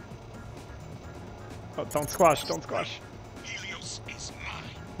 Oh, don't squash, don't squash. Helios is mine.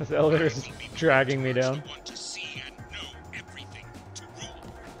 This elevator is dragging me down. Want to see and know everything. To rule.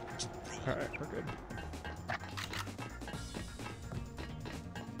 Alright, we're good.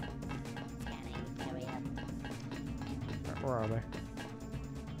 Alright, where are they?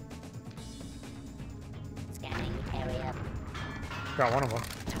 Scanning area. Got one of them.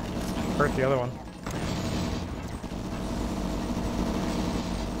 Hurt the other one.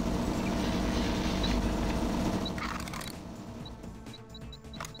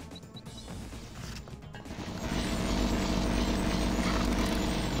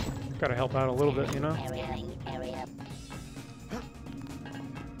 Gotta help out a little bit, you know? Scanning area.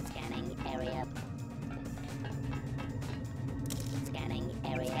 Scanning area. Scanning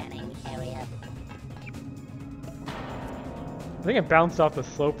area. Scanning area. I think it bounced off the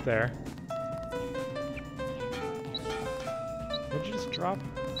slope there. Did you just drop?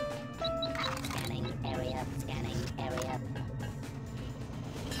 Scanning area. Scanning area.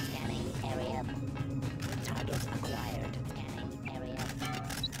 Scanning area. Target acquired. Scanning area.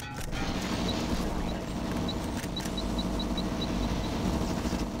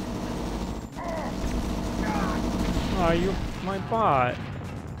 Oh, you, my bot.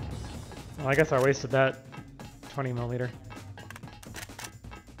 Well, I guess I wasted that 20mm.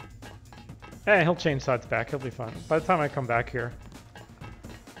 Hey, he'll change sides back. He'll be fine. By the time I come back here.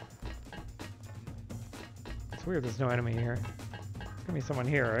 It's weird there's no enemy here. There's gonna be someone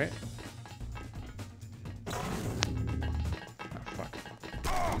here, right? Oh, fuck.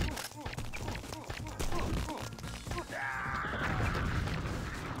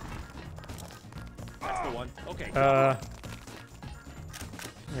 That's the one. Okay. Let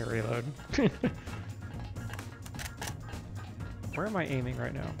me reload. Where am I aiming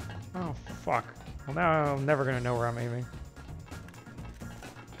right now? Oh, fuck. Well, now I'm never gonna know where I'm aiming.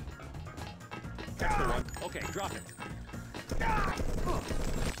 That's the one. Okay, drop it.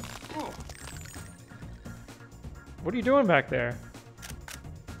 What are you doing back there?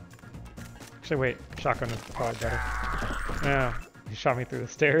 Actually, wait. Shotgun is probably better. Yeah, he shot me through the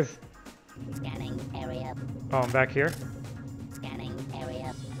stairs. Scanning area. Oh, I'm back here? Scanning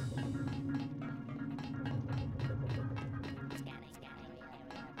area.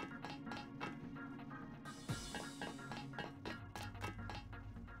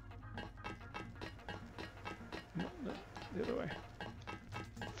 No, the other way.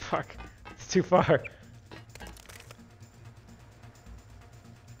 Fuck. It's too far.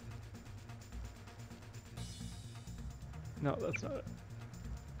 No, that's not it.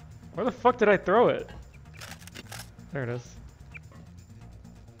 Where the fuck did I throw it? There it is.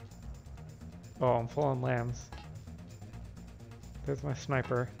 Oh, I'm full on lambs. There's my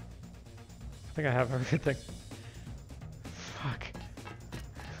sniper. I think I have everything. Fuck.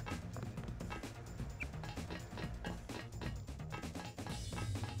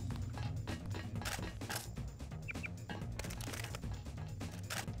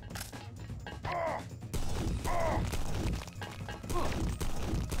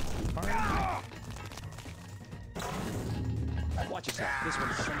 Watch yourself. This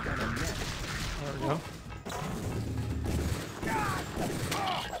one's some kind of net. There we go.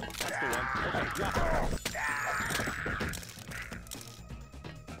 That's the one. Okay, drop it.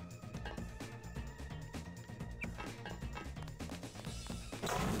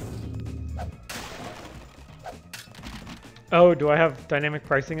 Oh, do I have dynamic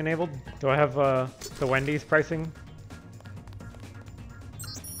pricing enabled? Do I have the Wendy's pricing?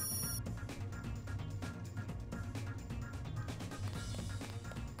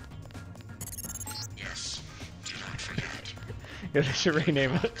 Yes, do not forget. Yeah, they should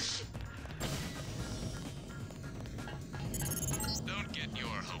rename it. Don't get your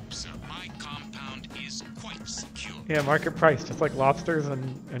hopes up. My compound is quite secure. Yeah, market price, just like lobsters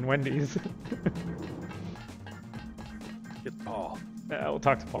and Wendy's. Get Paul. Yeah, we'll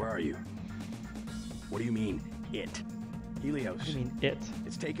talk to Paul. Where are you? What do you mean, it? Helios. What do you mean, it?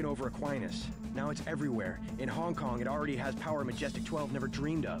 It's taken over Aquinas. Now it's everywhere. In Hong Kong, it already has power Majestic 12 never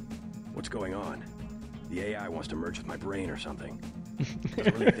dreamed of. What's going on? The AI wants to merge with my brain or something. Does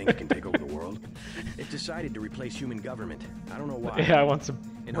it really think it can take over the world? It decided to replace human government. I don't know why. Yeah, I want to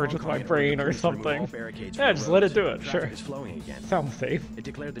In merge Hong with Kong, my it ordered brain the or police to remove all something. barricades Yeah, from just the let it roads. do it, Traffic sure. is flowing again. Sounds safe. It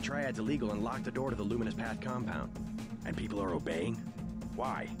declared the triads illegal and locked the door to the Luminous Path compound. And people are obeying?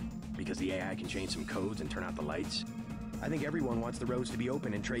 Why? Because the AI can change some codes and turn out the lights? I think everyone wants the roads to be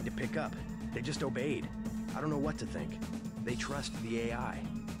open and trade to pick up. They just obeyed. I don't know what to think. They trust the AI.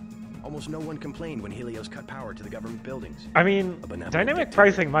 Almost no one complained when Helios cut power to the government buildings. I mean, A benevolent dynamic dictator.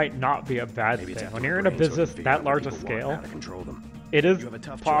 pricing might not be a bad Maybe it's thing. after When my you're in a brain, so I can business figure that out what large a people want and scale, how to control them. it is You have a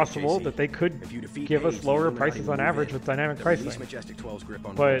tough choice, possible JC. that they could If you defeat give us Hayes, lower the Illuminati prices will on move average in. with dynamic They'll pricing. release Majestic 12's grip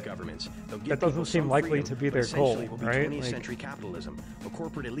on But world governments. They'll give that doesn't people seem some likely freedom, to be but their goal, essentially it will be right? 20th Like- century capitalism, a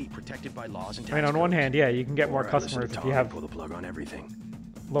corporate elite protected by laws and I mean, tax on one codes. hand, yeah, you can get more Or I listen to customers if Tom you and have pull the plug on everything.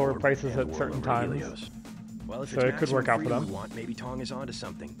 lower Or prices hand at the world certain over to times. Helios. Well, if So it's it could work out for maximum them. freedom we want, maybe Tong is onto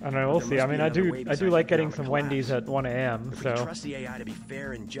something. I don't know, we'll But see. there I must mean, be I another do way I do besides like getting economic some collapse. Wendy's at 1 a.m. If we So trust the AI to be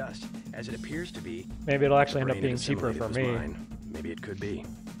fair and just, as it appears to be, maybe it'll actually the end up brain being it cheaper for assimilated me. was mine. Maybe it could be.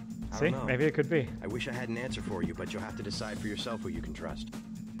 I See, don't know. maybe it could be. I wish I had an answer for you, but you'll have to decide for yourself who you can trust.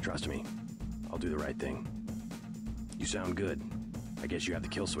 Trust me, I'll do the right thing. You sound good. I guess you have the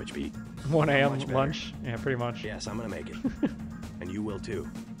kill switch, Pete. 1 a.m. lunch? Yeah, pretty much. Yes, I'm gonna make it. And you will too.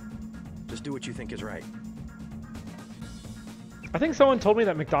 Just do what you think is right. I think someone told me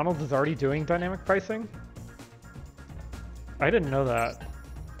that McDonald's is already doing dynamic pricing. I didn't know that.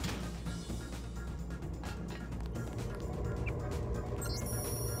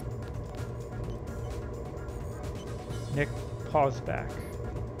 Nick, pause back.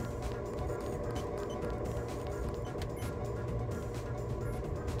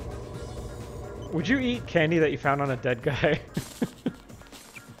 Would you eat candy that you found on a dead guy?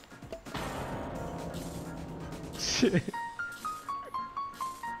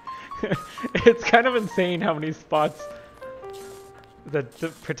 It's kind of insane how many spots that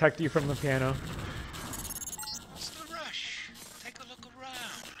protect you from the piano. What's the rush? Take a look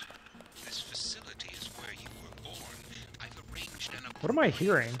around. This facility is where you were born. I've arranged an What am I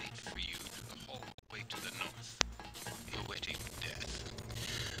hearing? for you to the hallway to the north. You're waiting death.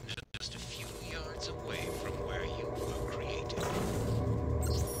 Just a few yards away from where you were created.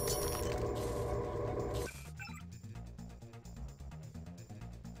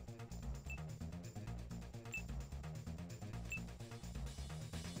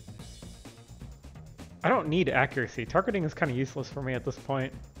 I don't need accuracy. Targeting is kind of useless for me at this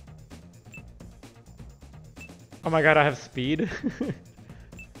point. Oh my god, I have speed.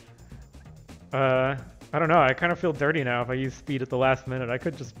 I don't know, I kind of feel dirty now if I use speed at the last minute. I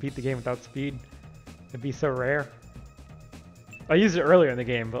could just beat the game without speed. It'd be so rare. I used it earlier in the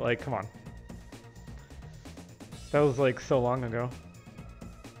game, but like, come on. That was like so long ago.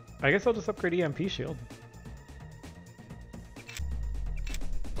 I guess I'll just upgrade EMP shield.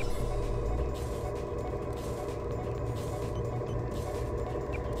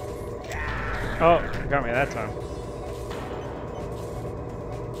 Oh, got me that time.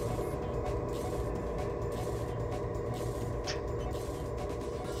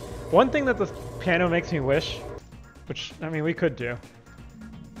 One thing that this piano makes me wish, which, I mean, we could do.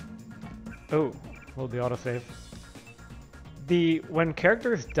 Oh, hold the autosave. When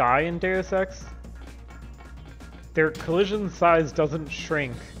characters die in Deus Ex, their collision size doesn't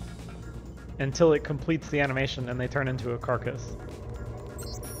shrink until it completes the animation and they turn into a carcass.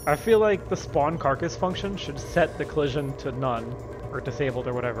 I feel like the spawn carcass function should set the collision to none, or disabled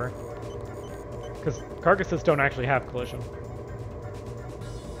or whatever. Because carcasses don't actually have collision.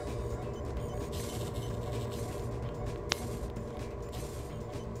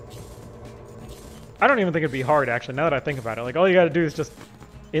 I don't even think it'd be hard, actually, now that I think about it. Like, all you gotta do is just,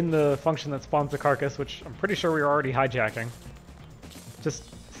 in the function that spawns the carcass, which I'm pretty sure we were already hijacking, just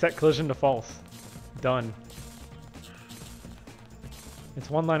set collision to false. Done. It's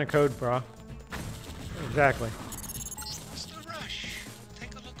one line of code, brah. Exactly. What's the rush?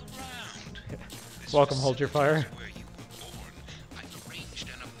 Take a look around. Welcome, hold your fire. Where you were born, I've arranged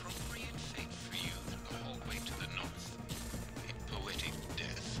an appropriate fate for you through the hallway to the north. A poetic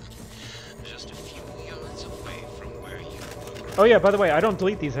death. Just a few yards away from where you were. Oh yeah, by the way, I don't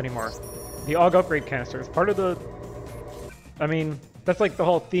delete these anymore. The AUG upgrade canister is part of the... I mean, that's like the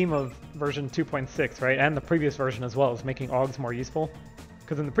whole theme of version 2.6, right? And the previous version as well, is making AUGs more useful.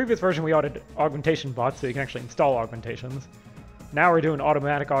 Because in the previous version we added augmentation bots so you can actually install augmentations. Now we're doing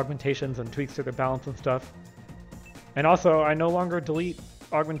automatic augmentations and tweaks to their balance and stuff. And also, I no longer delete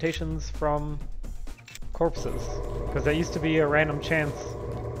augmentations from corpses, because that used to be a random chance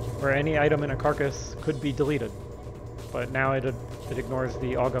where any item in a carcass could be deleted. But now it ignores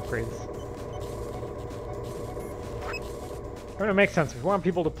the AUG upgrades. I mean, it makes sense. If we want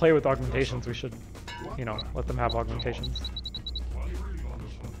people to play with augmentations, we should, you know, let them have augmentations.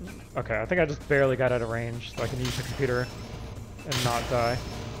 Okay, I think I just barely got out of range, so I can use the computer and not die.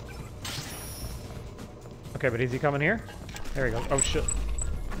 Okay, but is he coming here? There he goes. Oh shit.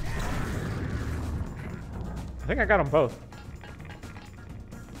 I think I got them both.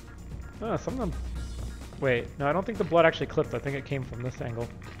 Oh, some of them... Wait, no, I don't think the blood actually clipped. I think it came from this angle.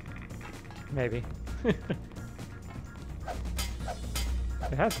 Maybe. It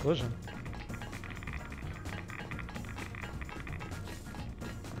has collision.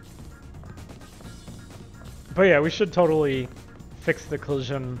 But yeah, we should totally fix the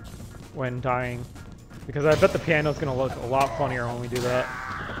collision when dying, because I bet the piano's gonna look a lot funnier when we do that.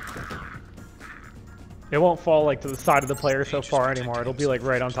 It won't fall like to the side of the player so far anymore. It'll be like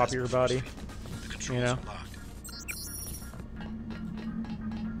right on top of your body, you know?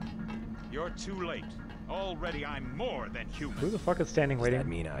 You're too late. Already I'm more than human. Who the fuck is standing waiting? Does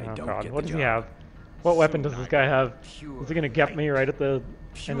that mean I Oh don't god, get what the does he job? have? What weapon does this guy have? Pure Is he gonna get me right at the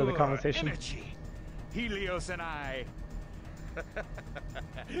end of the Pure conversation? energy. Helios and I.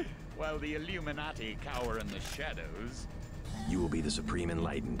 While the Illuminati cower in the shadows, You will be the Supreme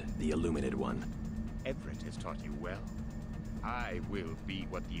Enlightened, the Illuminated One. Everett has taught you well. I will be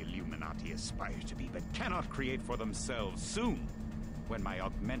what the Illuminati aspire to be, but cannot create for themselves soon. When my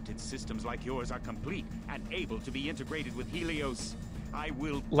augmented systems like yours are complete and able to be integrated with Helios, I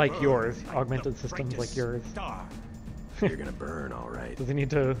will like burn yours, like augmented the systems like brightest yours. Star. You're gonna burn, all right. Does he need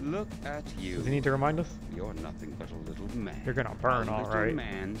to? Look at you. Does he need to remind us? You're nothing but a little man. You're gonna burn, all right. A little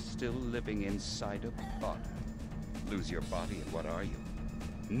man still living inside a body. Lose your body, and what are you?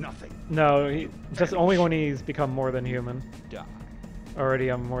 Nothing. No, he, just only when he's become more than human. Die. Already,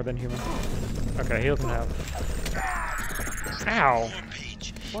 I'm more than human. Okay, he doesn't have. Ow!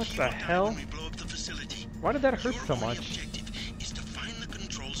 What the hell? Why did that hurt so much? Is to find the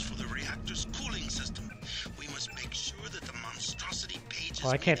controls for the reactor's cooling system. We must make sure that the monstrosity Pages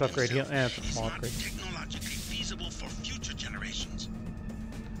Well, I can't upgrade heal. It's a small not upgrade. technologically feasible for future generations.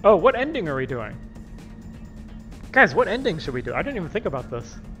 Oh, what ending are we doing? Guys, what ending should we do? I didn't even think about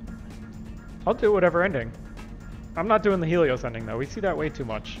this. I'll do whatever ending. I'm not doing the Helios ending, though. We see that way too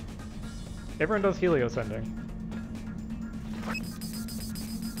much. Everyone does Helios ending.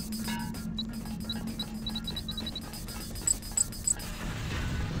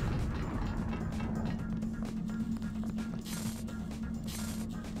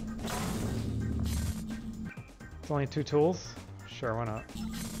 It's only 2 tools? Sure, why not?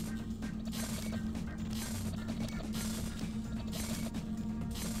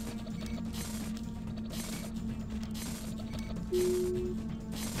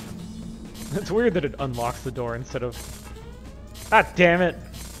 It's weird that it unlocks the door instead of... Ah, damn it!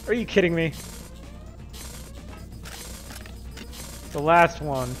 Are you kidding me? The last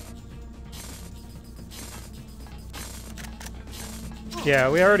one. Yeah,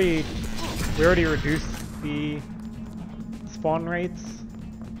 we already reduced the spawn rates.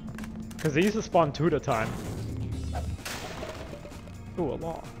 Because they used to spawn 2 at a time. Ooh, a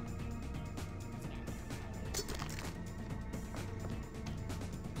law.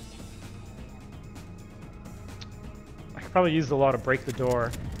 Probably used a lot to break the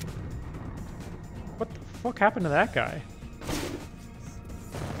door. What the fuck happened to that guy?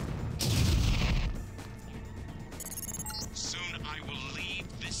 Soon I will leave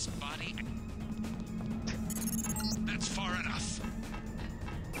this body. That's far enough.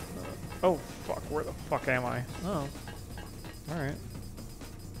 Oh fuck, where the fuck am I? Oh. Alright.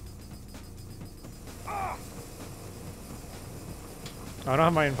 I don't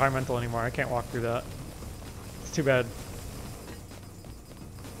have my environmental anymore, I can't walk through that. It's too bad.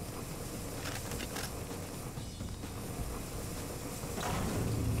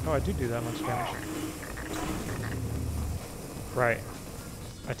 Oh, I do that much damage. Right.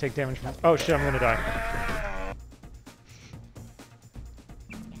 I take damage from... Oh shit, I'm gonna die.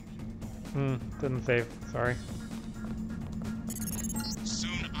 Didn't save. Sorry.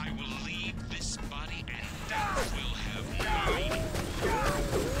 Soon I will leave this body and death will have no meaning.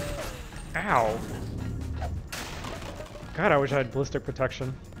 Ow. God, I wish I had ballistic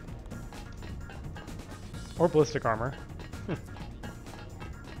protection. Or ballistic armor.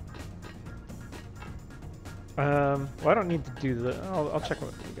 Well, I don't need to do the... I'll check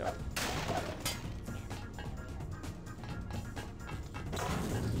what we got.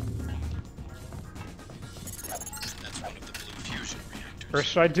 That's one of the blue fusion reactors. Or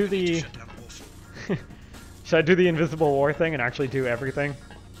should I do the... should I do the Invisible War thing and actually do everything?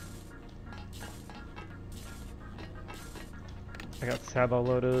 I got Sabo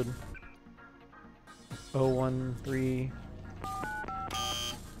loaded. 013.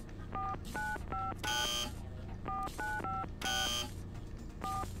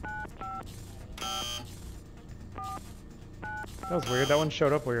 That was weird. That one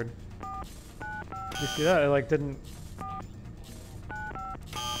showed up weird. You see that? It like didn't...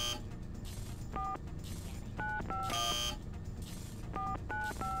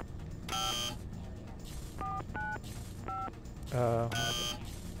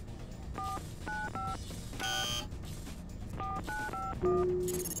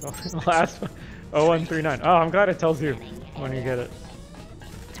 last one. 0139. Oh, I'm glad it tells you when you get it.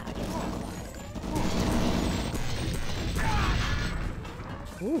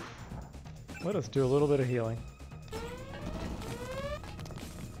 Oof. Let us do a little bit of healing.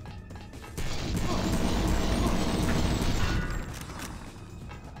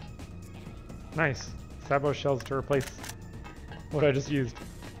 Nice. Sabo shells to replace what I just used.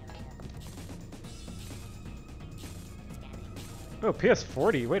 Oh,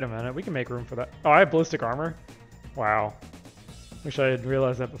 PS40. Wait a minute. We can make room for that. Oh, I have ballistic armor? Wow. Wish I had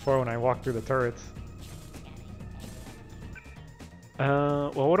realized that before when I walked through the turrets.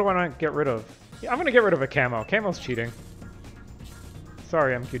 Well, what do I not get rid of? Yeah, I'm gonna get rid of a camo. Camo's cheating.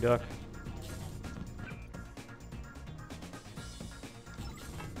 Sorry, MQ Duck.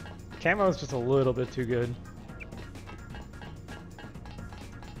 Camo is just a little bit too good.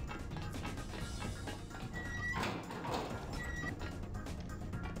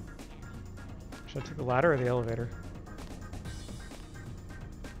 Should I take the ladder or the elevator?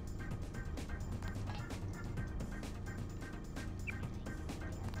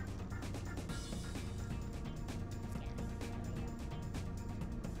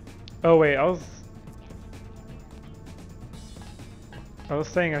 Oh wait, I was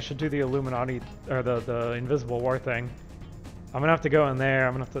saying I should do the Illuminati or the Invisible War thing. I'm gonna have to go in there.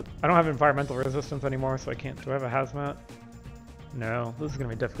 I'm gonna have to. I don't have environmental resistance anymore, so I can't. Do I have a hazmat? No, this is gonna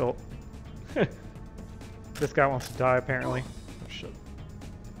be difficult. This guy wants to die apparently. Oh shit.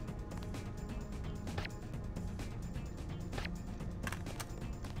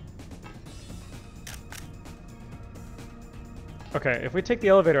 Okay, if we take the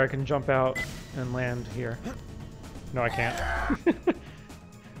elevator, I can jump out and land here. No, I can't.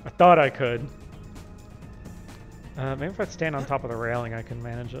 I thought I could. Maybe if I stand on top of the railing, I can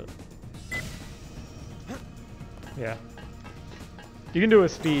manage it. Yeah. You can do it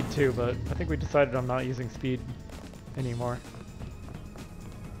with speed too, but I think we decided I'm not using speed anymore.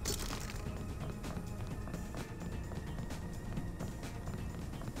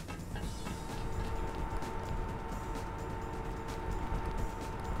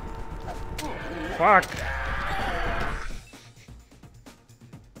 Fuck!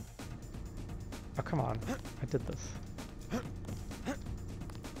 Oh, come on. I did this.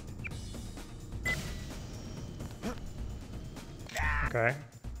 Okay.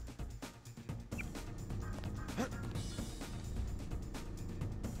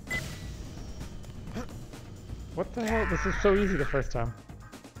 What the hell? This is so easy the first time.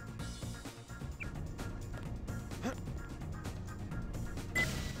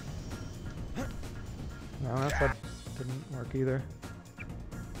 No, that side didn't work either.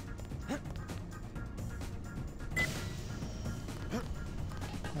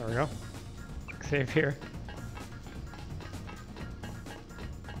 There we go. Save here.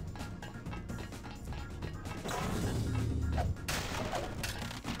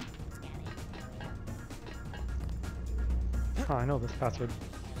 Oh, I know this password.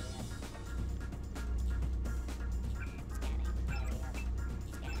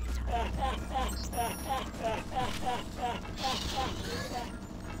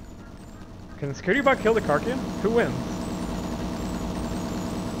 Can the security bot kill the Karkian? Who wins?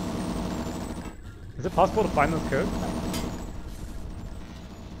 Is it possible to find this code?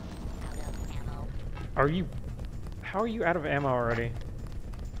 Are you... How are you out of ammo already?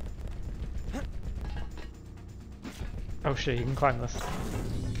 Oh shit, you can climb this.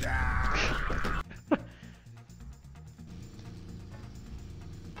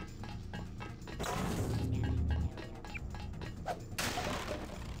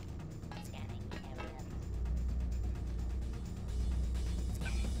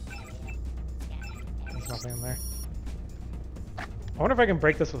 There's nothing in there. I wonder if I can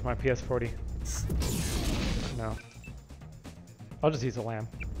break this with my PS40. No. I'll just use a lamb.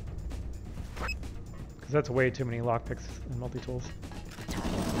 Because that's way too many lockpicks and multi-tools.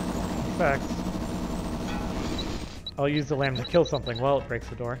 In fact, I'll use the lamb to kill something while it breaks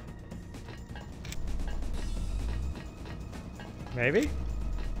the door. Maybe?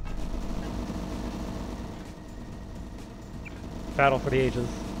 Battle for the ages.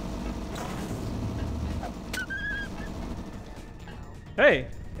 Hey!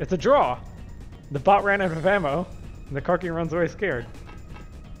 It's a draw! The bot ran out of ammo, and the Karkian runs away scared.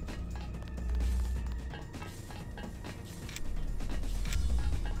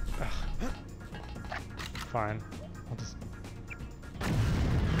 Ugh. Fine. I'll just...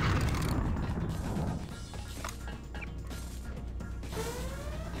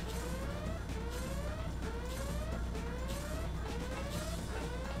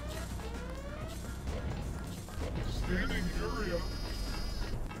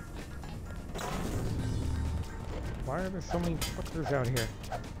 Why are there so many fuckers out here?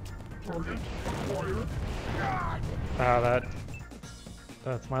 Ah,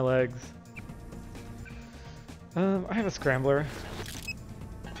 that's my legs. I have a scrambler.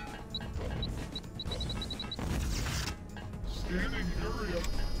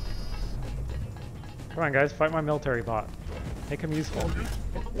 Come on guys, fight my military bot. Make him useful.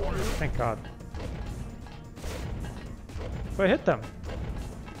 Thank God. So I hit them.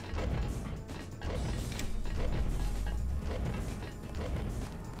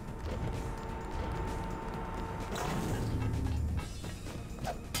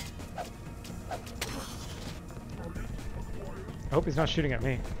 I hope he's not shooting at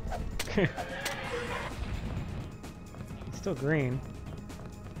me. He's still green.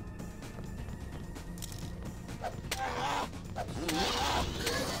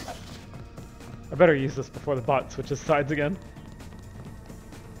 I better use this before the bot switches sides again.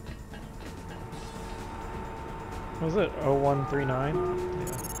 What was it? 0139? Yeah.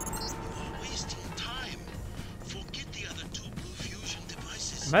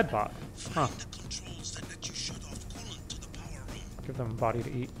 Medbot. Huh. Give them a body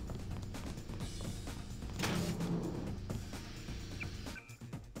to eat.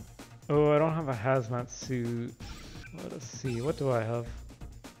 Oh, I don't have a hazmat suit. Let us see. What do I have?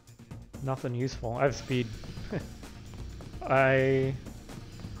 Nothing useful. I have speed. I'll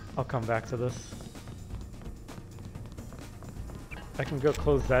come back to this. I can go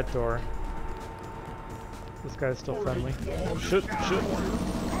close that door. This guy's still friendly. Oh, shit, shit.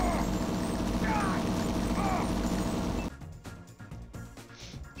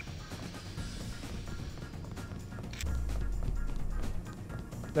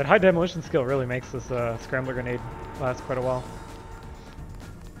 That high demolition skill really makes this scrambler grenade last quite a while.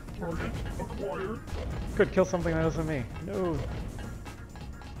 Could kill something that isn't me. No.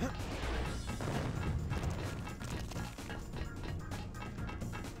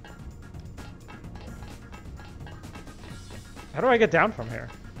 How do I get down from here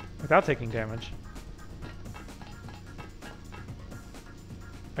without taking damage?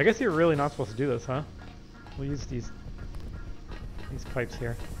 I guess you're really not supposed to do this, huh? We'll use these pipes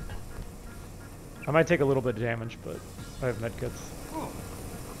here. I might take a little bit of damage, but I have medkits.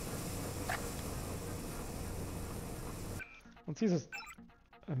 Let's use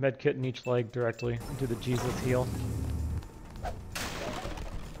a medkit in each leg directly and do the Jesus heal.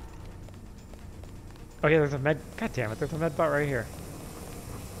 Oh yeah, there's a med. God damn it, there's a med bot right here.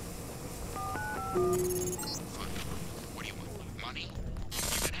 What do you want? Money?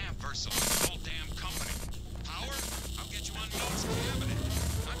 You can have Versa, the whole damn company. Power? I'll get you on Means cabinet.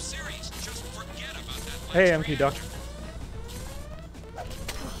 I'm serious. Just forget about that. Hey, MQ Duck.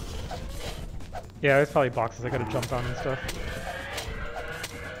 Yeah, there's probably boxes I could have jumped on and stuff.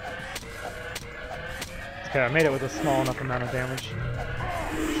 Okay, I made it with a small enough amount of damage.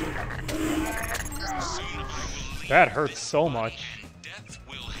 That hurts so much.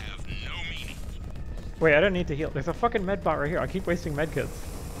 Wait, I don't need to heal. There's a fucking med bot right here. I keep wasting medkits.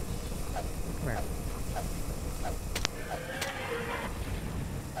 Come here.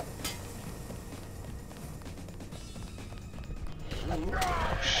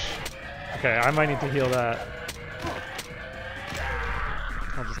 Okay, I might need to heal that.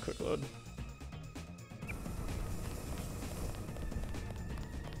 I'll just quick load.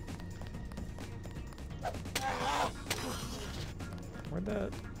 Where'd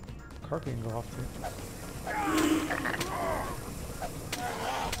that carping go off to?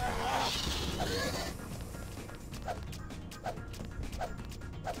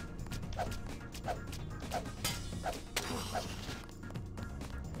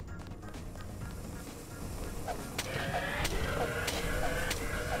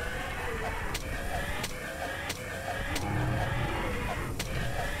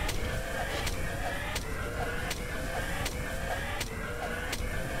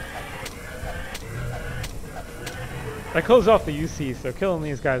 I closed off the UC, so killing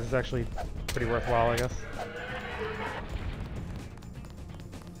these guys is actually pretty worthwhile, I guess.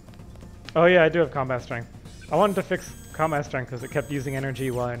 Oh yeah, I do have combat strength. I wanted to fix combat strength because it kept using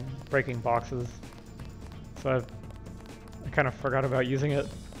energy while I'm breaking boxes. So I kind of forgot about using it.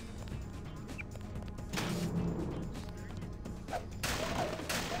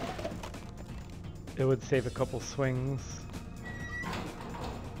 It would save a couple swings.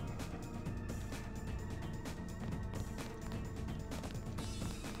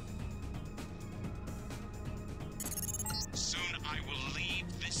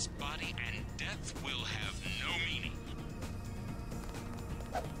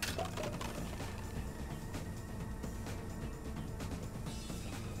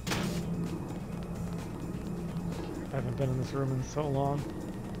 I haven't been in this room in so long.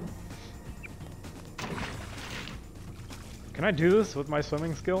 Can I do this with my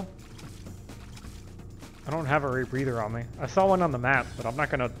swimming skill? I don't have a rebreather on me. I saw one on the map, but I'm not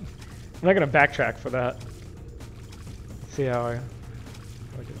gonna backtrack for that. Let's see how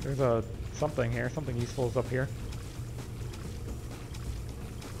there's a something here. Something useful is up here.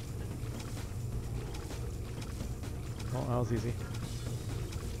 Oh, that was easy.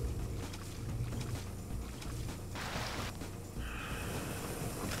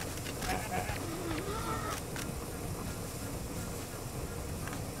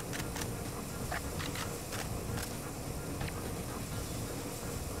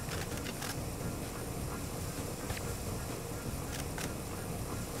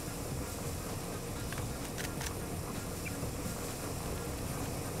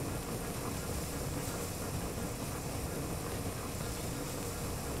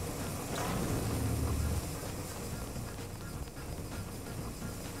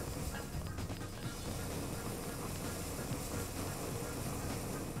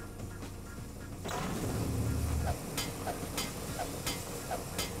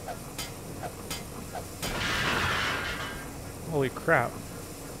 Holy crap.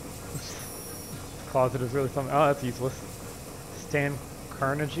 This closet is really something. Oh, that's useless. Stan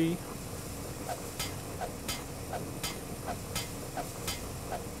Carnegie.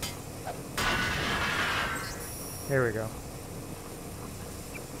 Here we go.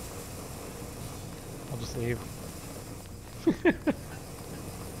 I'll just leave.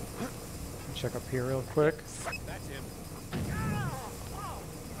 Check up here real quick. That's him.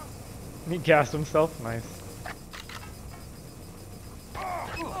 He gassed himself. Nice.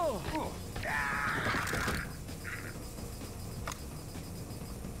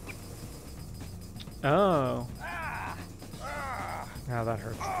 Oh. Yeah, that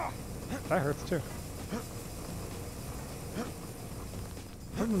hurts. That hurts too.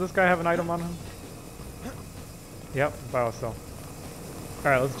 Doesn't this guy have an item on him? Yep, biocell.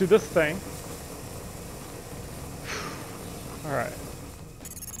 Alright, let's do this thing. Alright.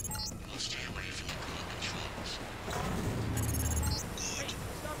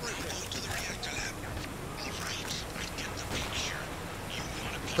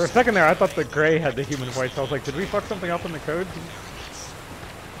 For a second there, I thought the gray had the human voice. I was like, did we fuck something up in the code?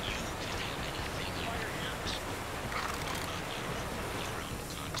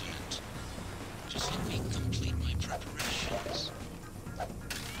 Just let me complete my preparations.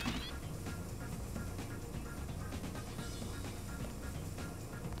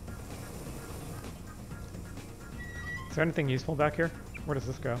 Is there anything useful back here? Where does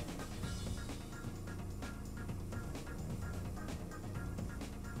this go?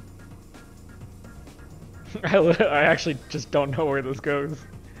 I actually just don't know where this goes.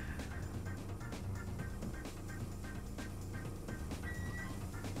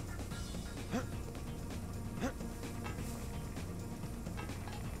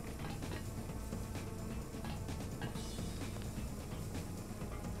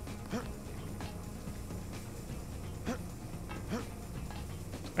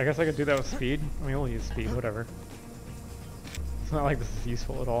 I guess I could do that with speed. I mean, we'll use speed, whatever. It's not like this is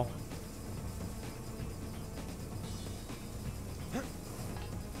useful at all.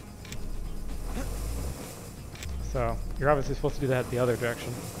 So, you're obviously supposed to do that the other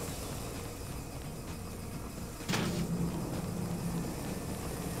direction.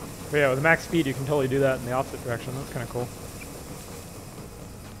 But yeah, with max speed you can totally do that in the opposite direction. That's kind of cool.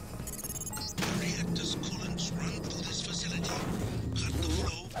 The reactor's coolants run through this facility. Cut the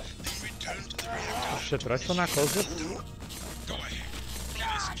flow, then return to the reactor. Oh shit, did I still not close this? Go ahead. Blow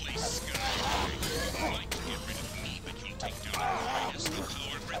this place sky. You'd like to get rid of me, but you'll take down the greatest, the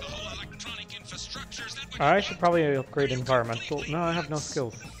power grid, the whole electronic infrastructures that would... I should probably upgrade environmental. No, I have no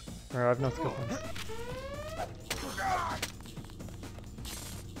skills. Or I have no skill points.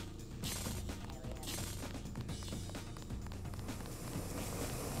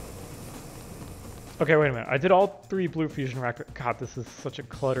 Okay, wait a minute. I did all 3 blue fusion reactors. God, this is such a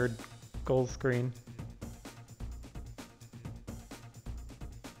cluttered gold screen.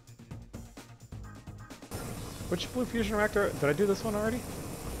 Which blue fusion reactor? Did I do this one already?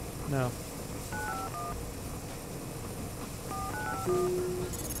 No. Fine.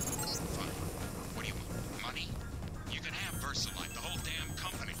 What do you want? Money? You can have Versalite, the whole damn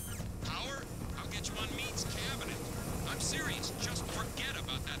company. Power? I'll get you on Mead's cabinet. I'm serious. Just forget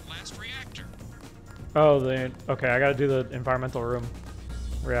about that last reactor. Oh, okay, I gotta do the environmental room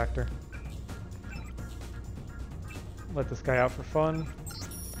reactor. Let this guy out for fun.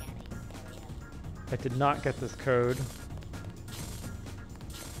 I did not get this code.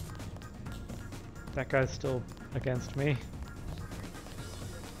 That guy's still against me.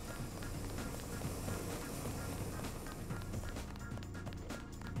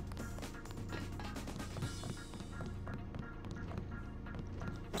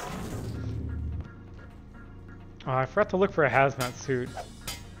 Oh, I forgot to look for a hazmat suit.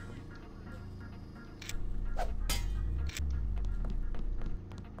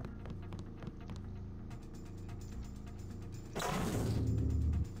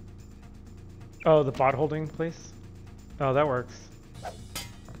 Oh, the bot holding place? Oh, that works.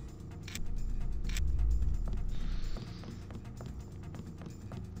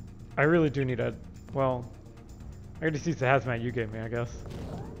 I really do need a... well... I could just use the hazmat you gave me, I guess.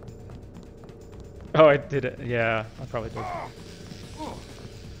 Oh, I did it. Yeah, I probably did.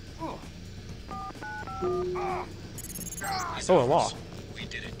 Oh, a law. We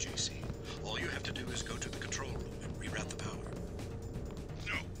did it, JC. All you have to do is go to the control room and reroute the power.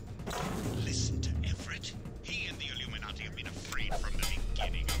 No. Listen to Everett. He and the Illuminati have been afraid from the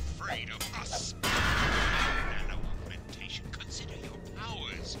beginning. Afraid of us. Nano augmentation. Consider your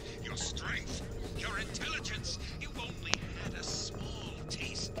powers, your strength, your intelligence. You've only had a small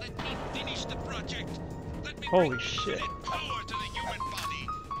taste. Let me finish the project. Let me Holy bring shit. infinite power to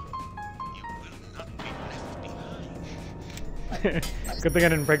Good thing I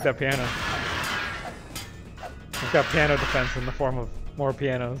didn't break that piano. We've got piano defense in the form of more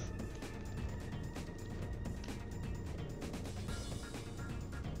pianos.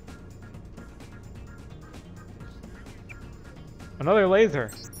 Another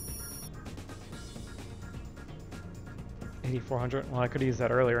laser. 8400. Well, I could use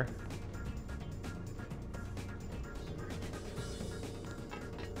that earlier.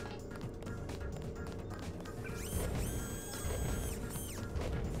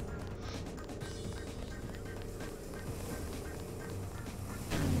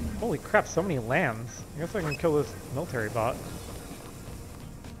 Holy crap, so many lambs. I guess I can kill this military bot.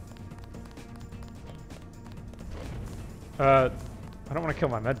 I don't want to kill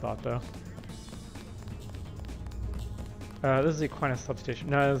my med bot though. This is the Aquinas substation.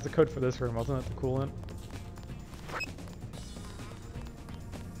 No, it was the code for this room, wasn't it? The coolant.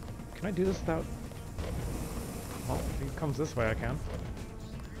 Can I do this without... Well, if he comes this way, I can.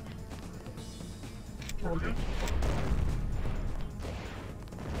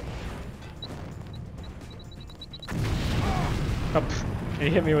 Oh, and he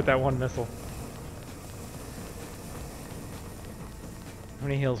hit me with that one missile. How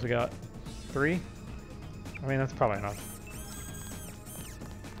many heals we got? 3? I mean, that's probably enough.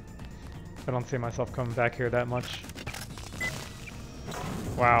 I don't see myself coming back here that much.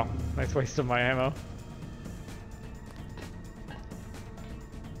 Wow, nice waste of my ammo.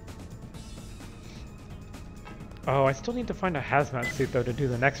 Oh, I still need to find a hazmat suit though to do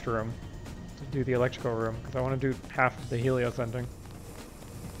the next room. To do the electrical room, because I want to do half of the Helios ending.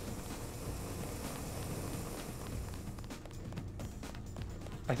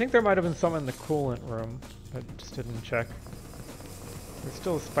 I think there might have been some in the coolant room. I just didn't check. There's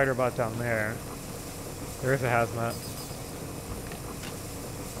still a spider bot down there. There is a hazmat.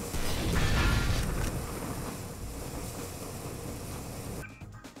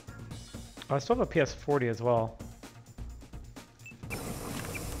 Oh, I still have a PS40 as well.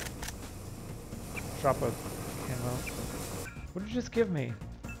 Drop a ammo. What did you just give me?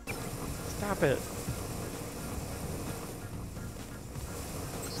 Stop it.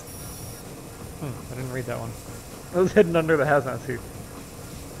 I didn't read that one. It was hidden under the hazmat suit.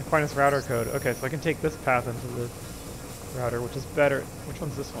 Aquinas router code. Okay, so I can take this path into the router, which is better. Which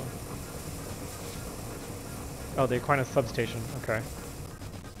one's this one? Oh, the Aquinas substation. Okay.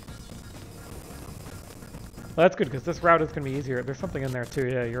 Well, that's good, because this route is going to be easier. There's something in there, too.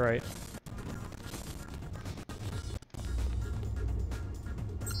 Yeah, you're right.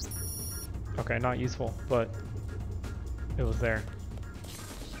 Okay, not useful, but it was there.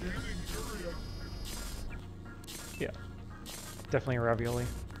 Yeah. Definitely a ravioli.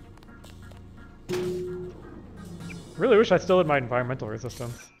 Really wish I still had my environmental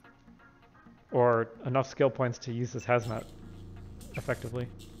resistance. Or enough skill points to use this hazmat effectively.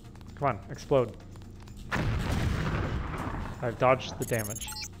 Come on, explode. I've dodged the damage.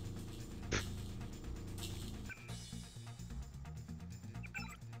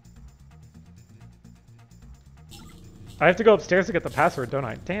 I have to go upstairs to get the password, don't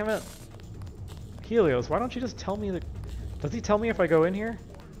I? Damn it. Helios, why don't you just tell me the... Does he tell me if I go in here?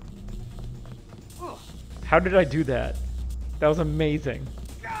 How did I do that? That was amazing.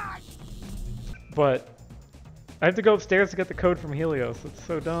 But I have to go upstairs to get the code from Helios. It's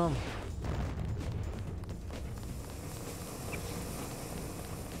so dumb.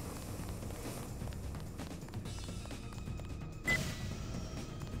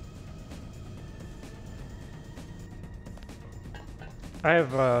 I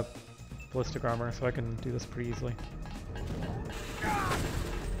have ballistic armor, so I can do this pretty easily.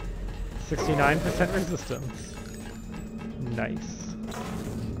 69% resistance. Nice.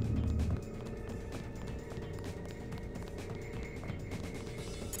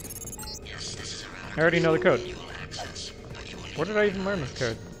 I already know the code. Where did I even learn this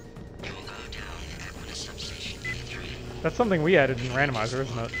code? That's something we added in Randomizer,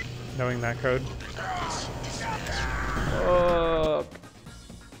 isn't it? Knowing that code.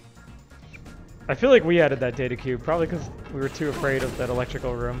 I feel like we added that data cube, probably because we were too afraid of that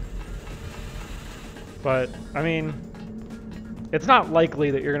electrical room. But, I mean, it's not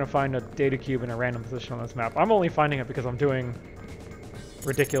likely that you're going to find a data cube in a random position on this map. I'm only finding it because I'm doing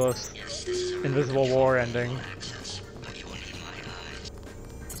ridiculous Invisible War ending.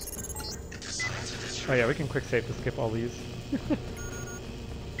 Oh yeah, we can quick save to skip all these.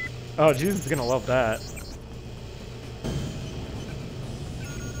 Oh, Jesus is going to love that.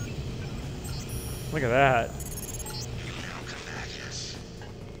 Look at that.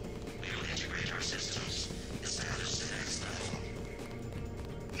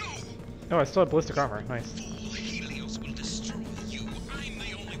 Oh, I still have ballistic armor. Nice. Helios will destroy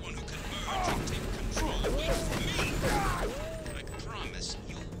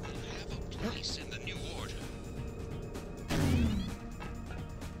place in the new order.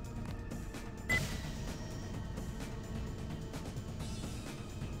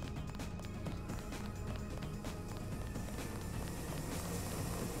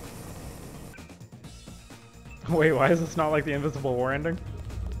 Wait, why is this not like the Invisible War ending?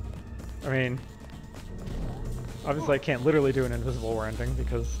 I mean, obviously I can't literally do an Invisible War ending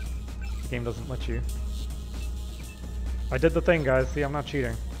because the game doesn't let you. I did the thing, guys. See, I'm not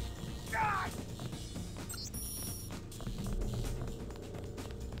cheating.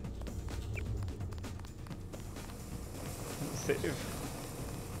 Save.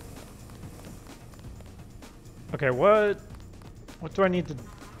 Okay, what do I need to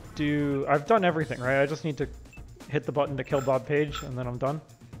do? I've done everything, right? I just need to hit the button to kill Bob Page, and then I'm done.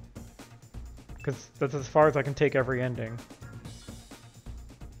 Because that's as far as I can take every ending.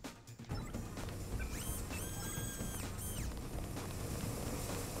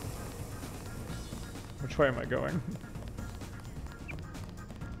 Which way am I going?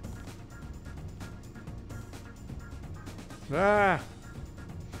 Ah!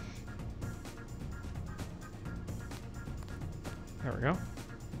 There we go.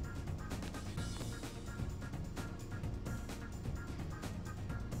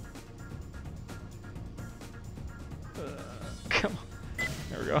 Come on.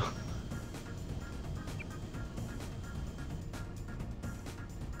 There we go.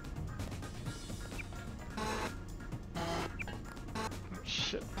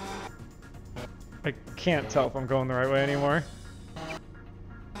 Shit. I can't tell if I'm going the right way anymore.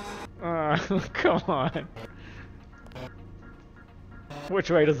 Come on. Which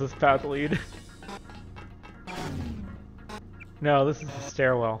way does this path lead? No, this is the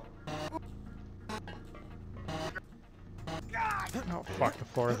stairwell. Oh fuck, the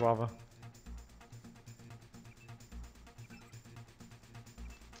floor is lava.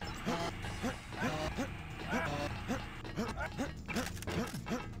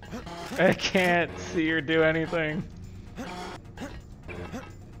 I can't see or do anything.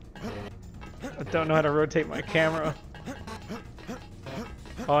 I don't know how to rotate my camera.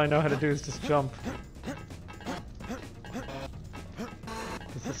 All I know how to do is just jump.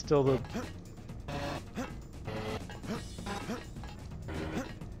 This is still the...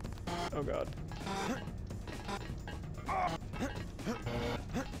 Oh god.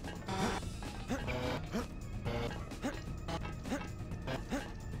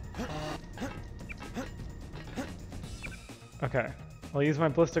 Okay, I'll use my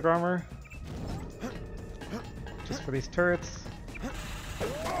ballistic armor just for these turrets.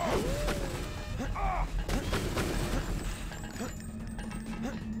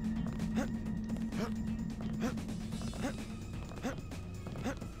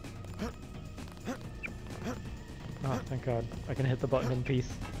 Oh, thank god. I can hit the button in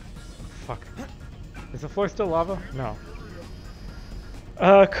peace. Fuck. Is the floor still lava? No.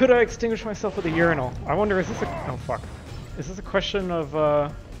 Could I extinguish myself with a urinal? I wonder, is this a... Oh, fuck. Is this a question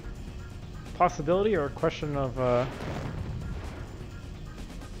of, possibility or a question of,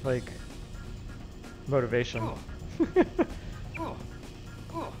 like, motivation? What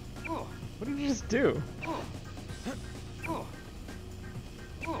did you just do?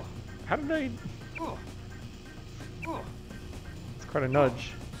 How did I... It's quite a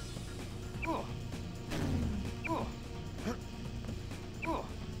nudge.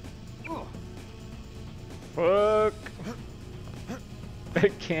 Fuck! I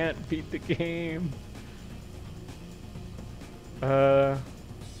can't beat the game. I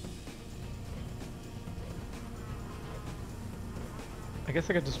guess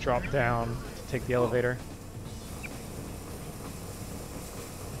I could just drop down to take the elevator.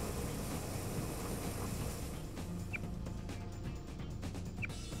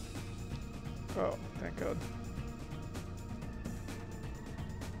 Oh, thank god.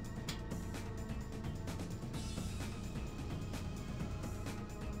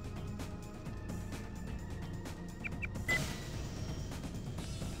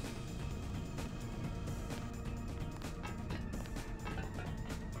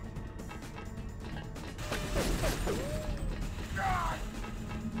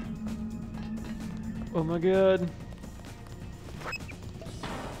 Oh my god.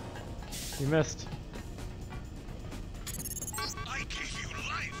 You missed.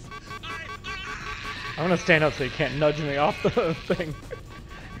 I'm gonna stand up so you can't nudge me off the thing.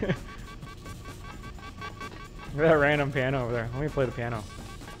 Look at that random piano over there. Let me play the piano.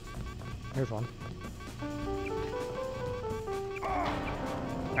 Here's one.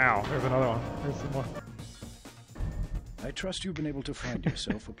 Ow, there's another one. There's some more. I trust you've been able to find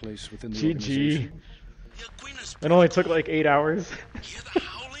yourself a place within the GG. organization. It only took like 8 hours.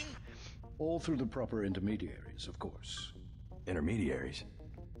 All through the proper intermediaries, of course. Intermediaries?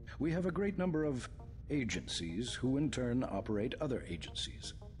 We have a great number of agencies who in turn operate other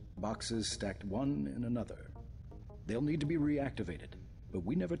agencies. Boxes stacked one in another. They'll need to be reactivated, but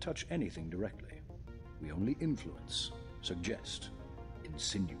we never touch anything directly. We only influence, suggest,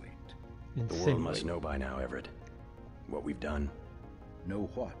 insinuate. The world must know by now, Everett. What we've done. Know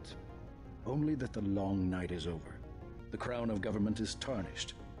what? Only that the long night is over. The crown of government is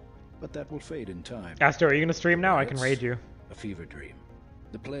tarnished. But that will fade in time. Astor, are you gonna stream now? I can raid you. A fever dream.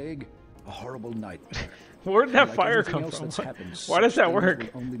 The plague, a horrible nightmare. Where did that Like fire everything come else from? that's happened, Why does such that things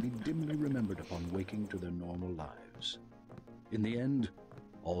work? will only be dimly remembered upon waking to their normal lives. In the end,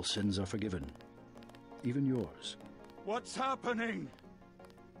 all sins are forgiven. Even yours. What's happening?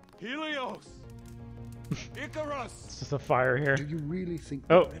 Helios! Icarus! It's just a fire here. Do you really think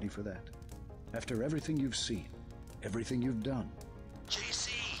Oh. we're ready for that? After everything you've seen, everything you've done.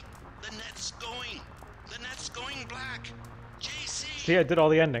 JC, the net's going. The net's going black. JC. See, I did all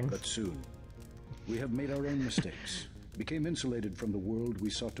the endings. But soon, we have made our own mistakes. Became insulated from the world we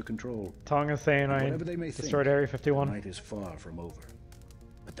sought to control. Tonga is saying I Whatever they may destroyed think, Area 51. The night is far from over.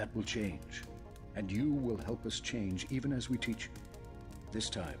 But that will change. And you will help us change even as we teach you. This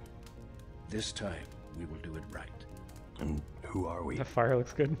time, we will do it right. And who are we? The fire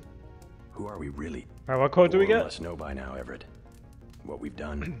looks good. Who are we really? Alright, what code do we The world get? must know by now, Everett. What we've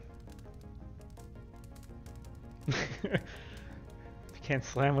done. If you can't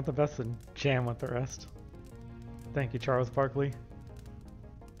slam with the best, then jam with the rest. Thank you, Charles Barkley.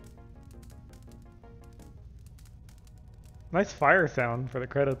 Nice fire sound for the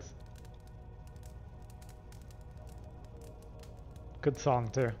credits. Good song,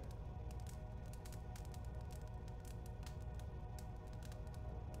 too.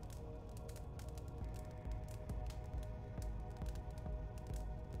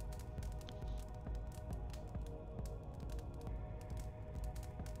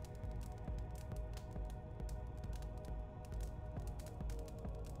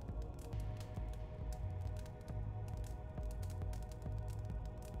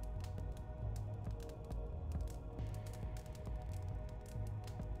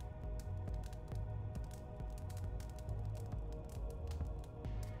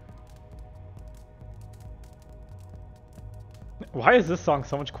 Why is this song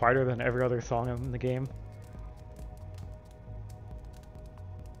so much quieter than every other song in the game?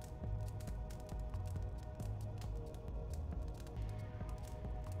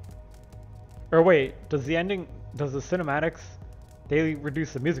 Or wait, does the cinematics, they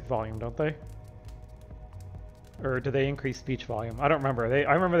reduce the music volume, don't they? Or do they increase speech volume? I don't remember.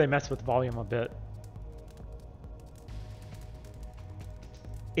 I remember they messed with volume a bit.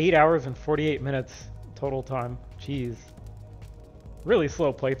 8 hours and 48 minutes total time. Jeez. Really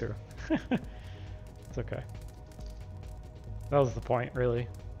slow playthrough. It's okay. That was the point, really.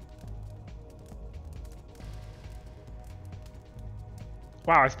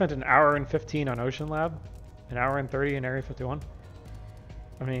 Wow, I spent an hour and 15 on Ocean Lab, an hour and 30 in Area 51.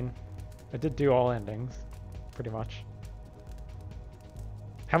 I mean, I did do all endings, pretty much.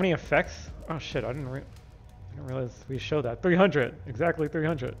 How many effects? Oh shit, I didn't realize we showed that. 300, exactly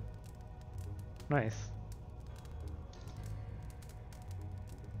 300. Nice.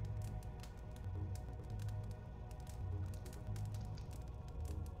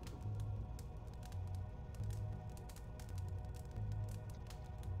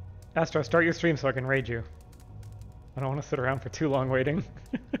 Astro, start your stream so I can raid you. I don't want to sit around for too long waiting.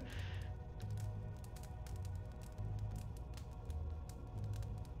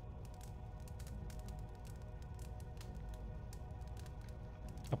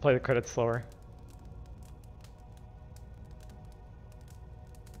 I'll play the credits slower.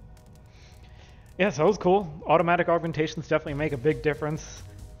 Yeah, so it was cool. Automatic augmentations definitely make a big difference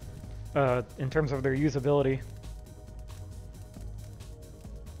in terms of their usability.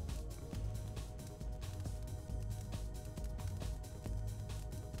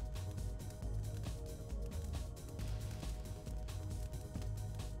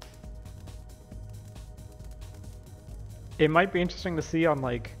 It might be interesting to see on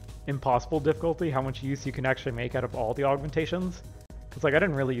like impossible difficulty how much use you can actually make out of all the augmentations. Because like I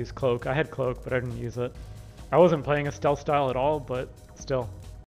didn't really use cloak. I had cloak, but I didn't use it. I wasn't playing a stealth style at all, but still.